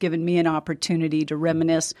department, it's given me an opportunity to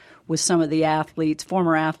reminisce with some of the athletes,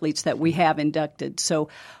 former athletes that we have inducted. So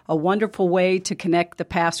a wonderful way to connect the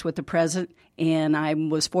past with the present, and I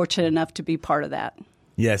was fortunate enough to be part of that.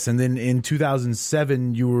 Yes, and then in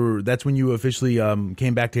 2007, that's when you officially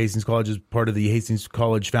came back to Hastings College as part of the Hastings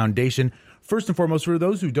College Foundation. First and foremost, for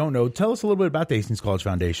those who don't know, tell us a little bit about the Hastings College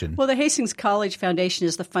Foundation. Well, the Hastings College Foundation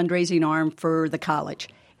is the fundraising arm for the college.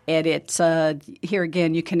 And it's here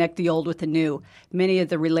again, you connect the old with the new. Many of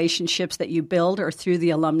the relationships that you build are through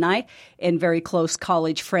the alumni and very close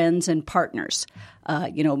college friends and partners.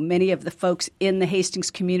 Many of the folks in the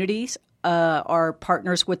Hastings communities are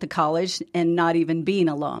partners with the college and not even being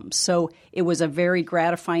alums. So it was a very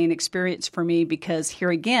gratifying experience for me because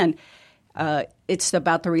here again, it's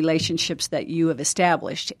about the relationships that you have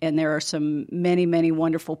established. And there are some many, many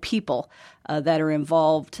wonderful people that are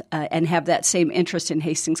involved and have that same interest in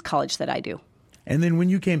Hastings College that I do. And then when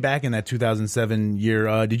you came back in that 2007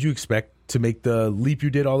 year, did you expect to make the leap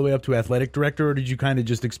you did all the way up to athletic director, or did you kind of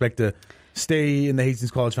just expect to stay in the Hastings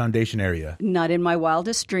College Foundation area? Not in my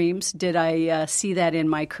wildest dreams did I see that in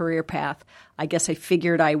my career path. I guess I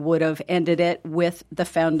figured I would have ended it with the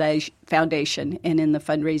foundation and in the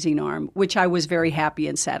fundraising arm, which I was very happy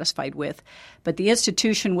and satisfied with. But the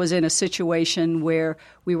institution was in a situation where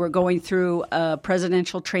we were going through a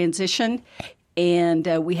presidential transition, and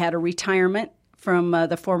we had a retirement from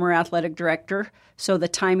the former athletic director. So the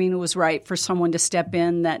timing was right for someone to step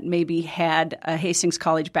in that maybe had a Hastings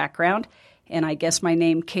College background. and I guess my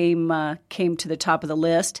name came to the top of the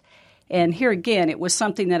list. And here again, it was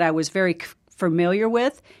something that I was very familiar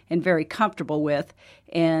with and very comfortable with.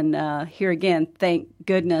 And here again, thank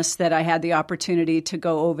goodness that I had the opportunity to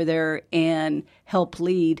go over there and help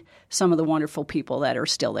lead some of the wonderful people that are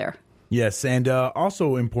still there. Yes, and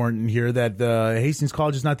also important here that Hastings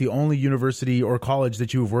College is not the only university or college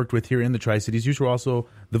that you have worked with here in the Tri-Cities. You were also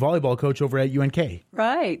the volleyball coach over at UNK.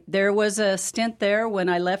 Right. There was a stint there when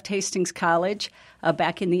I left Hastings College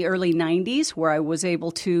back in the early 90s where I was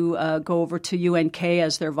able to go over to UNK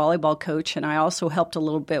as their volleyball coach, and I also helped a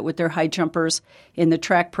little bit with their high jumpers in the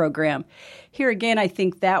track program. Here again, I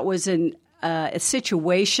think that was a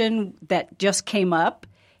situation that just came up,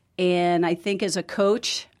 and I think as a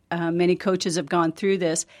coach, many coaches have gone through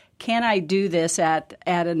this. Can I do this at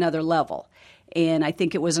another level? And I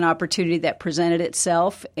think it was an opportunity that presented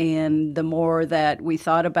itself. And the more that we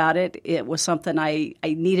thought about it, it was something I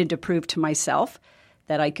needed to prove to myself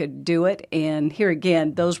that I could do it. And here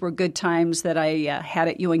again, those were good times that I had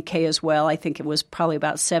at UNK as well. I think it was probably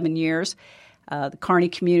about 7 years. The Kearney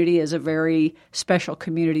community is a very special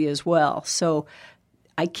community as well. So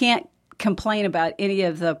I can't complain about any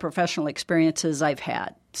of the professional experiences I've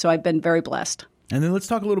had. So I've been very blessed. And then let's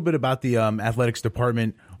talk a little bit about the athletics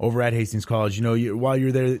department over at Hastings College. You know, while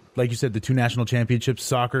you're there, like you said, the 2 national championships,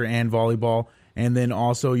 soccer and volleyball, and then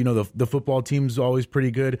also, you know, the football team's always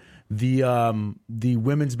pretty good. The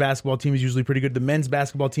women's basketball team is usually pretty good. The men's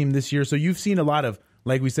basketball team this year. So you've seen a lot of,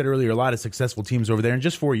 like we said earlier, a lot of successful teams over there in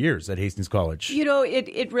just 4 years at Hastings College. You know,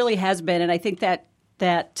 it really has been, and I think that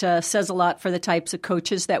says a lot for the types of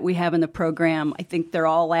coaches that we have in the program. I think they're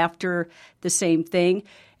all after the same thing,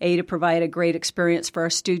 to provide a great experience for our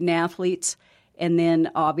student athletes, and then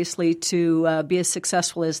obviously to be as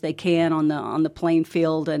successful as they can on the playing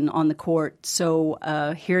field and on the court. So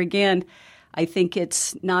here again, I think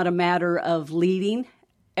it's not a matter of leading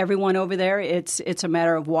everyone over there. It's a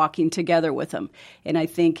matter of walking together with them. And I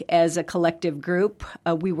think as a collective group,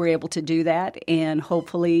 we were able to do that, and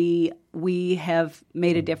hopefully we have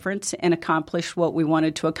made a difference and accomplished what we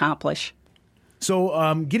wanted to accomplish.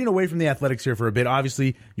 So getting away from the athletics here for a bit,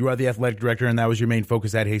 obviously you are the athletic director and that was your main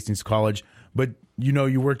focus at Hastings College, but you know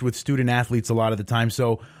you worked with student athletes a lot of the time.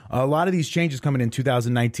 So a lot of these changes coming in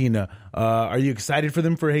 2019, are you excited for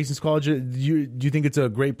them for Hastings College? Do you think it's a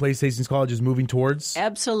great place Hastings College is moving towards?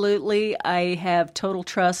 Absolutely. I have total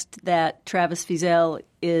trust that Travis Fiesel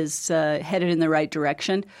is headed in the right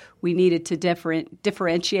direction. We needed to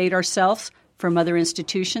differentiate ourselves from other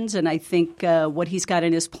institutions, and I think what he's got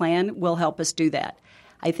in his plan will help us do that.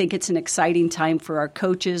 I think it's an exciting time for our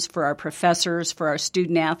coaches, for our professors, for our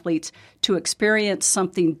student athletes to experience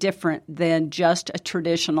something different than just a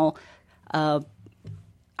traditional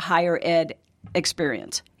higher ed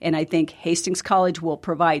experience. And I think Hastings College will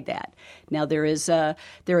provide that. Now, there is a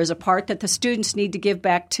part that the students need to give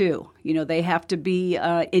back too. You know, they have to be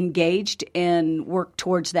engaged and work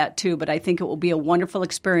towards that too. But I think it will be a wonderful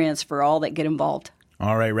experience for all that get involved.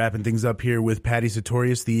 All right, wrapping things up here with Patty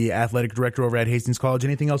Sartorius, the athletic director over at Hastings College.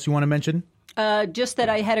 Anything else you want to mention? Just that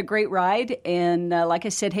I had a great ride, and like I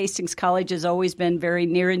said, Hastings College has always been very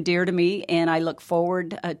near and dear to me, and I look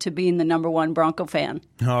forward to being the #1 Bronco fan.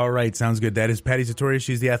 All right, sounds good. That is Patty Sartorius.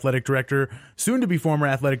 She's the athletic director, soon to be former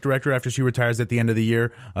athletic director after she retires at the end of the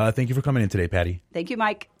year. Thank you for coming in today, Patty. Thank you,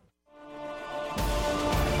 Mike.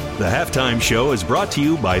 The Halftime Show is brought to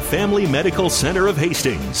you by Family Medical Center of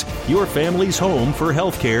Hastings, your family's home for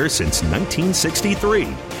healthcare since 1963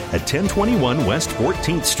 at 1021 West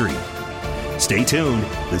 14th Street. Stay tuned.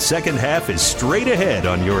 The second half is straight ahead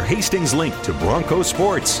on your Hastings link to Bronco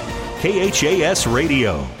Sports, KHAS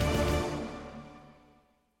Radio.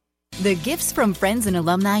 The gifts from friends and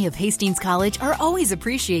alumni of Hastings College are always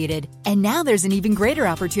appreciated. And now there's an even greater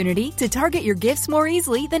opportunity to target your gifts more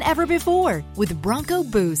easily than ever before with Bronco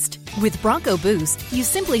Boost. With Bronco Boost, you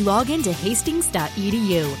simply log into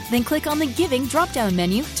hastings.edu, then click on the Giving drop-down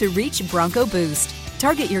menu to reach Bronco Boost.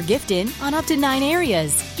 Target your gift in on up to 9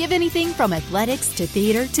 areas. Give anything from athletics to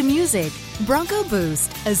theater to music. Bronco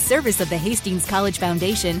Boost, a service of the Hastings College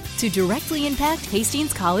Foundation to directly impact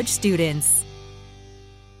Hastings College students.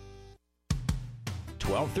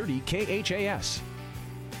 1230 KHAS.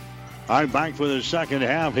 All right, back for the second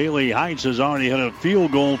half. Haley Heights has already had a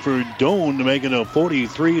field goal for Doane to make it a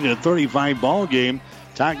 43-35 ball game.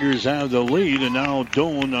 Tigers have the lead, and now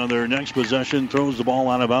Doane on their next possession throws the ball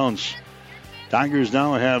out of bounds. Tigers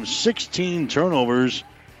now have 16 turnovers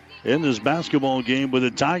in this basketball game, but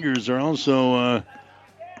the Tigers are also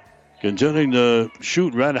continuing to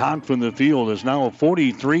shoot red hot from the field. It's now a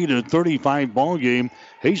 43-35 ball game.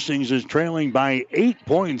 Hastings is trailing by 8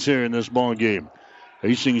 points here in this ball game.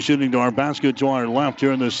 Hastings shooting to our basket to our left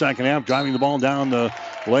here in the second half. Driving the ball down the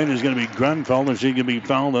lane is going to be Grenfell, and she can be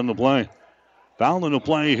fouled on the play. Foul in the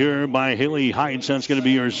play here by Haley Heights. That's going to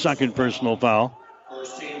be her second personal foul.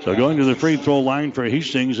 So going to the free throw line for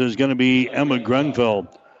Hastings is going to be Emma Grenfell.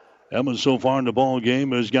 Emma so far in the ball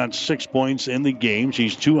game has got 6 points in the game.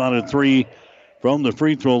 She's 2 out of 3 from the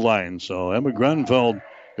free throw line. So Emma Grenfell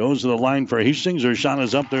goes to the line for Hastings. Her shot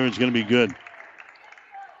is up there. It's going to be good.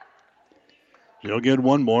 She'll get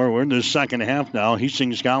one more. We're in the second half now.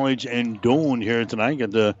 Hastings College and Doane here tonight. Got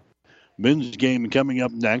the men's game coming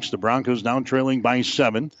up next. The Broncos now trailing by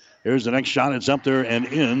 7. Here's the next shot. It's up there and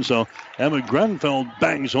in. So Emma Grenfell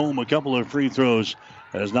bangs home a couple of free throws.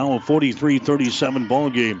 As now a 43-37 ball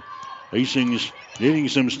game. Hastings needing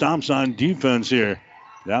some stops on defense here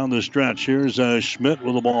down the stretch. Here's Schmidt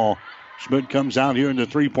with the ball. Schmidt comes out here into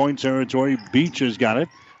three-point territory. Beach has got it.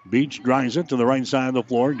 Beach drives it to the right side of the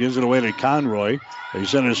floor, gives it away to Conroy. They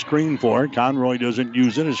set a screen for it. Conroy doesn't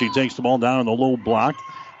use it as she takes the ball down on the low block.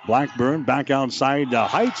 Blackburn back outside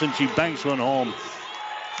Heights, and she banks one home.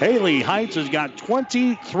 Haley Heights has got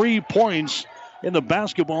 23 points in the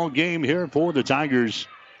basketball game here for the Tigers.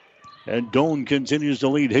 And Doane continues to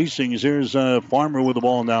lead Hastings. Here's Farmer with the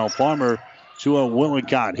ball now. Farmer to a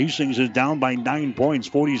Willicott. Hastings is down by 9 points,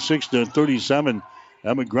 46-37.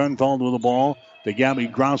 Emma Grenfell with the ball. To Gabby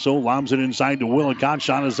Grosso, lobs it inside to Willicott.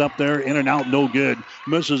 Shot is up there, in and out, no good.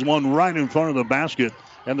 Misses one right in front of the basket.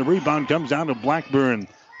 And the rebound comes down to Blackburn.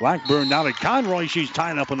 Blackburn down to Conroy. She's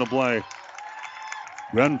tied up in the play.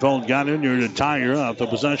 Grenfell got in there to tie her up. The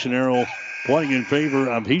possession arrow pointing in favor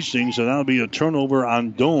of Hastings. So that'll be a turnover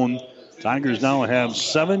on Doane. Tigers now have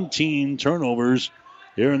 17 turnovers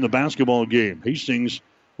here in the basketball game. Hastings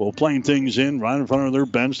will play things in right in front of their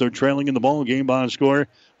bench. They're trailing in the ball game by a score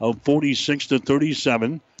of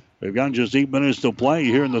 46-37. They've got just 8 minutes to play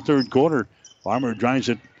here in the third quarter. Farmer drives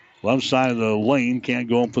it left side of the lane. Can't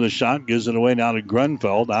go up for the shot. Gives it away now to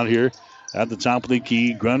Grenfell out here at the top of the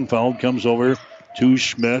key. Grenfell comes over to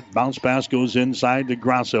Schmidt. Bounce pass goes inside to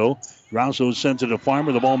Grosso. Grosso sends it to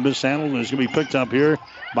Farmer. The ball mishandled, and it's going to be picked up here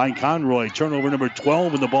by Conroy. Turnover number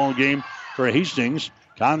 12 in the ball game for Hastings.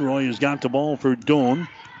 Conroy has got the ball for Doane.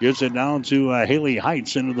 Gives it down to Haley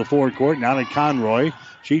Heights into the forecourt. Now to Conroy.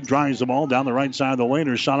 She drives the ball down the right side of the lane.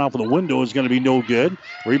 Her shot off of the window is going to be no good.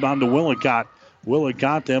 Rebound to Willicott.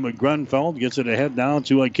 Willicott to Emma Grenfell. Gets it ahead down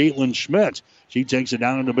to Caitlin Schmidt. She takes it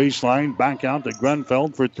down on the baseline. Back out to Grenfell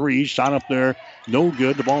for three. Shot up there. No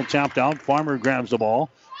good. The ball tapped out. Farmer grabs the ball.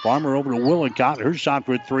 Farmer over to Willicott. Her shot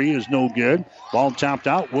for three is no good. Ball tapped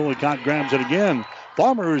out. Willicott grabs it again.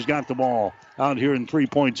 Farmer has got the ball out here in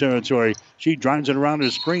three-point territory. She drives it around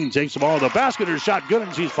the screen, takes the ball to the basket. Her shot good,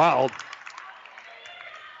 and she's fouled.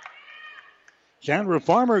 Chandra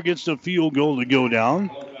Farmer gets the field goal to go down.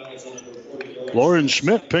 Lauren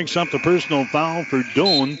Schmidt picks up the personal foul for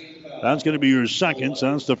Doane. That's going to be her second.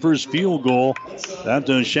 So that's the first field goal that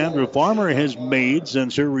Chandra Farmer has made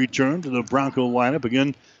since her return to the Bronco lineup.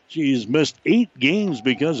 Again, she's missed 8 games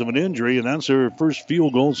because of an injury, and that's her first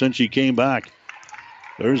field goal since she came back.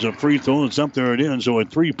 There's a free throw. It's up there and in, so a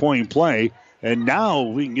 3-point play. And now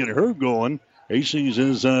we can get her going. Hastings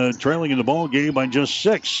is trailing in the ball game by just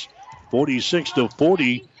 6.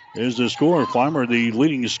 46-40 is the score. Farmer, the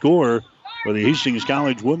leading scorer for the Hastings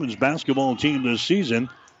College women's basketball team this season,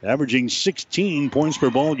 averaging 16 points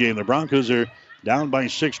per ball game. The Broncos are down by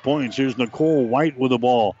 6 points. Here's Nicole White with the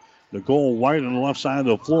ball. Nicole White on the left side of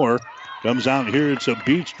the floor. Comes out here. It's a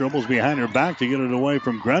Beach. Dribbles behind her back to get it away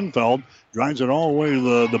from Grenfell. Drives it all the way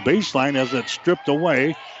to the baseline as it's stripped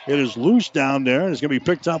away. It is loose down there. It's going to be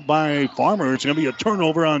picked up by Farmer. It's going to be a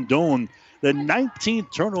turnover on Doane. The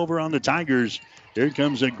 19th turnover on the Tigers. Here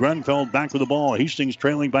comes Grenfell back with the ball. Hastings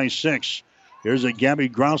trailing by 6. Here's a Gabby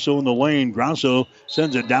Grosso in the lane. Grosso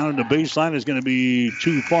sends it down to the baseline. It's going to be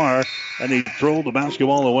too far, and they throw the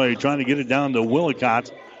basketball away, trying to get it down to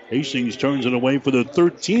Willicott. Hastings turns it away for the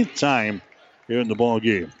 13th time here in the ball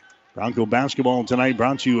game. Bronco basketball tonight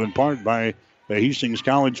brought to you in part by the Hastings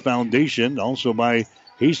College Foundation, also by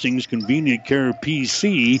Hastings Convenient Care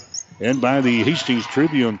PC, and by the Hastings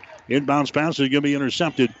Tribune. Inbounds pass is going to be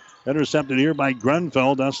intercepted. Intercepted here by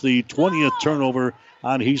Grenfell. That's the 20th turnover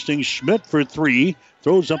on Hastings. Schmidt for three.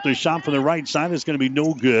 Throws up the shot from the right side. It's going to be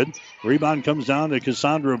no good. Rebound comes down to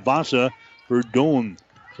Cassandra Vasa for Doane.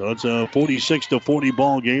 So it's a 46-40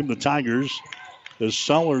 ball game. The Tigers, the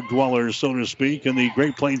cellar dwellers, so to speak, in the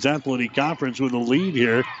Great Plains Athletic Conference with a lead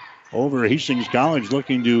here over Hastings College,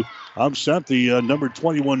 looking to upset the number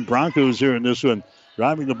 21 Broncos here in this one.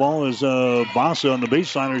 Driving the ball is Vasa on the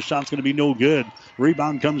baseline. Her shot's going to be no good.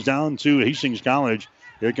 Rebound comes down to Hastings College.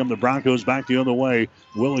 Here come the Broncos back the other way.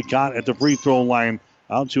 Willicott at the free throw line.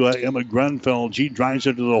 Out to Emma Grunfeld. She drives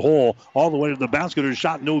it to the hole. All the way to the basket. Her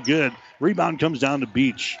shot no good. Rebound comes down to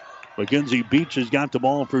Beach. Mackenzie Beach has got the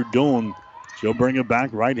ball for Doane. She'll bring it back.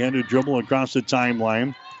 Right-handed dribble across the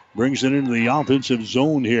timeline. Brings it into the offensive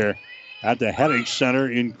zone here at the Headache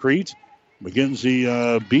Center in Crete.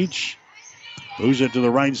 Mackenzie Beach moves it to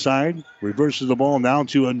the right side. Reverses the ball now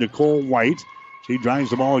to Nicole White. She drives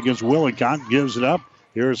the ball against Willicott. Gives it up.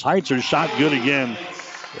 Here's Heights. Her shot good again.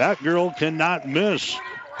 That girl cannot miss.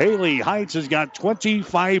 Haley Heights has got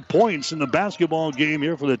 25 points in the basketball game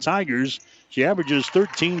here for the Tigers. She averages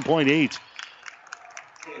 13.8.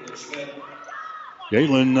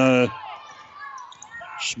 Caitlin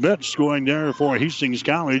Schmidt scoring there for Hastings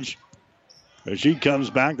College. As she comes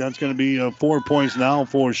back, that's going to be 4 points now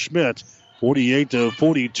for Schmidt.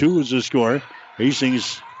 48-42 is the score.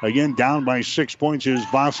 Hastings again down by 6 points. Here's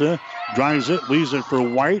Vasa. Drives it, leaves it for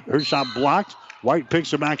White. Her shot blocked. White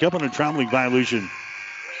picks it back up on a traveling violation.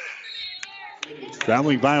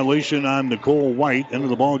 Traveling violation on Nicole White. Into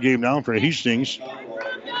the ball game now for Hastings.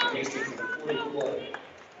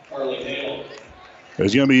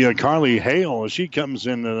 There's going to be Carly Hale as she comes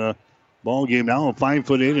into the ball game now. A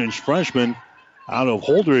 5'8" freshman out of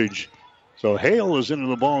Holdridge. So Hale is into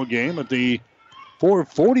the ball game at the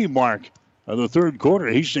 4:40 mark of the third quarter.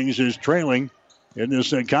 Hastings is trailing in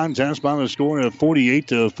this contest by the score of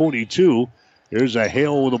 48-42. Here's a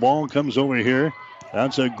Hale with the ball, comes over here.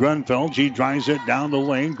 That's a Grunfeld. She drives it down the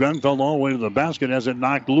lane. Grunfeld all the way to the basket, has it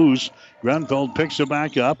knocked loose. Grunfeld picks it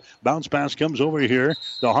back up. Bounce pass comes over here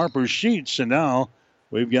to Harper Sheets. And now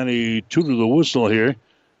we've got a toot of the whistle here.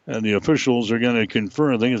 And the officials are going to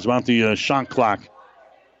confer. I think it's about the shot clock.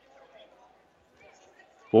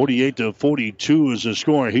 48-42 is the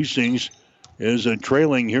score. Hastings is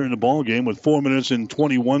trailing here in the ball game with 4 minutes and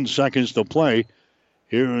 21 seconds to play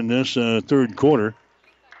here in this third quarter.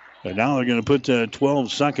 And now they're going to put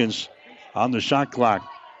 12 seconds on the shot clock.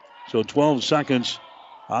 So 12 seconds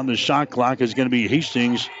on the shot clock is going to be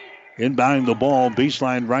Hastings inbounding the ball,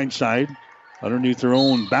 baseline right side, underneath their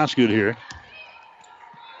own basket here.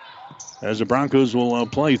 As the Broncos will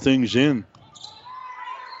play things in.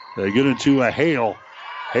 They get it to a Hale.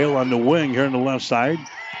 Hale on the wing here on the left side.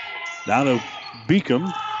 Now to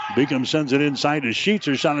Beacom. Beacom sends it inside to Sheets.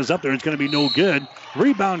 Her shot is up there. It's going to be no good.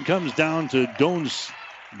 Rebound comes down to Doane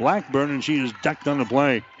Blackburn, and she is decked on the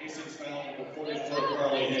play.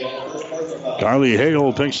 Carly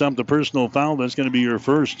Hale picks up the personal foul. That's going to be her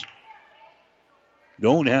first.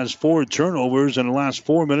 Doane has 4 turnovers in the last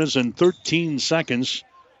 4 minutes and 13 seconds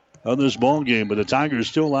of this ball game. But the Tigers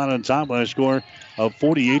still out on top by a score of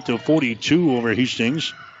 48-42 over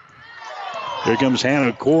Hastings. Here comes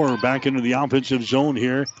Hannah Core back into the offensive zone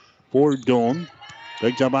here for Doane.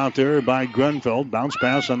 Picked up out there by Grunfeld. Bounce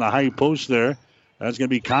pass on the high post there. That's going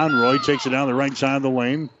to be Conroy. Takes it down the right side of the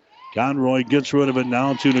lane. Conroy gets rid of it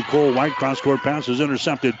now to Nicole White. Cross-court pass is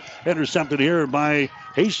intercepted. Intercepted here by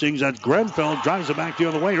Hastings. That's Grunfeld. Drives it back the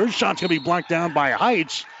other way. Her shot's going to be blocked down by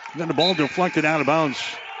Heights. And then the ball deflected out of bounds.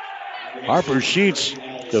 Harper Sheets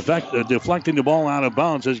deflecting the ball out of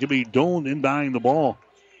bounds. It's going to be Doane inbounding the ball.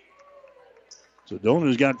 So Doane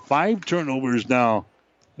has got 5 turnovers now.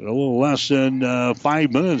 A little less than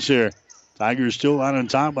 5 minutes here. Tigers still out on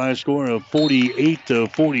top by a score of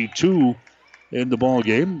 48-42 in the ball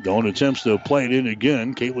game. Doane attempts to play it in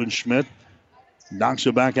again. Caitlin Schmidt knocks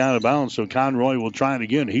it back out of bounds. So Conroy will try it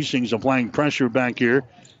again. Hastings applying pressure back here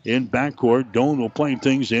in backcourt. Doane will play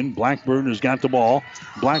things in. Blackburn has got the ball.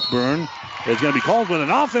 Blackburn is going to be called with an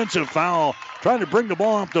offensive foul. Trying to bring the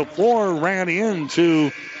ball up the floor. Ran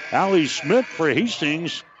into Allie Schmidt for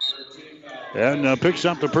Hastings. And picks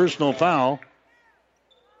up the personal foul.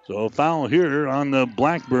 So a foul here on the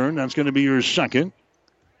Blackburn. That's going to be your second.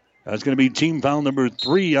 That's going to be team foul number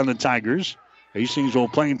 3 on the Tigers. Hastings will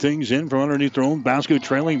play things in from underneath their own basket,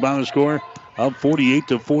 trailing by a score of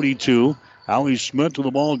 48-42. Allie Schmidt with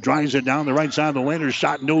the ball, drives it down the right side of the lane. Her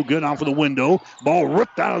shot no good off of the window. Ball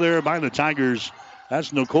ripped out of there by the Tigers.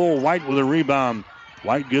 That's Nicole White with a rebound.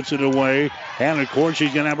 White gets it away. Hannah Court,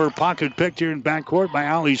 she's going to have her pocket picked here in backcourt by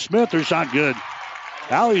Allie Smith. Her shot good.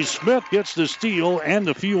 Allie Smith gets the steal and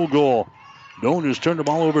the field goal. Doane has turned the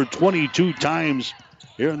ball over 22 times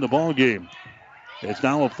here in the ball game. It's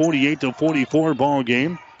now a 48-44 ball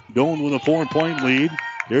game. Doane with a 4-point lead.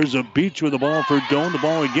 Here's a Beach with the ball for Doane. The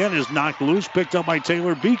ball again is knocked loose, picked up by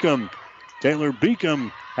Taylor Beacom. Taylor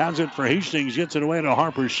Beacom has it for Hastings, gets it away to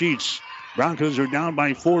Harper Sheets. Broncos are down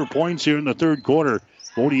by 4 points here in the third quarter.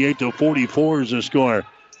 48-44 is the score.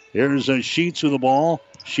 Here's Sheets with the ball.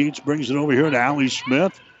 Sheets brings it over here to Allie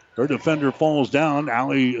Smith. Her defender falls down.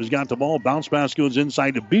 Allie has got the ball. Bounce pass goes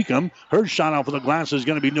inside to Beacom. Her shot off of the glass is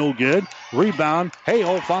going to be no good. Rebound.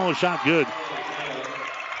 Hale, follow shot good.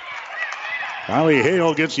 Allie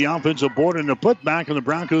Hale gets the offensive board and the putback, and the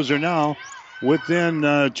Broncos are now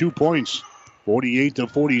within 2 points.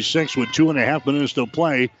 48-46 with 2.5 minutes to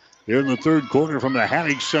play here in the third quarter from the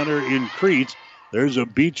Hastings Center in Crete. There's a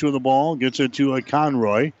Beach with the ball. Gets it to a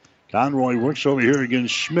Conroy. Conroy works over here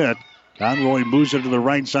against Schmidt. Conroy moves it to the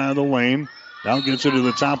right side of the lane. Now gets it to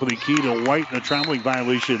the top of the key to White, and a traveling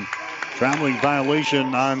violation. Traveling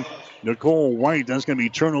violation on Nicole White. That's going to be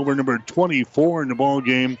turnover number 24 in the ball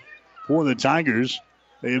game for the Tigers.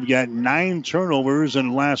 They've got 9 turnovers in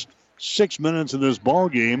the last 6 minutes of this ball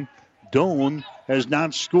game. Doane has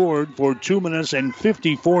not scored for 2 minutes and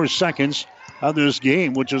 54 seconds of this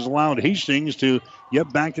game, which has allowed Hastings to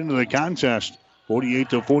get back into the contest.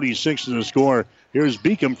 48-46 is the score. Here's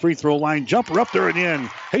Beacom, free throw line jumper up there and in.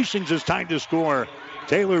 Hastings is tied to score.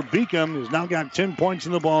 Taylor Beacom has now got 10 points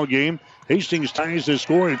in the ball game. Hastings ties the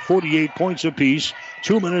score at 48 points apiece.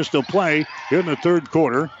 2 minutes to play here in the third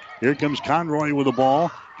quarter. Here comes Conroy with the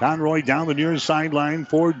ball. Conroy down the near sideline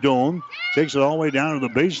for Doane. Takes it all the way down to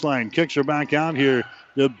the baseline. Kicks her back out here.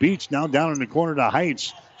 The Beach now down in the corner to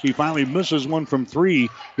Heights. She finally misses one from 3.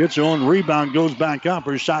 Gets her own rebound. Goes back up.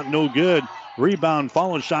 Her shot no good. Rebound,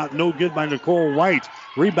 follow shot, no good by Nicole White.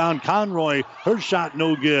 Rebound, Conroy. Her shot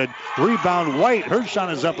no good. Rebound, White. Her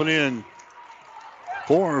shot is up and in.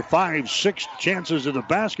 4, 5, 6 chances at the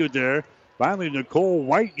basket there. Finally, Nicole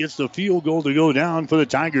White gets the field goal to go down for the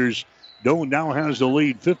Tigers. Doane now has the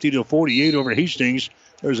lead 50-48 over Hastings.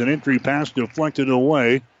 There's an entry pass deflected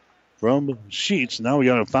away from Sheets. Now we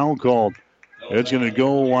got a foul called. It's going to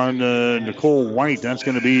go on Nicole White. That's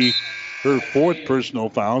going to be her 4th personal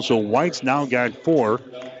foul. So White's now got 4.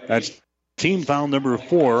 That's team foul number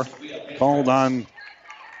 4 called on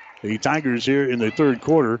the Tigers here in the third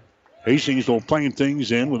quarter. Hastings will play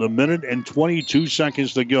things in with 1 minute and 22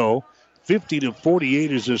 seconds to go.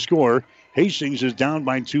 50-48 is the score. Hastings is down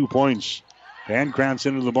by 2 points. Pancratz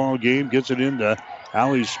into the ball game, gets it into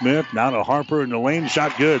Allie Smith. Now to Harper in the lane,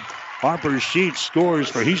 shot good. Harper Sheets scores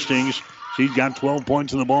for Hastings. She's got 12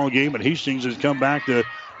 points in the ball game, but Hastings has come back to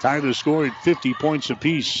tie the score at 50 points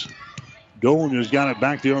apiece. Doane has got it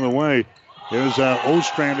back the other way. There's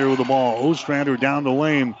Ostrander with the ball. Ostrander down the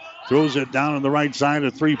lane, throws it down on the right side.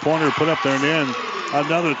 A three-pointer put up there and in.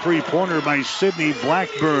 Another three-pointer by Sydney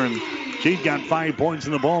Blackburn. She's got 5 points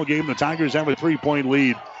in the ball game. The Tigers have a 3-point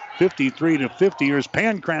lead. 53-50. Here's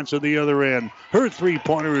Pancratz at the other end. Her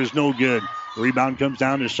three-pointer is no good. Rebound comes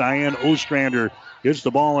down to Cheyenne Ostrander. Gets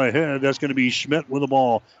the ball ahead. That's going to be Schmidt with the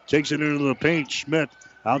ball. Takes it into the paint. Schmidt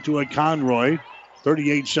out to a Conroy.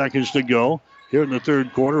 38 seconds to go here in the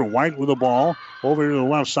third quarter. White with the ball. Over to the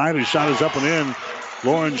left side. His shot is up and in.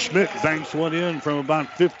 Lauren Schmidt banks one in from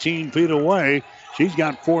about 15 feet away. She's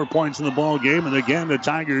got 4 points in the ball game. And again, the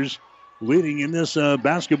Tigers leading in this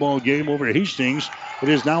basketball game over Hastings. It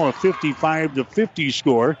is now a 55-50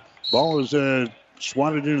 score. Ball is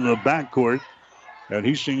swatted into the backcourt. And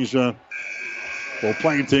Hastings will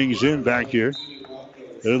play things in back here.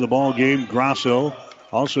 In the ball game, Grasso.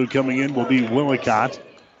 Also coming in will be Willicott.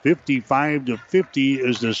 55-50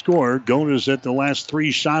 is the score. Doane is at the last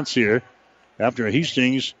 3 shots here after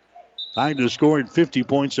Hastings tied the score at 50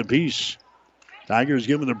 points apiece. Tigers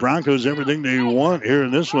giving the Broncos everything they want here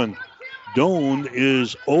in this one. Doane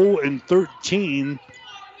is 0-13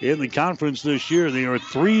 in the conference this year. They are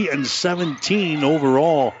 3-17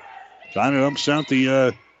 overall. Trying to upset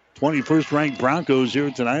the 21st ranked Broncos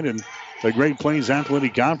here tonight in the Great Plains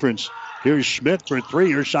Athletic Conference. Here's Schmidt for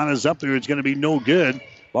 3. Her shot is up there. It's going to be no good.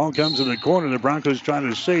 Ball comes in the corner. The Broncos try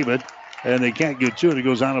to save it, and they can't get to it. It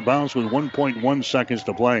goes out of bounds with 1.1 seconds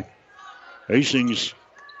to play. Hastings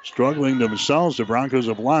struggling themselves. The Broncos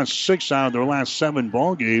have lost 6 out of their last 7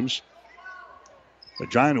 ball games. They're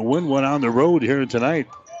trying to win one on the road here tonight.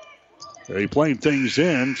 They played things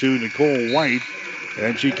in to Nicole White,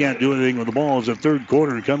 and she can't do anything with the ball as the third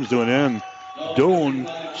quarter comes to an end. Doane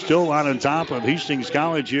still out on top of Hastings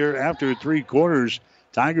College here after 3 quarters.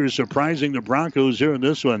 Tigers surprising the Broncos here in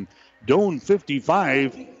this one. Doane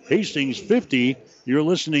 55, Hastings 50. You're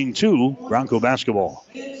listening to Bronco Basketball.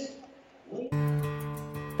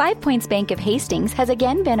 5 Points Bank of Hastings has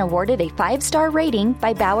again been awarded a 5-star rating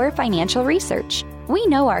by Bauer Financial Research. We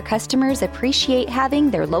know our customers appreciate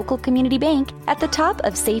having their local community bank at the top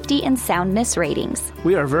of safety and soundness ratings.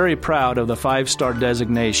 We are very proud of the 5-star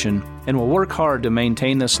designation and will work hard to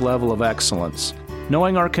maintain this level of excellence.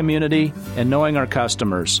 Knowing our community and knowing our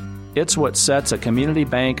customers, it's what sets a community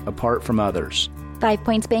bank apart from others. 5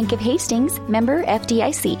 Points Bank of Hastings, member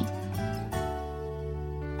FDIC.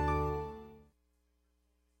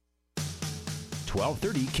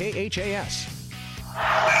 1230 KHAS.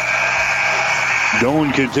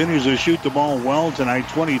 Doane continues to shoot the ball well tonight,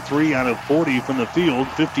 23 out of 40 from the field,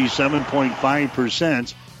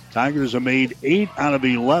 57.5%. Tigers have made 8 out of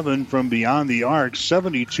 11 from beyond the arc,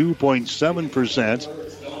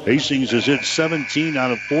 72.7%. Hastings has hit 17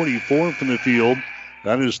 out of 44 from the field.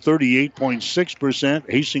 That is 38.6%.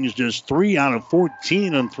 Hastings just 3 out of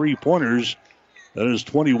 14 on three-pointers. That is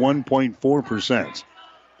 21.4%.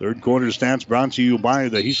 Third quarter stats brought to you by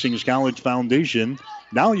the Hastings College Foundation.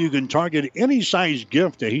 Now you can target any size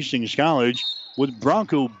gift to Hastings College with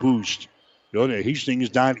Bronco Boost. Go to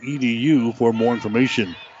hastings.edu for more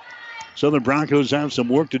information. So the Broncos have some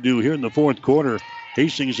work to do here in the fourth quarter.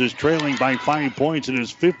 Hastings is trailing by 5 points. It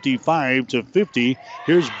is 55-50.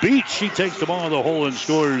 Here's Beach. She takes the ball to the hole and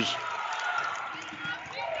scores.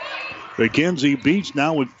 Mackenzie Beach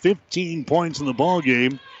now with 15 points in the ball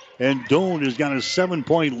game. And Doane has got a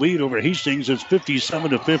 7-point lead over Hastings. It's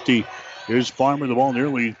 57-50. Here's Farmer. The ball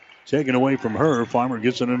nearly taken away from her. Farmer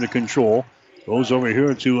gets it under control. Goes over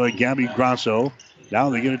here to Gabby Grasso.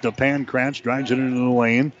 Now they get it to Pankratz. Drives it into the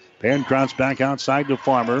lane. Pankratz back outside to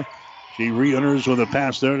Farmer. She re-enters with a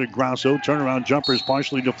pass there to Grasso. Turnaround jumper is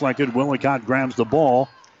partially deflected. Willicott grabs the ball,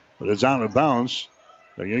 but it's out of bounds.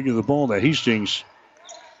 They're going to give the ball to Hastings.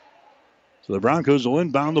 So the Broncos will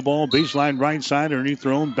inbound the ball. Baseline right side underneath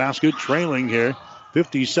their own basket. Trailing here.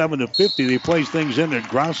 57-50. They place things into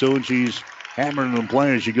Grasso, and she's hammering them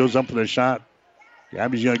play as she goes up for the shot.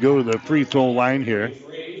 Gabby's going to go to the free throw line here.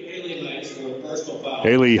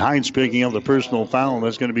 Haley Hines picking up the personal foul, and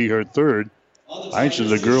that's going to be her third. Hines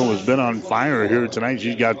is a girl who's been on fire here tonight.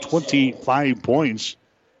 She's got 25 points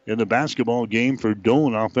in the basketball game for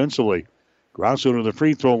Doane offensively. Grasso to the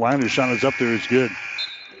free throw line. Her shot is up there. It's good.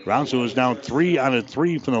 Grasso is now 3 out of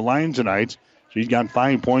 3 from the line tonight. She's got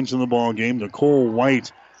 5 points in the ball game. Nicole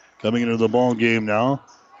White coming into the ball game now.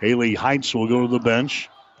 Haley Heights will go to the bench.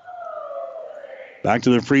 Back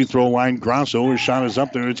to the free throw line. Grasso, her shot is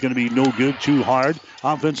up there. It's going to be no good. Too hard.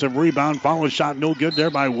 Offensive rebound. Follow shot. No good there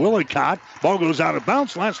by Willicott. Ball goes out of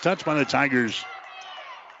bounds. Last touch by the Tigers.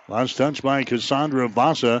 Last touch by Cassandra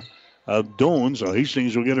Vasa of Doane. So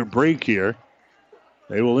Hastings will get a break here.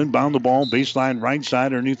 They will inbound the ball. Baseline right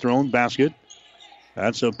side underneath their own basket.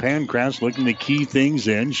 That's a Pankratz looking to key things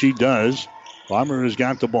in. She does. Farmer has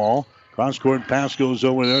got the ball. Cross-court pass goes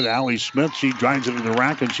over there to Allie Smith. She drives it to the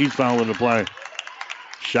rack, and she's fouling the play.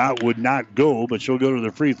 Shot would not go, but she'll go to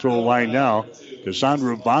the free throw line now.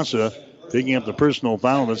 Cassandra Vasa picking up the personal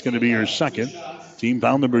foul. That's going to be her second. Team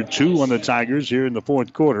foul number 2 on the Tigers here in the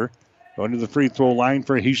fourth quarter. Going to the free throw line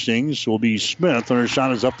for Hastings will be Smith, and her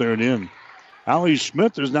shot is up there and in. Allie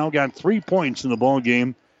Smith has now got 3 points in the ball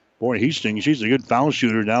game for Hastings. She's a good foul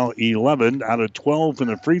shooter now, 11 out of 12 from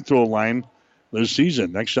the free throw line this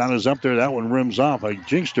season. Next shot is up there. That one rims off. I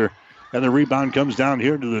jinxed her. And the rebound comes down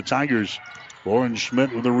here to the Tigers. Lauren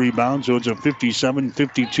Schmidt with the rebound, so it's a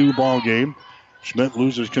 57-52 ball game. Schmidt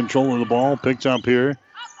loses control of the ball, picked up here.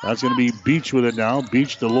 That's going to be Beach with it now.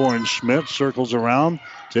 Beach to Lauren Schmidt, circles around,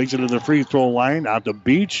 takes it to the free throw line, out to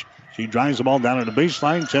Beach. She drives the ball down to the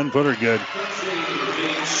baseline, 10-footer good.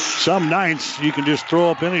 Some nights you can just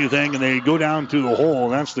throw up anything and they go down through the hole.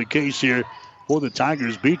 That's the case here for the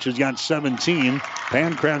Tigers. Beach has got 17.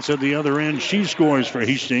 Pankratz at the other end. She scores for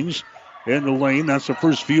Hastings in the lane. That's the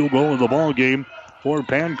first field goal of the ball game for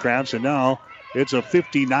Pankratz. And now it's a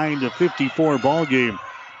 59-54 ball game.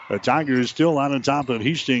 The Tigers still out on top of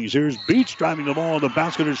Hastings. Here's Beach driving the ball. The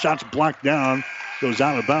basket, her shot's blocked down. Goes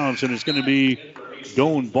out of bounds, and it's going to be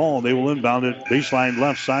Doane ball. They will inbound it baseline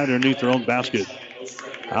left side underneath their own basket.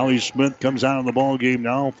 Allie Smith comes out of the ball game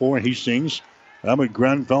now for Hastings. Emma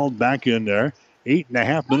Grenfeld back in there.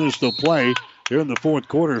 8.5 minutes to play here in the fourth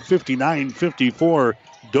quarter. 59-54.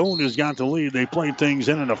 Doane has got the lead. They play things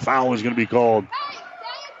in, and a foul is going to be called.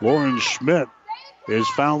 Lauren Schmidt is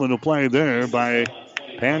fouled in the play there by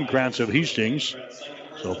Pankratz of Hastings.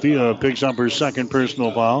 Sophia picks up her second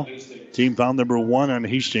personal foul. Team foul number 1 on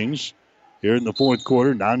Hastings here in the fourth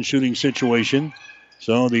quarter. Non-shooting situation.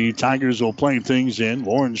 So the Tigers will play things in.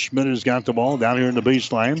 Lauren Schmidt has got the ball down here in the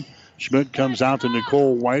baseline. Schmidt comes out to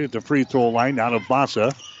Nicole White at the free throw line. Out of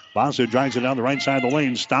Vasa. Vasa drives it down the right side of the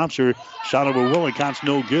lane. Stops her. Shot over Willicott's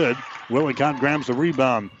no good. Willicott grabs the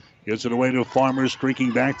rebound. Gets it away to Farmer,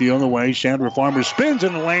 streaking back the other way. Chandra Farmer spins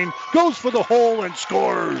in the lane. Goes for the hole and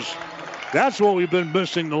scores. That's what we've been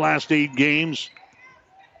missing the last 8 games.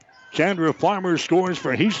 Chandra Farmer scores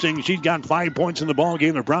for Hastings. She's got 5 points in the ball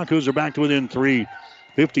game. The Broncos are back to within 3.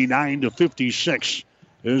 59-56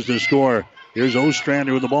 is the score. Here's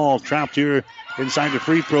Ostrander with the ball. Trapped here inside the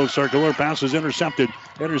free throw circle. Her pass is intercepted.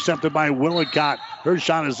 Intercepted by Willicott. Her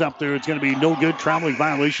shot is up there. It's going to be no good. Traveling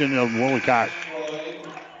violation of Willicott.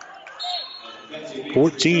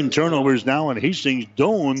 14 turnovers now in Hastings.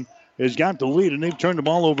 Doane has got the lead, and they've turned the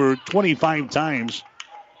ball over 25 times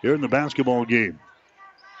here in the basketball game.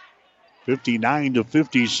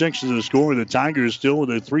 59-56 is the score. The Tigers still with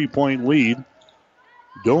a 3-point lead.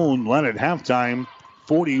 Doane led at halftime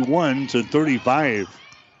 41-35.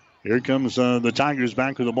 Here comes the Tigers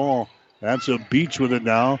back with the ball. That's a Beach with it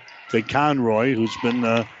now to Conroy, who's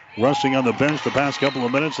been resting on the bench the past couple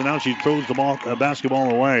of minutes, and now she throws the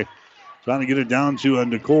basketball away. Trying to get it down to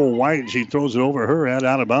Nicole White, and she throws it over her head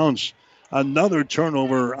out of bounds. Another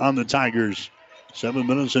turnover on the Tigers. 7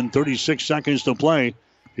 minutes and 36 seconds to play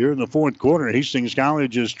here in the fourth quarter. Hastings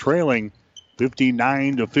College is trailing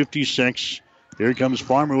 59-56. Here comes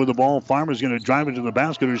Farmer with the ball. Farmer's going to drive it to the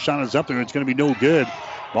basket. Her shot is up there. It's going to be no good.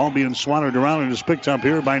 Ball being swatted around and is picked up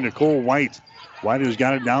here by Nicole White. White has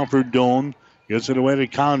got it down for Doane. Gets it away to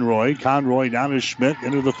Conroy. Conroy down to Schmidt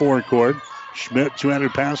into the forecourt. Schmidt,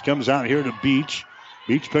 two-handed pass comes out here to Beach.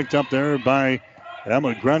 Beach picked up there by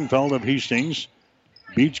Emma Grunfeld of Hastings.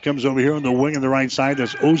 Beach comes over here on the wing on the right side.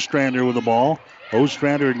 That's Ostrander with the ball.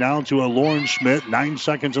 Ostrander down to a Lauren Schmidt. 9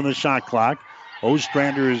 seconds on the shot clock.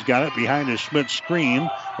 Ostrander has got it behind a Schmidt screen.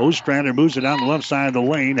 Ostrander moves it down the left side of the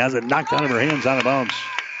lane. Has it knocked out of her hands, out of bounds.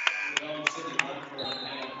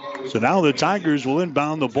 So now the Tigers will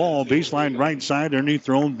inbound the ball. Baseline right side underneath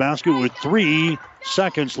their own basket with 3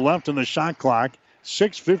 seconds left on the shot clock.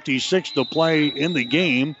 6:56 to play in the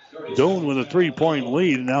game. Doane with a 3-point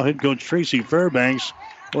lead. And now head coach Tracy Fairbanks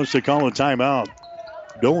wants to call a timeout.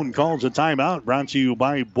 Doane calls a timeout, brought to you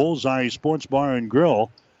by Bullseye Sports Bar and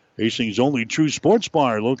Grill. Hastings' only true sports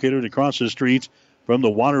bar, located across the street from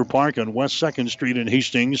the Water Park on West 2nd Street in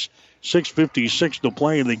Hastings. 6:56 to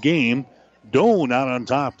play in the game. Doane out on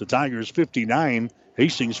top. The Tigers 59,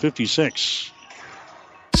 Hastings 56.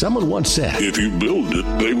 Someone once said, if you build it,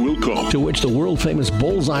 they will come. To which the world-famous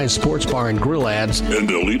Bullseye Sports Bar and Grill adds, and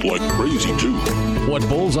they'll eat like crazy, too. What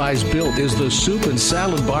Bullseye's built is the soup and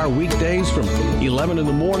salad bar weekdays from 11 in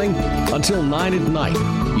the morning until 9 at night.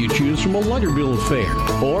 You choose from a Luggerbill fare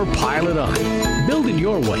or pile it on. Build it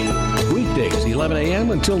your way. Weekdays, 11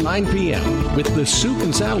 a.m. until 9 p.m. with the soup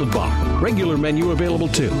and salad bar. Regular menu available,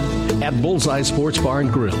 too, at Bullseye Sports Bar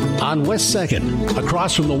and Grill on West 2nd,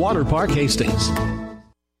 across from the Water Park, Hastings.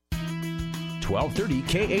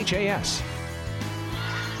 1230 KHAS.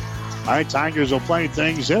 All right, Tigers will play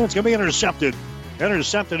things in. It's going to be intercepted.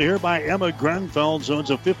 Intercepted here by Emma Grenfeld, so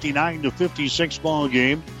it's a 59-56 ball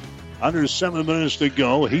game. Under 7 minutes to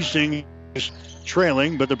go. Hastings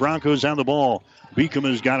trailing, but the Broncos have the ball. Beacom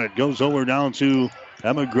has got it. Goes over down to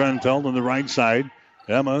Emma Grenfeld on the right side.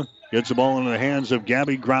 Emma gets the ball into the hands of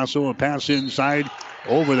Gabby Grasso. A pass inside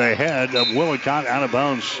over the head of Willicott, out of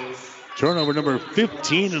bounds. Turnover number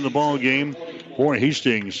 15 in the ball game for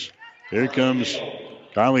Hastings. Here comes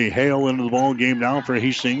Kylie Hale into the ball game now for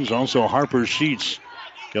Hastings. Also Harper Sheets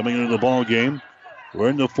coming into the ball game. We're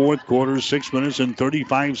in the fourth quarter. 6 minutes and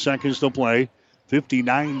 35 seconds to play.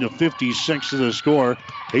 59-56 is the score.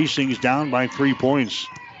 Hastings down by 3 points.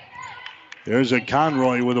 There's a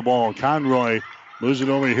Conroy with the ball. Conroy moves it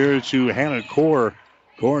over here to Hannah Core.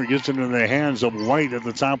 Core gets it into the hands of White at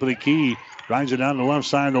the top of the key. Drives it down the left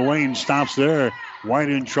side of the lane. Stops there. White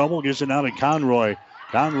in trouble. Gets it out of Conroy.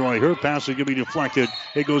 Conroy, her pass is going to be deflected.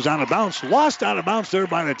 It goes out of bounds. Lost out of bounds there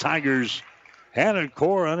by the Tigers. Hannah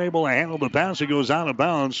Core unable to handle the pass. It goes out of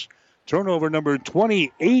bounds. Turnover number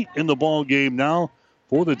 28 in the ball game now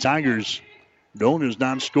for the Tigers. Doane has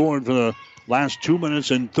not scored for the last 2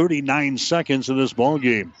 minutes and 39 seconds of this ball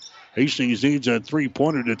game. Hastings needs a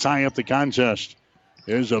three-pointer to tie up the contest.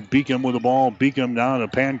 There's a Beacom with the ball. Beacom now to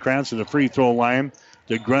Pancratz at the free throw line.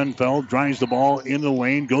 To Grenfeld, drives the ball in the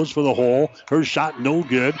lane, goes for the hole. Her shot no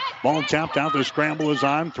good. Ball tapped out. The scramble is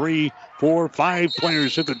on. 3, 4, 5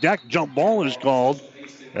 players hit the deck. Jump ball is called.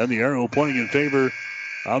 And the arrow pointing in favor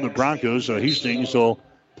of the Broncos. So Hastings will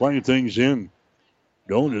play things in.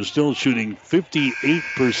 Doane is still shooting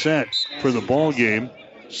 58% for the ball game.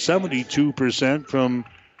 72% from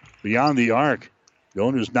beyond the arc.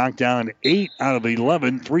 Doane has knocked down 8 out of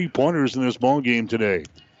 11 three-pointers in this ball game today.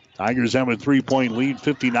 Tigers have a 3-point lead,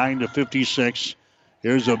 59-56.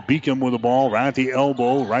 Here's a Beacom with the ball right at the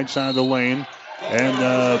elbow, right side of the lane. And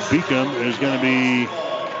Beacom is going to be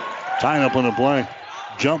tied up on the play.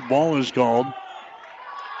 Jump ball is called.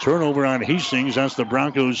 Turnover on Hastings. That's the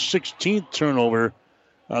Broncos' 16th turnover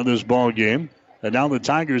of this ball game. And now the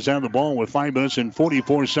Tigers have the ball with 5 minutes and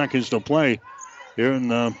 44 seconds to play here in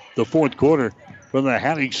the fourth quarter. from the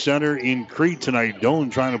Hastings Center in Crete tonight.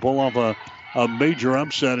 Doane trying to pull off a major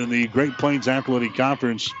upset in the Great Plains Athletic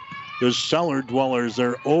Conference. The Cellar Dwellers,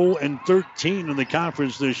 they're 0-13 in the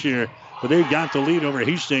conference this year, but they've got the lead over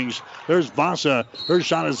Hastings. There's Vasa. Her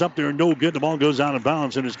shot is up there, no good. The ball goes out of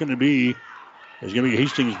bounds, and it's going to be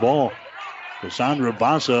Hastings' ball. Cassandra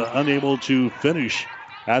Vasa unable to finish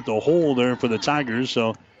at the hole there for the Tigers,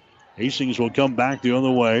 so Hastings will come back the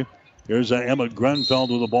other way. Here's Emma Grunfeld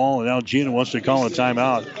with the ball, and now Gina wants to call a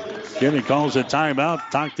timeout. Gina calls a timeout.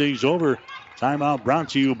 Talk things over. Timeout brought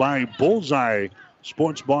to you by Bullseye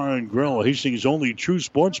Sports Bar and Grill, Hastings' only true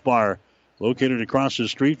sports bar, located across the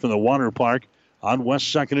street from the water park on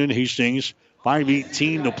West 2nd in Hastings.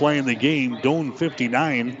 5:18 to play in the game. Doane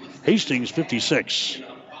 59, Hastings 56.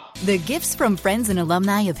 The gifts from friends and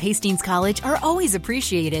alumni of Hastings College are always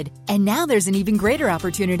appreciated. And now there's an even greater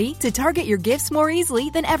opportunity to target your gifts more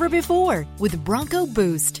easily than ever before with Bronco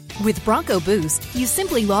Boost. With Bronco Boost, you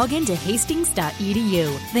simply log into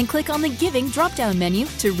hastings.edu, then click on the Giving drop-down menu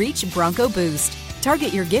to reach Bronco Boost.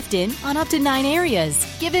 Target your gift in on up to 9 areas.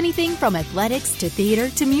 Give anything from athletics to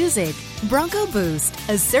theater to music. Bronco Boost,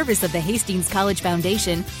 a service of the Hastings College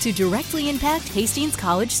Foundation to directly impact Hastings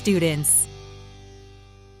College students.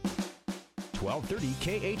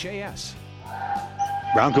 1230 KHAS.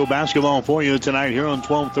 Bronco basketball for you tonight here on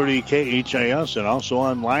 1230 KHAS and also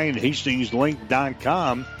online,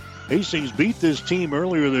 HastingsLink.com. Hastings beat this team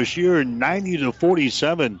earlier this year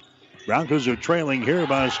 90-47. Broncos are trailing here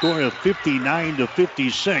by a score of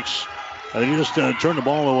 59-56. And they just turned the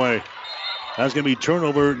ball away. That's going to be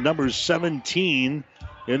turnover number 17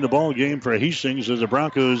 in the ball game for Hastings as the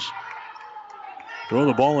Broncos throw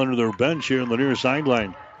the ball under their bench here on the near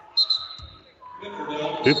sideline.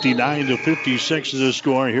 59-56 is the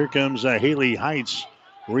score. Here comes Haley Heights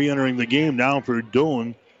re-entering the game now for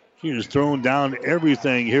Doane. She has thrown down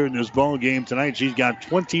everything here in this ball game tonight. She's got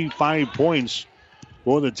 25 points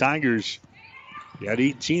for the Tigers. She had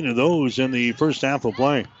 18 of those in the first half of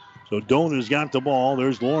play. So Doane has got the ball.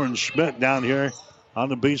 There's Lauren Schmidt down here on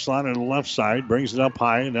the baseline on the left side. Brings it up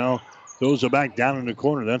high. Now throws it back down in the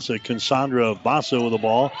corner. That's a Cassandra Vasa with the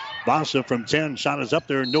ball. Vasa from 10. Shot is up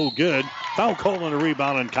there. No good. Foul call and a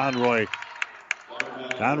rebound on Conroy.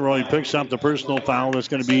 Conroy picks up the personal foul. That's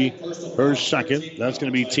going to be her second. That's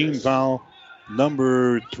going to be team foul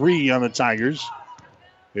number 3 on the Tigers.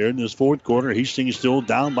 Here in this fourth quarter, Hastings still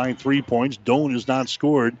down by 3 points. Doane has not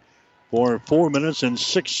scored for 4 minutes and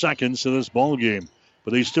 6 seconds to this ball game.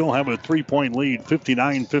 But they still have a 3-point lead,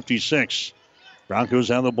 59-56. Broncos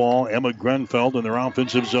have the ball. Emma Grenfeld in their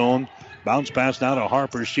offensive zone. Bounce pass now to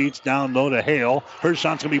Harper. Sheets down low to Hale. Her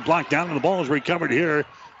shot's going to be blocked down, and the ball is recovered here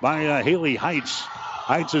by Haley Heights.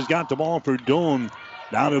 Heights has got the ball for Doane.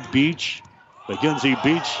 Now to Beach. Mackenzie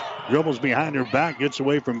Beach dribbles behind her back, gets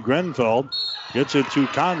away from Grenfeld. Gets it to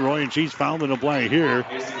Conroy, and she's fouled in a play here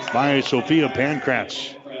by Sophia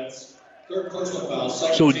Pankratz.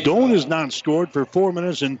 So Doane has not scored for 4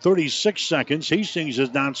 minutes and 36 seconds. Hastings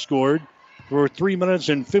has not scored for 3 minutes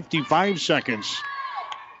and 55 seconds.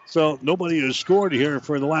 So nobody has scored here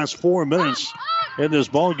for the last 4 minutes in this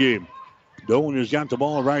ball game. Doane has got the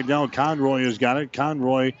ball right now. Conroy has got it.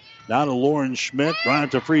 Conroy now to Lauren Schmidt. Right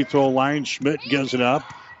at the free throw line. Schmidt gives it up.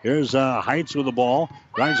 Here's Heights with the ball.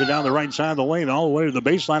 Drives it down the right side of the lane all the way to the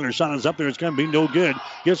baseline. Her shot is up there. It's going to be no good.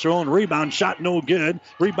 Gets her own rebound. Shot no good.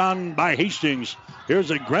 Rebound by Hastings. Here's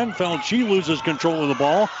a Grenfeld. She loses control of the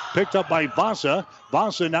ball. Picked up by Vasa.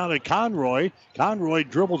 Vasa now to Conroy. Conroy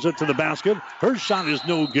dribbles it to the basket. Her shot is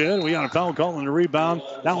no good. We got a foul call on the rebound.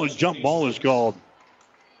 Now a jump ball is called.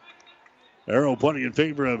 Arrow pointing in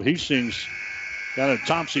favor of Hastings. Got a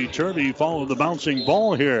topsy-turvy follow the bouncing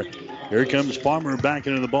ball here. Here comes Farmer back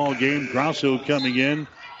into the ball game. Grasso coming in.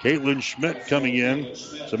 Caitlin Schmidt coming in.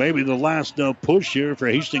 So maybe the last push here for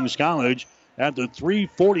Hastings College at the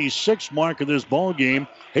 3:46 mark of this ball game.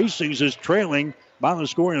 Hastings is trailing by the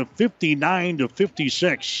score of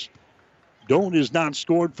 59-56. Doane has not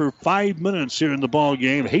scored for 5 minutes here in the ball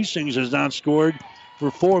game. Hastings has not scored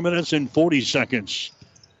for 4 minutes and 40 seconds.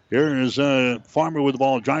 Here is Farmer with the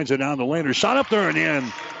ball. Drives it down the lane. Her shot up there and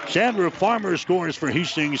in. Chandra Farmer scores for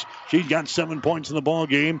Hastings. She's got 7 points in the ball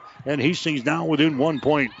game. And Hastings now within 1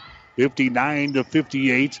 point.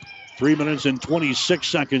 59-58. 3 minutes and 26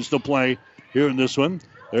 seconds to play here in this one.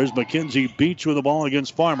 There's Mackenzie Beach with the ball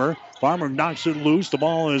against Farmer. Farmer knocks it loose. The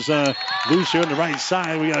ball is loose here on the right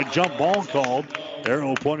side. We got a jump ball called.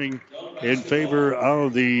 Arrow pointing in favor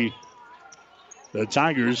of the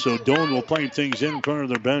Tigers, so Doane will play things in front of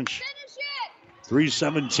their bench.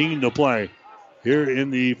 3:17 to play here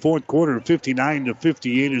in the fourth quarter.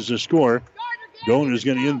 59-58 is the score. Doane is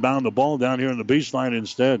going to inbound the ball down here on the baseline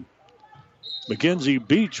instead. Mackenzie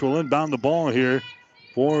Beach will inbound the ball here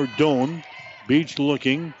for Doane. Beach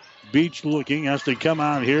looking, has to come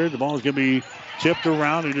out here. The ball is going to be tipped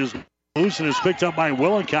around. It is loose and is picked up by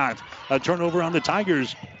Willicott. A turnover on the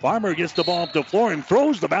Tigers. Farmer gets the ball up the floor and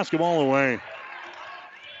throws the basketball away.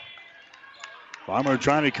 Farmer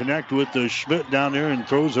trying to connect with the Schmidt down there and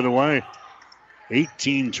throws it away.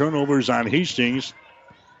 18 turnovers on Hastings.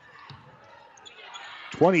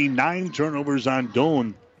 29 turnovers on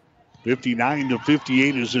Doane.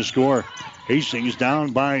 59-58 is the score. Hastings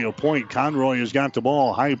down by a point. Conroy has got the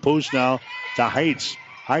ball. High post now to Heights.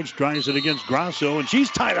 Heights drives it against Grasso, and she's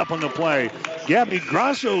tied up on the play. Gabby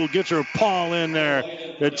Grasso gets her paw in there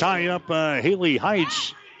to tie up Haley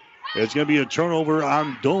Heights. It's going to be a turnover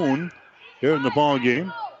on Doane here in the ball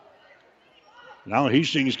game. Now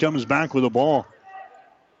Hastings comes back with the ball.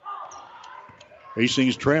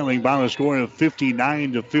 Hastings trailing by a score of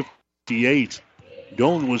 59-58.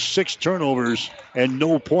 Doane with 6 turnovers and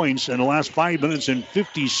no points in the last 5 minutes and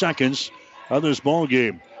 50 seconds of this ball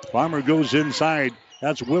game. Farmer goes inside.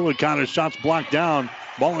 That's Willicott. His shot's blocked down.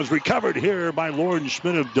 Ball is recovered here by Lauren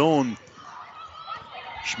Schmidt of Doane.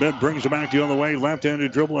 Schmidt brings it back the other way.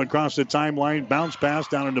 Left-handed dribble across the timeline. Bounce pass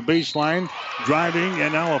down in the baseline. Driving,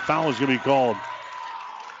 and now a foul is going to be called.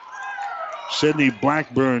 Sydney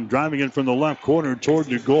Blackburn driving it from the left corner toward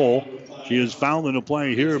the goal. She is fouled in the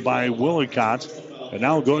play here by Willicott. And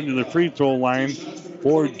now going to the free throw line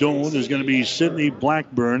for Doane is going to be Sydney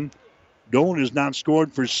Blackburn. Doane has not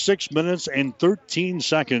scored for 6 minutes and 13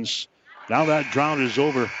 seconds. Now that drought is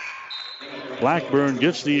over. Blackburn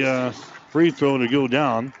gets the free throw to go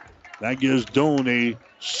down. That gives Doane a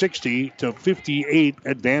 60-58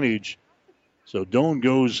 advantage. So Doane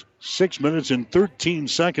goes 6 minutes and 13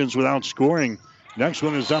 seconds without scoring. Next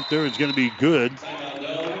one is up there. It's going to be good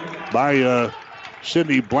by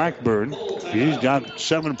Sydney Blackburn. He's got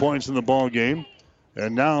 7 points in the ball game.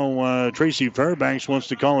 And now Tracy Fairbanks wants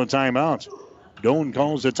to call a timeout. Doane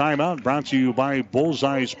calls the timeout, brought to you by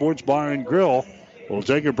Bullseye Sports Bar and Grill. We'll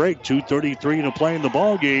take a break. 2:33 to play in the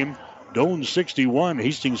ball game. Doane 61,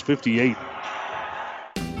 Hastings 58.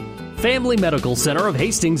 Family Medical Center of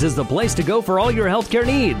Hastings is the place to go for all your healthcare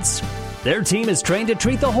needs. Their team is trained to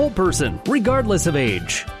treat the whole person, regardless of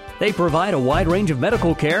age. They provide a wide range of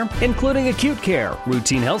medical care, including acute care,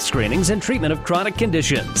 routine health screenings, and treatment of chronic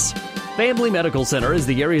conditions. Family Medical Center is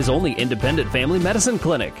the area's only independent family medicine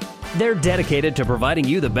clinic. They're dedicated to providing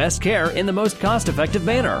you the best care in the most cost-effective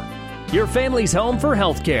manner. Your family's home for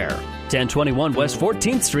health care. 1021 West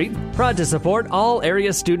 14th Street, proud to support all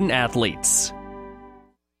area student athletes.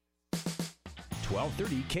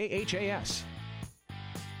 1230 KHAS.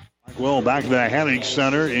 Well, back to the Hastings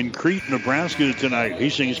Center in Crete, Nebraska tonight.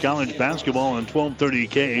 Hastings College basketball on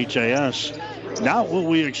 1230 KHAS. Not what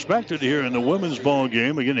we expected here in the women's ball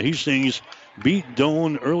game. Again, Hastings beat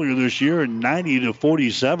Doane earlier this year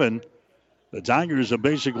 90-47. The Tigers have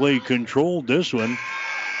basically controlled this one.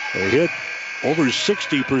 They hit over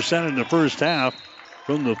 60% in the first half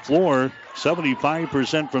from the floor,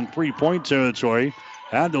 75% from three-point territory.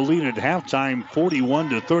 Had the lead at halftime,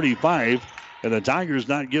 41-35. And the Tigers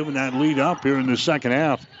not giving that lead up here in the second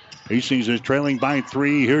half. Hastings is trailing by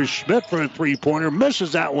 3. Here's Schmidt for a three-pointer.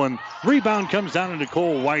 Misses that one. Rebound comes down to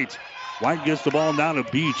Nicole White. White gets the ball down to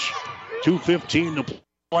Beach. 2:15 to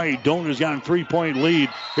play. Doane has got a 3-point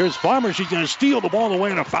lead. Here's Farmer. She's going to steal the ball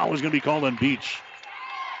away, and a foul is going to be called on Beach.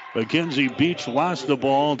 Mackenzie Beach lost the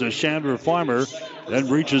ball to Chandra Farmer,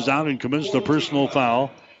 then reaches out and commits the personal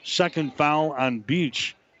foul. Second foul on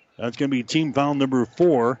Beach. That's going to be team foul number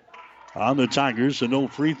 4 on the Tigers, so no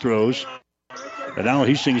free throws. And now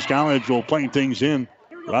Hastings College will play things in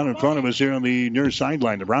right in front of us here on the near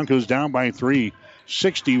sideline. The Broncos down by 3,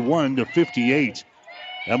 61-58.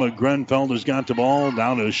 Emma Grenfeld has got the ball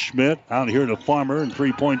down to Schmidt, out here to Farmer in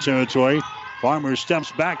three-point territory. Farmer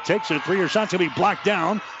steps back, takes a three. Her shot's going to be blocked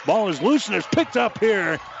down. Ball is loose and is picked up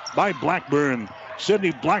here by Blackburn.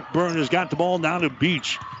 Sydney Blackburn has got the ball down to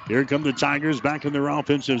Beach. Here come the Tigers back in their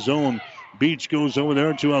offensive zone. Beach goes over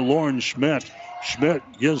there to Lauren Schmidt. Schmidt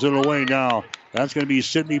gives it away now. That's going to be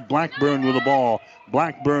Sydney Blackburn with the ball.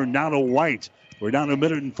 Blackburn now to White. We're down to 1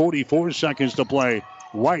 minute and 44 seconds to play.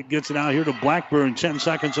 White gets it out here to Blackburn. 10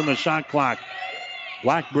 seconds on the shot clock.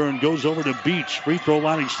 Blackburn goes over to Beach. Free throw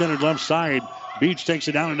line extended left side. Beach takes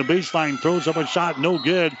it down in the baseline. Throws up a shot. No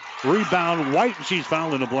good. Rebound White, and she's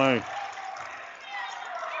fouled in the play.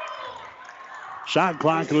 Shot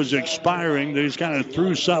clock was expiring. They just kind of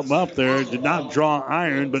threw something up there. Did not draw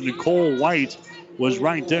iron, but Nicole White was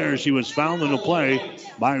right there. She was fouled in the play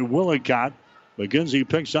by Willicott. McKenzie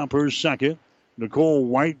picks up her second. Nicole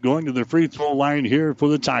White going to the free throw line here for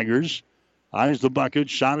the Tigers. Eyes the bucket.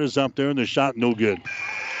 Shot is up there, and the shot no good.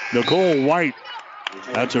 Nicole White,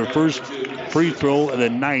 that's her first free throw of the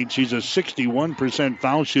night. She's a 61%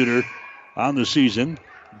 foul shooter on the season.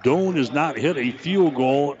 Doane has not hit a field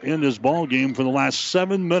goal in this ball game for the last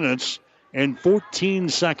 7 minutes and 14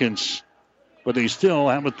 seconds. But they still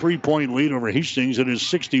have a 3-point lead over Hastings. It is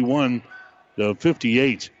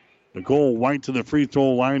 61-58. Nicole White to the free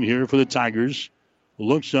throw line here for the Tigers.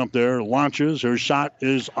 Looks up there, launches. Her shot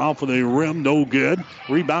is off of the rim, no good.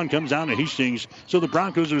 Rebound comes down to Hastings. So the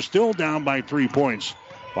Broncos are still down by 3 points.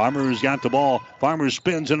 Farmer has got the ball. Farmer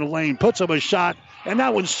spins in the lane, puts up a shot, and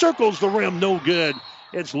that one circles the rim, no good.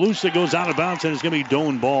 It's loose, it goes out of bounds, and it's going to be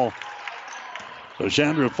Doane ball. So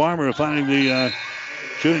Chandra Farmer finding the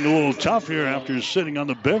shooting a little tough here after sitting on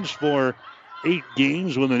the bench for 8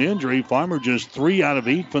 games with an injury. Farmer just 3 out of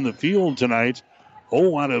 8 from the field tonight.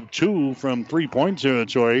 0 out of 2 from 3-point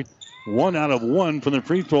territory. 1 out of 1 from the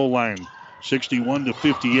free throw line.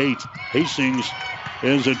 61-58. Hastings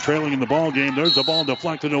is trailing in the ball game. There's the ball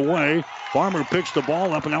deflected away. Farmer picks the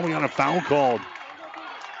ball up, and now we got a foul called.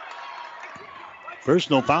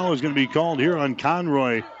 Personal foul is going to be called here on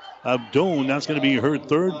Conroy of Doane. That's going to be her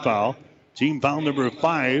 3rd foul. Team foul number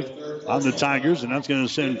 5 on the Tigers, and that's going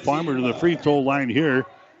to send Farmer to the free throw line here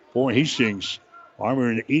for Hastings.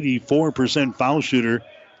 Farmer, an 84% foul shooter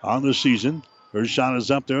on the season. Her shot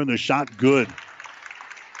is up there, and the shot good.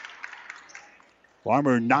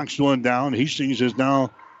 Farmer knocks one down. Hastings is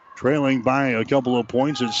now trailing by a couple of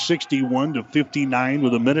points at 61-59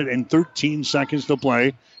 with 1 minute and 13 seconds to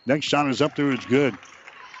play. Next shot is up there. It's good.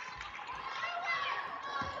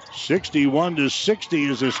 61-60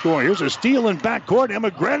 is the score. Here's a steal in backcourt.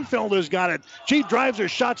 Emma Grenfell has got it. She drives her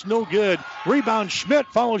shot's no good. Rebound Schmidt,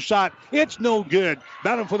 follow shot. It's no good.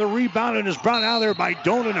 Battle for the rebound and is brought out there by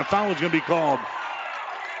Doane, and a foul is going to be called.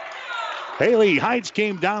 Haley Heights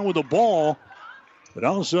came down with the ball, but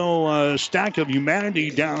also a stack of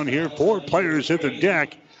humanity down here. 4 players hit the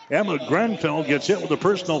deck. Emma Grenfell gets hit with a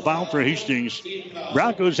personal foul for Hastings.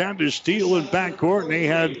 Broncos had to steal in backcourt, and they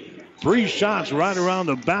had 3 shots right around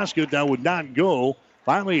the basket that would not go.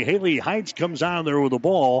 Finally, Haley Heights comes out of there with the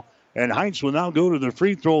ball, and Heights will now go to the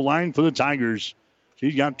free throw line for the Tigers.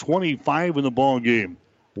 She's got 25 in the ball game.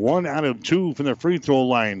 1 out of 2 from the free throw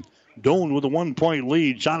line. Doane with a 1-point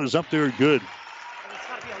lead. Shot is up there, good.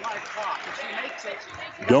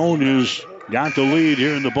 Doane has got the lead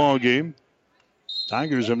here in the ball game.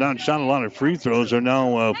 Tigers have not shot a lot of free throws. They're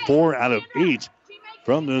now 4 out of 8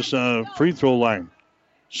 from this free throw line.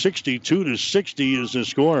 62-60 is the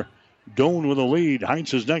score. Doane with a lead.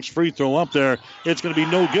 Heights' next free throw up there. It's going to be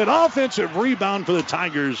no good. Offensive rebound for the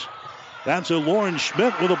Tigers. That's a Lauren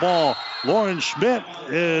Schmidt with the ball. Lauren Schmidt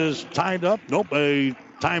is tied up. Nope, a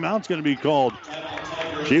timeout's going to be called.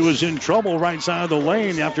 She was in trouble right side of the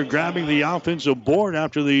lane after grabbing the offensive board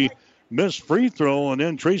after the missed free throw, and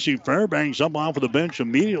then Tracy Fairbanks up off of the bench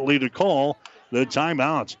immediately to call the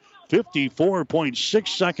timeout. 54.6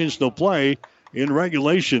 seconds to play in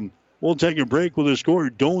regulation. We'll take a break with the score.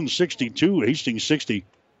 Doane 62, Hastings 60.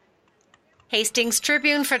 Hastings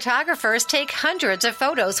Tribune photographers take hundreds of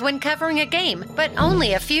photos when covering a game, but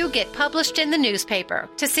only a few get published in the newspaper.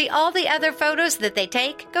 To see all the other photos that they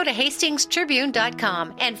take, go to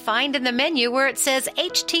hastingstribune.com and find in the menu where it says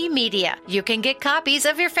HT Media. You can get copies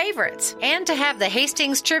of your favorites. And to have the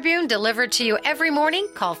Hastings Tribune delivered to you every morning,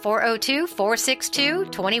 call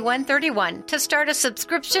 402-462-2131 to start a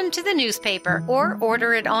subscription to the newspaper or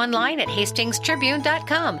order it online at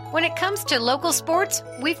hastingstribune.com. When it comes to local sports,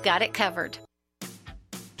 we've got it covered.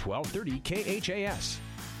 1230 KHAS.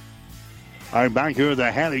 All right, back here at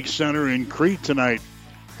the Haddock Center in Crete tonight.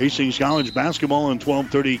 Hastings College basketball on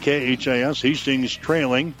 1230 KHAS. Hastings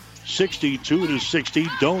trailing 62-60.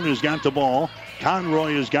 Doane has got the ball.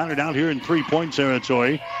 Conroy has got it out here in 3-point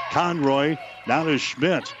territory. Conroy now to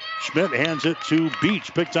Schmidt. Schmidt hands it to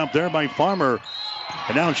Beach. Picked up there by Farmer.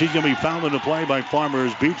 And now she's going to be fouled in the play by Farmer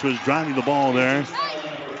as Beach was driving the ball there.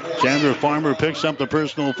 Chandra Farmer picks up the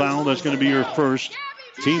personal foul. That's going to be her first.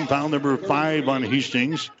 Team foul number 5 on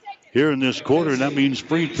Hastings here in this quarter. That means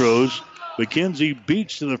free throws. Mackenzie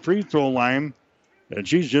Beach to the free throw line. And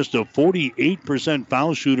she's just a 48%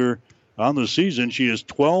 foul shooter on the season. She is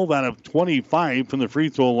 12 out of 25 from the free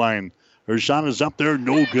throw line. Her shot is up there,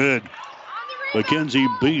 no good. Mackenzie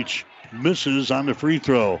Beach misses on the free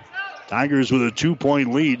throw. Tigers with a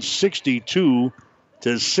 2-point lead,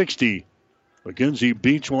 62-60. Mackenzie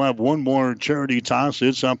Beach will have one more charity toss.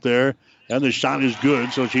 It's up there, and the shot is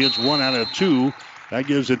good, so she hits 1 out of 2. That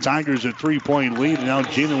gives the Tigers a 3-point lead, and now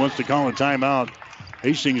Gina wants to call a timeout.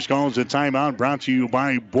 Hastings calls a timeout, brought to you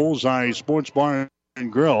by Bullseye Sports Bar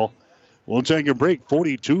and Grill. We'll take a break.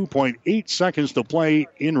 42.8 seconds to play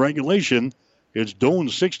in regulation. It's Doane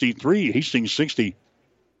 63, Hastings 60.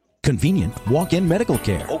 Convenient walk-in medical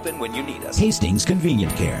care. Open when you need us. Hastings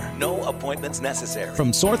Convenient Care. No appointments necessary.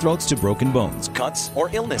 From sore throats to broken bones, cuts,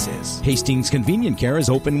 or illnesses. Hastings Convenient Care is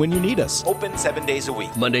open when you need us. Open 7 days a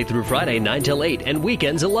week. Monday through Friday, 9 till 8, and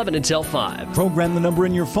weekends 11 until 5. Program the number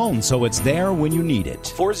in your phone so it's there when you need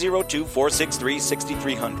it.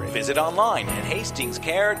 402-463-6300. Visit online at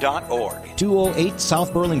hastingscare.org. 208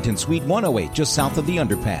 South Burlington, Suite 108, just south of the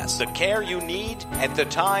underpass. The care you need at the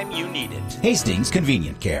time you need it. Hastings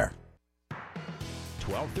Convenient Care.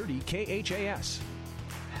 1230 KHAS.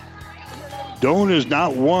 Doane has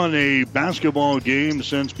not won a basketball game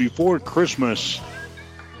since before Christmas.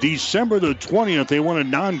 December the 20th, they won a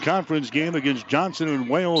non-conference game against Johnson and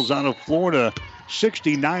Wales out of Florida,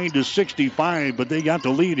 69-65, but they got the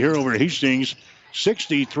lead here over Hastings,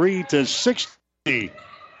 63-60.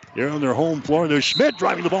 They're on their home floor. There's Schmidt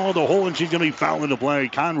driving the ball in the hole, and she's going to be fouling the play.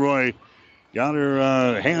 Conroy got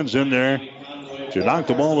her hands in there. She knocked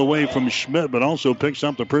the ball away from Schmidt, but also picks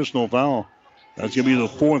up the personal foul. That's going to be the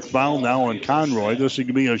fourth foul now on Conroy. This is going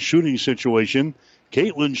to be a shooting situation.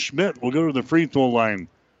 Caitlin Schmidt will go to the free throw line.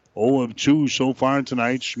 0 of 2 so far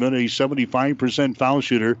tonight. Schmidt, a 75% foul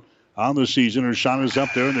shooter on the season. Her shot is up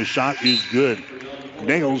there, and the shot is good.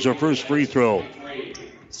 Nails her first free throw.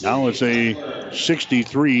 Now it's a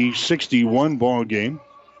 63-61 ball game.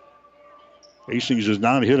 Hastings has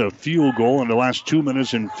not hit a field goal in the last 2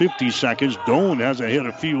 minutes and 50 seconds. Doane hasn't hit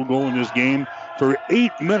a field goal in this game for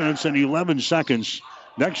 8 minutes and 11 seconds.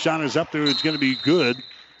 Next shot is up there. It's going to be good.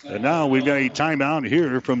 And now we've got a timeout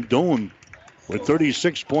here from Doane with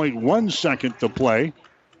 36.1 seconds to play.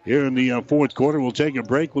 Here in the fourth quarter, we'll take a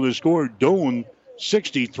break with a score. Doane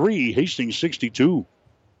 63, Hastings 62.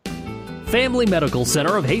 Family Medical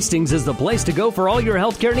Center of Hastings is the place to go for all your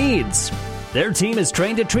healthcare needs. Their team is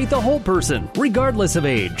trained to treat the whole person, regardless of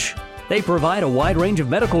age. They provide a wide range of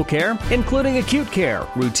medical care, including acute care,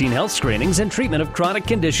 routine health screenings, and treatment of chronic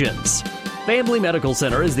conditions. Family Medical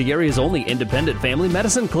Center is the area's only independent family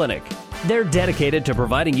medicine clinic. They're dedicated to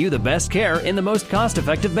providing you the best care in the most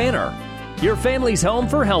cost-effective manner. Your family's home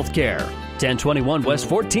for health care. 1021 West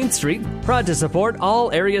 14th Street, proud to support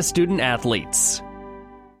all area student athletes.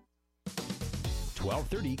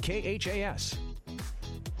 1230 KHAS.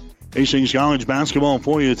 Hastings College basketball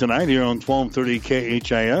for you tonight here on 1230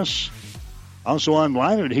 KHIS. Also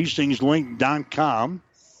online at hastingslink.com.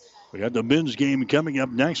 We got the men's game coming up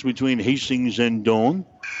next between Hastings and Doane.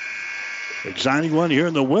 Exciting one here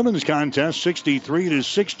in the women's contest.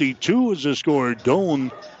 63-62 is the score. Doane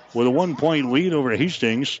with a 1-point lead over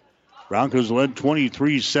Hastings. Broncos led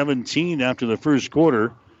 23-17 after the first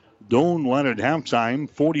quarter. Doane led at halftime,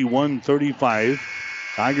 41-35.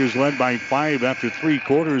 Tigers led by 5 after 3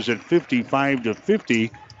 quarters at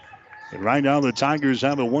 55-50. And right now the Tigers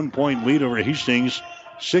have a 1-point lead over Hastings,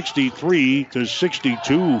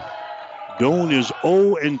 63-62. Doane is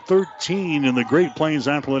 0-13 in the Great Plains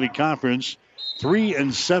Athletic Conference,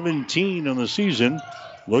 3-17 on the season.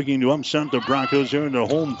 Looking to upset the Broncos here in the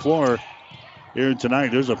home floor here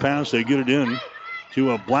tonight. There's a pass. They get it in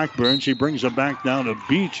to a Blackburn. She brings it back down to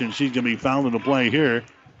Beach, and she's going to be fouled in the play here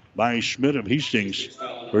by Schmidt of Hastings.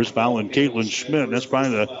 First foul on Caitlin Schmidt. That's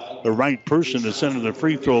probably the right person to send to the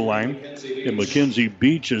free throw line. And Mackenzie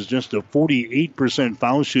Beach is just a 48%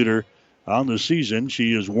 foul shooter on the season.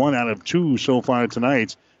 She is 1 out of 2 so far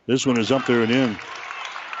tonight. This one is up there and in.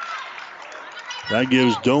 That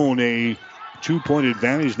gives Doane a 2-point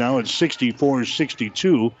advantage now at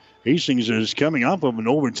 64-62. Hastings is coming off of an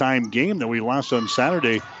overtime game that we lost on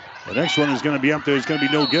Saturday. The next one is going to be up there. It's going to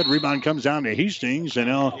be no good. Rebound comes down to Hastings, and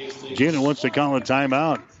now Jana wants to call a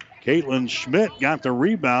timeout. Caitlin Schmidt got the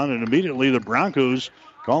rebound, and immediately the Broncos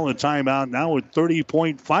call a timeout now with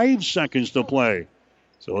 30.5 seconds to play.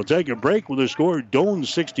 So we'll take a break with a score. Doane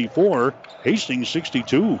 64, Hastings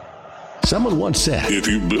 62. Someone once said, if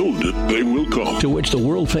you build it, they will come. To which the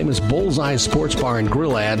world-famous Bullseye Sports Bar and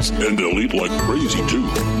Grill adds, and they'll eat like crazy, too.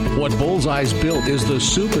 What Bullseye's built is the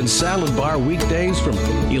soup and salad bar weekdays from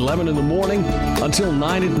 11 in the morning until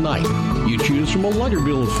 9 at night. You choose from a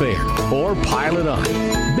Luggerbill fare or pile it on.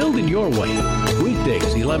 Build it your way.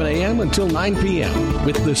 Weekdays, 11 a.m. until 9 p.m.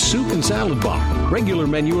 with the soup and salad bar. Regular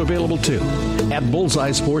menu available, too, at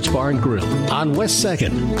Bullseye Sports Bar and Grill on West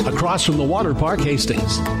 2nd, across from the Water Park,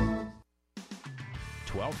 Hastings.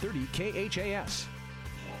 1230 KHAS.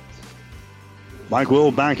 Mike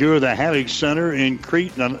Will back here at the Haddock Center in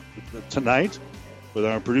Crete tonight with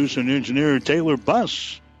our producer and engineer Taylor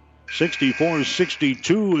Buss.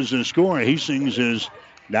 64-62 is the score. Hastings is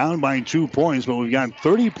down by 2 points, but we've got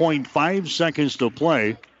 30.5 seconds to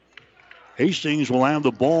play. Hastings will have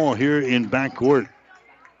the ball here in backcourt.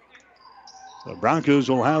 The Broncos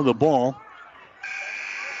will have the ball.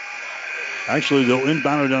 Actually, they'll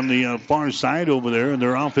inbound it on the far side over there in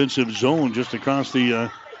their offensive zone just across the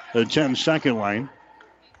 10-second line.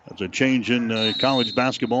 That's a change in college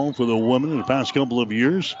basketball for the women in the past couple of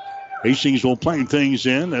years. Hastings will play things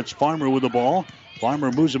in. That's Farmer with the ball.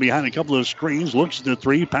 Farmer moves it behind a couple of screens, looks at the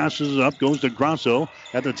three, passes it up, goes to Grosso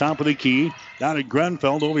at the top of the key. Down to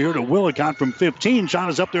Grenfeld, over here to Willicott from 15.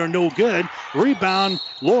 Shot is up there, no good. Rebound,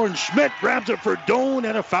 Lauren Schmidt grabs it for Doane,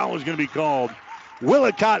 and a foul is going to be called.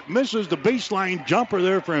 Willicott misses the baseline jumper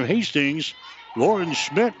there from Hastings. Lauren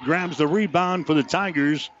Schmidt grabs the rebound for the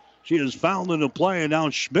Tigers. She is fouled into play, and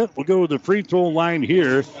now Schmidt will go to the free throw line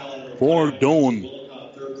here for Doane.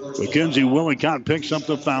 Mackenzie Willicott picks up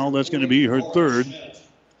the foul. That's going to be her third.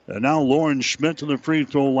 And now Lauren Schmidt to the free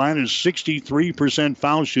throw line is 63%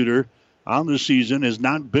 foul shooter on the season. Has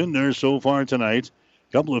not been there so far tonight.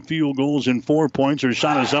 Couple of field goals and 4 points. Her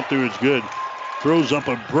shot is up there. It's good. Throws up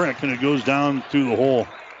a brick, and it goes down through the hole.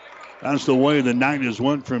 That's the way the night has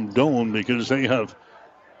went from Doane, because they have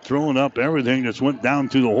thrown up everything that's went down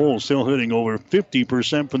through the hole. Still hitting over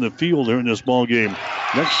 50% from the field here in this ball game.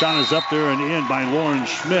 Next shot is up there and in by Lauren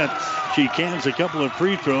Schmidt. She cans a couple of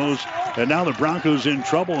free throws, and now the Broncos in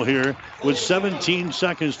trouble here with 17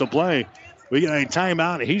 seconds to play. We got a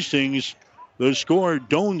timeout. Hastings, the score,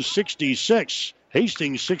 Doane 66,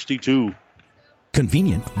 Hastings 62.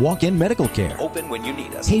 Convenient walk-in medical care. Open when you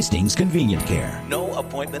need us. Hastings Convenient Care. No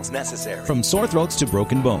appointments necessary. From sore throats to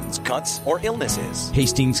broken bones, cuts, or illnesses.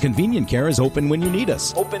 Hastings Convenient Care is open when you need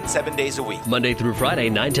us. Open 7 days a week. Monday through Friday,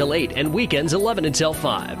 9 till 8, and weekends 11 until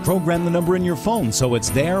 5. Program the number in your phone so it's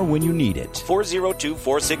there when you need it.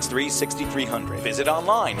 402-463-6300. Visit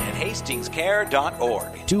online at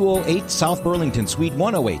hastingscare.org. 208 South Burlington, Suite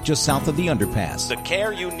 108, just south of the underpass. The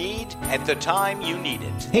care you need at the time you need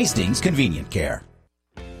it. Hastings Convenient Care.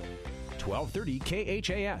 1230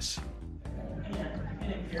 KHAS.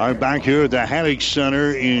 All right, back here at the Haddock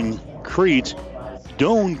Center in Crete.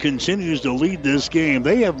 Doane continues to lead this game.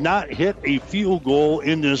 They have not hit a field goal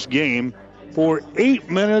in this game for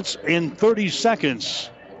 8 minutes and 30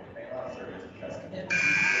 seconds.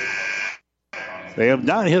 They have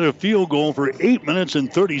not hit a field goal for 8 minutes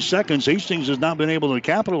and 30 seconds. Hastings has not been able to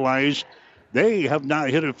capitalize. They have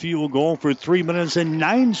not hit a field goal for 3 minutes and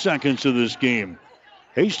 9 seconds of this game.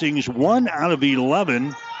 Hastings 1 out of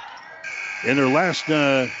 11 in their last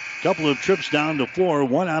couple of trips down the floor.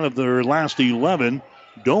 1 out of their last 11.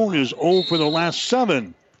 Doane is 0 for the last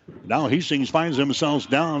 7. Now Hastings finds themselves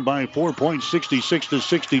down by 4 points,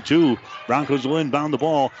 66-62. Broncos will inbound the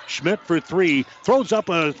ball. Schmidt for 3. Throws up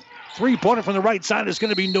a three-pointer from the right side. It's going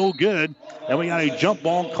to be no good. And we got a jump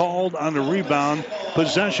ball called on the rebound.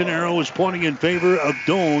 Possession arrow is pointing in favor of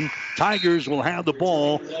Doane. Tigers will have the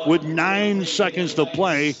ball with 9 seconds to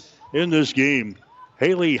play in this game.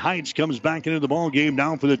 Haley Heights comes back into the ball game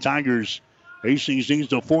now for the Tigers. Hastings needs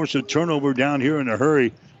to force a turnover down here in a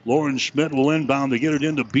hurry. Lauren Schmidt will inbound to get it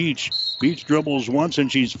into Beach. Beach dribbles once, and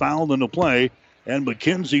she's fouled in the play. And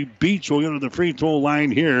Mackenzie Beach will go to the free throw line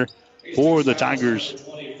here for the Tigers.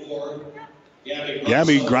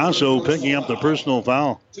 Gabby Grosso picking up the personal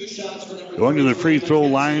foul. Going to the free throw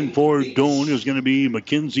line for Doane is going to be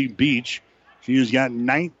Mackenzie Beach. She has got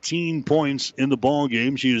 19 points in the ball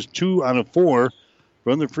game. She is 2 out of 4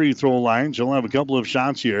 from the free throw line. She'll have a couple of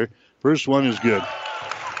shots here. First one is good.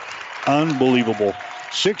 Unbelievable.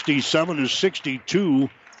 67-62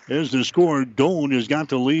 is the score. Doane has got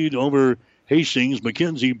the lead over Hastings.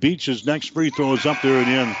 Mackenzie Beach's next free throw is up there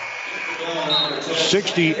and in.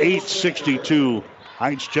 68-62.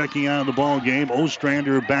 Heights checking out of the ball game.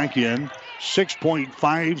 Ostrander back in.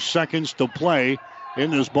 6.5 seconds to play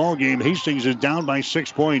in this ball game. Hastings is down by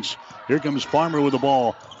 6 points. Here comes Farmer with the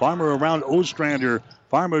ball. Farmer around Ostrander.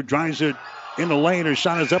 Farmer drives it in the lane. Her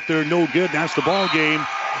shot is up there. No good. That's the ball game.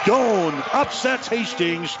 Doane upsets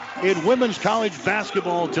Hastings in women's college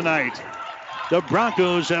basketball tonight. The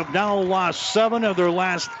Broncos have now lost 7 of their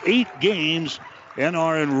last 8 games and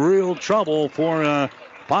are in real trouble for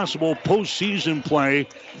possible postseason play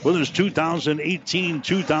for this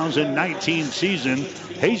 2018-2019 season.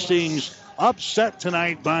 Hastings upset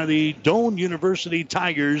tonight by the Doane University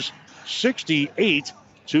Tigers,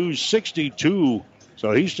 68-62.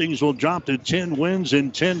 So Hastings will drop to 10 wins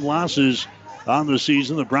and 10 losses on the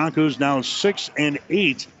season. The Broncos now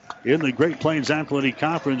 6-8 in the Great Plains Athletic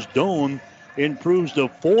Conference. Doane improves to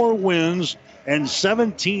 4 wins and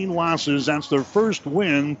 17 losses. That's their first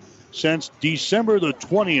win since December the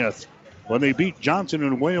 20th when they beat Johnson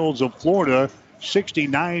and Wales of Florida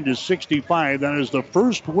 69-65. That is the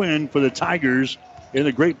first win for the Tigers in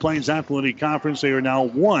the Great Plains Athletic Conference. They are now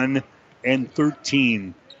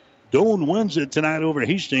 1-13. Doane wins it tonight over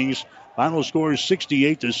Hastings. Final score is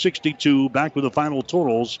 68-62. Back with the final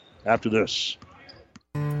totals after this.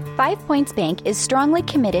 5 Points Bank is strongly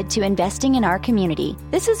committed to investing in our community.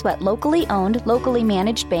 This is what locally owned, locally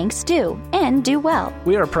managed banks do, and do well.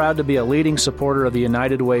 We are proud to be a leading supporter of the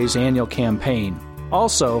United Way's annual campaign.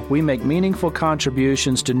 Also, we make meaningful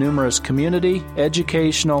contributions to numerous community,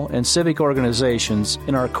 educational, and civic organizations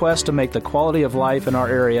in our quest to make the quality of life in our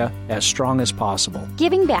area as strong as possible.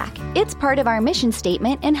 Giving back. It's part of our mission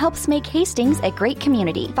statement and helps make Hastings a great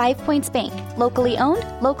community. 5 Points Bank. Locally owned,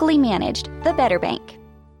 locally managed. The better bank.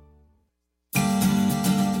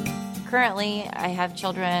 Currently, I have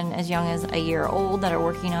children as young as a year old that are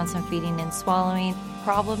working on some feeding and swallowing,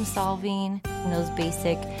 problem solving, and those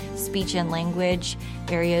basic speech and language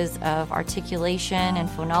areas of articulation and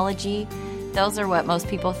phonology. Those are what most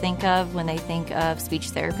people think of when they think of speech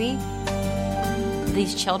therapy.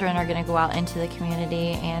 These children are going to go out into the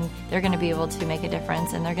community and they're going to be able to make a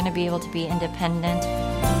difference and they're going to be able to be independent.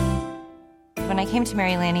 When I came to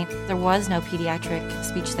Mary Lanning, there was no pediatric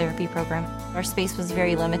speech therapy program. Our space was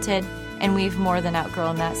very limited, and we've more than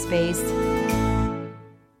outgrown that space.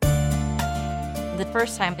 The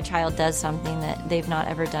first time a child does something that they've not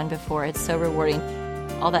ever done before, it's so rewarding.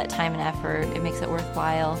 All that time and effort, it makes it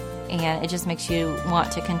worthwhile, and it just makes you want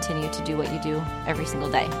to continue to do what you do every single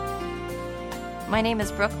day. My name is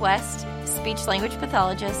Brooke West, speech-language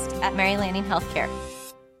pathologist at Mary Lanning Healthcare.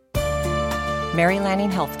 Mary Lanning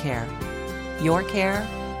Healthcare. Your care,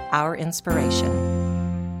 our inspiration.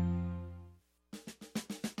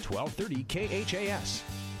 1230 KHAS.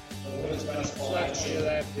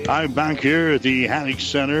 I'm back here at the Hastings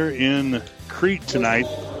Center in Crete tonight.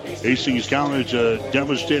 Hastings College, a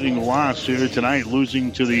devastating loss here tonight,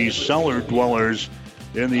 losing to the Cellar Dwellers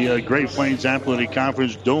in the Great Plains Athletic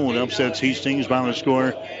Conference. Doane upsets Hastings by a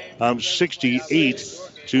score of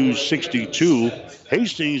 68-62.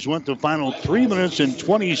 Hastings went the final 3 minutes and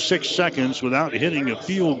 26 seconds without hitting a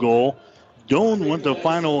field goal. Doane went the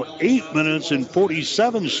final 8 minutes and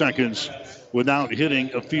 47 seconds without hitting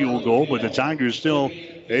a field goal, but the Tigers still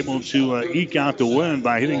able to eke out the win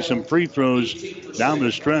by hitting some free throws down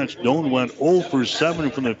the stretch. Doane went 0 for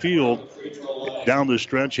 7 from the field down the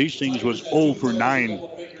stretch. Hastings was 0 for 9.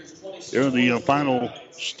 There are the final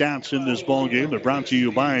stats in this ball game. They're brought to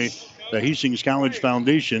you by the Hastings College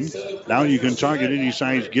Foundation. Now you can target any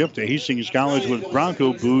size gift to Hastings College with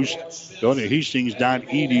Bronco Boost. Go to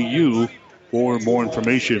hastings.edu for more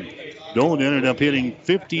information. Doane ended up hitting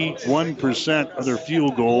 51% of their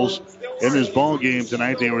field goals in this ball game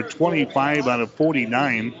tonight. They were 25 out of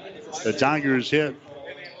 49. The Tigers hit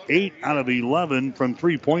 8 out of 11 from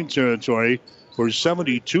three-point territory for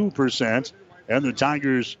 72%. And the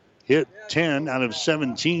Tigers hit 10 out of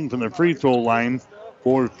 17 from the free throw line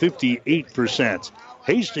for 58%.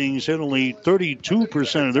 Hastings hit only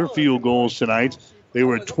 32% of their field goals tonight. They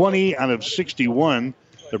were 20 out of 61.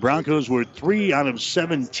 The Broncos were 3 out of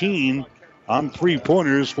 17 on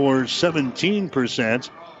three-pointers for 17%.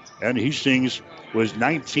 And Hastings was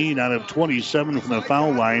 19 out of 27 from the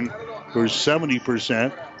foul line for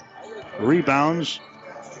 70%. Rebounds,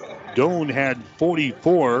 Doane had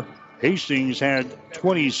 44. Hastings had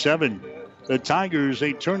 27. The Tigers,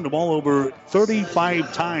 they turned the ball over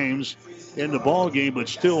 35 times in the ball game, but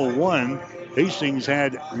still won. Hastings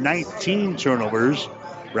had 19 turnovers.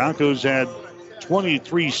 Broncos had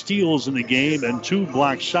 23 steals in the game and 2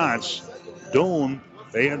 blocked shots. Doane,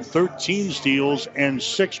 they had 13 steals and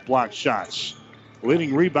 6 blocked shots. Leading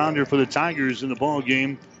rebounder for the Tigers in the ball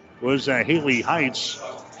game was Haley Heights.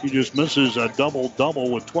 She just misses a double-double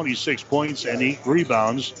with 26 points and 8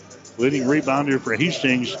 rebounds. Leading rebounder for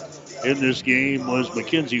Hastings in this game was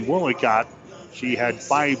Mackenzie Willicott. She had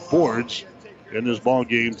 5 boards in this ball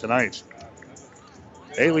game tonight.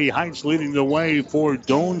 Haley Heights leading the way for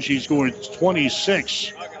Doane. She scored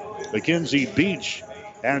 26. Mackenzie Beach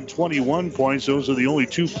had 21 points. Those are the only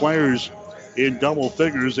 2 players in double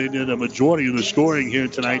figures. They did a majority of the scoring here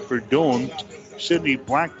tonight for Doane. Sydney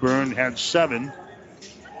Blackburn had 7.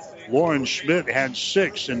 Lauren Schmidt had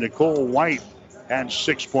 6. And Nicole White had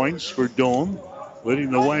 6 points for Doane.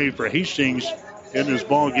 Leading the way for Hastings in this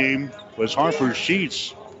ball game was Harper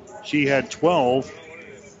Sheets. She had 12.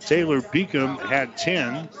 Taylor Beacom had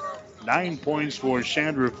 10. 9 points for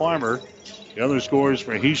Chandra Farmer. The other scores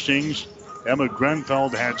for Hastings, Emma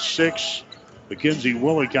Grenfeld had 6. Mackenzie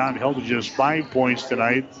Willicott held to just 5 points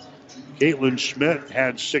tonight. Caitlin Schmidt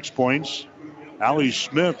had 6 points. Allie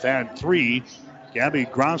Smith had 3. Gabby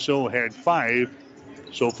Grosso had 5.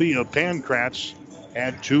 Sophia Pankratz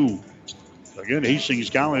had 2. Again, Hastings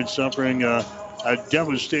College suffering a a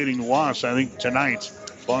devastating loss, I think, tonight,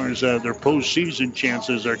 as far as their postseason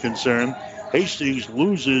chances are concerned. Hastings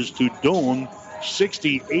loses to Doane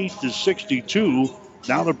 68-62.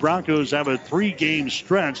 Now the Broncos have a 3-game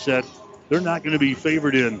stretch that they're not going to be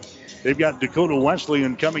favored in. They've got Dakota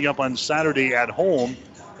Wesleyan coming up on Saturday at home.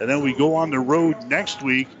 And then we go on the road next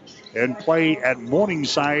week and play at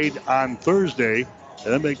Morningside on Thursday.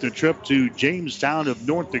 And then make the trip to Jamestown of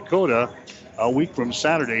North Dakota a week from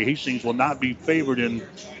Saturday. Hastings will not be favored in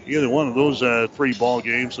either one of those 3 ball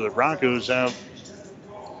games. So the Broncos have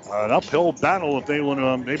an uphill battle if they want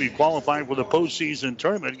to maybe qualify for the postseason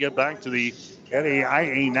tournament, get back to the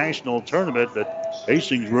NAIA National Tournament. But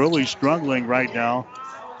Hastings really struggling right now.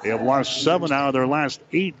 They have lost 7 out of their last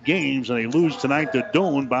 8 games, and they lose tonight to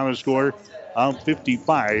Doane by the score of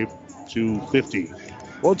 55-50.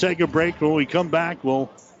 We'll take a break. When we come back, we'll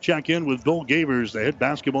check in with Bill Gavers, the head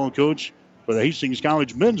basketball coach for the Hastings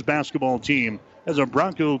College men's basketball team, as our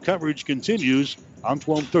Bronco coverage continues on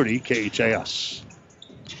 1230 KHAS.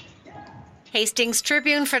 Hastings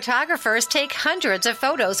Tribune photographers take hundreds of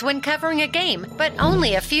photos when covering a game, but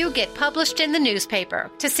only a few get published in the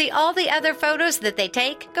newspaper. To see all the other photos that they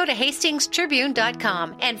take, go to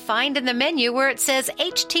hastingstribune.com and find in the menu where it says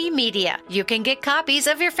HT Media. You can get copies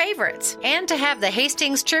of your favorites. And to have the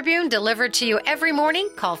Hastings Tribune delivered to you every morning,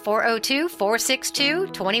 call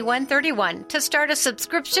 402-462-2131 to start a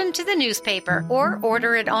subscription to the newspaper or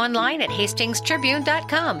order it online at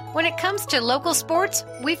hastingstribune.com. When it comes to local sports,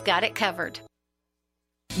 we've got it covered.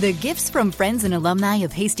 The gifts from friends and alumni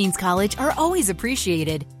of Hastings College are always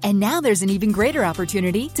appreciated. And now there's an even greater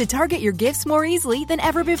opportunity to target your gifts more easily than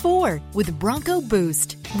ever before with Bronco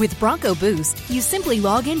Boost. With Bronco Boost, you simply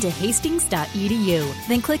log into hastings.edu,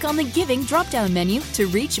 then click on the Giving drop-down menu to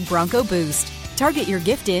reach Bronco Boost. Target your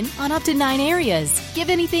gift in on up to 9 areas. Give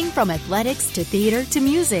anything from athletics to theater to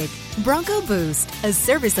music. Bronco Boost, a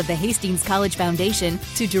service of the Hastings College Foundation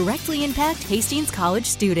to directly impact Hastings College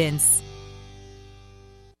students.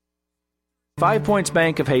 5 Points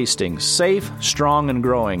Bank of Hastings, safe, strong, and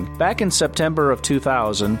growing. Back in September of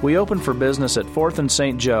 2000, we opened for business at 4th and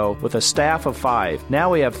St. Joe with a staff of 5.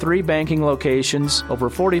 Now we have 3 banking locations,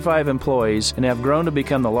 over 45 employees, and have grown to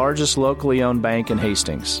become the largest locally owned bank in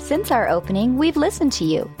Hastings. Since our opening, we've listened to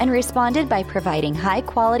you and responded by providing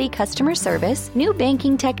high-quality customer service, new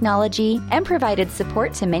banking technology, and provided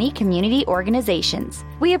support to many community organizations.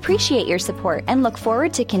 We appreciate your support and look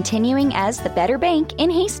forward to continuing as the better bank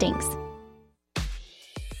in Hastings.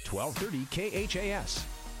 1230 KHAS.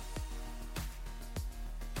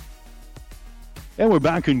 And we're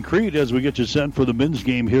back in Crete as we get you set for the men's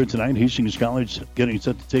game here tonight. Hastings College getting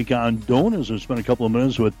set to take on Doane as we spend a couple of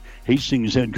minutes with Hastings head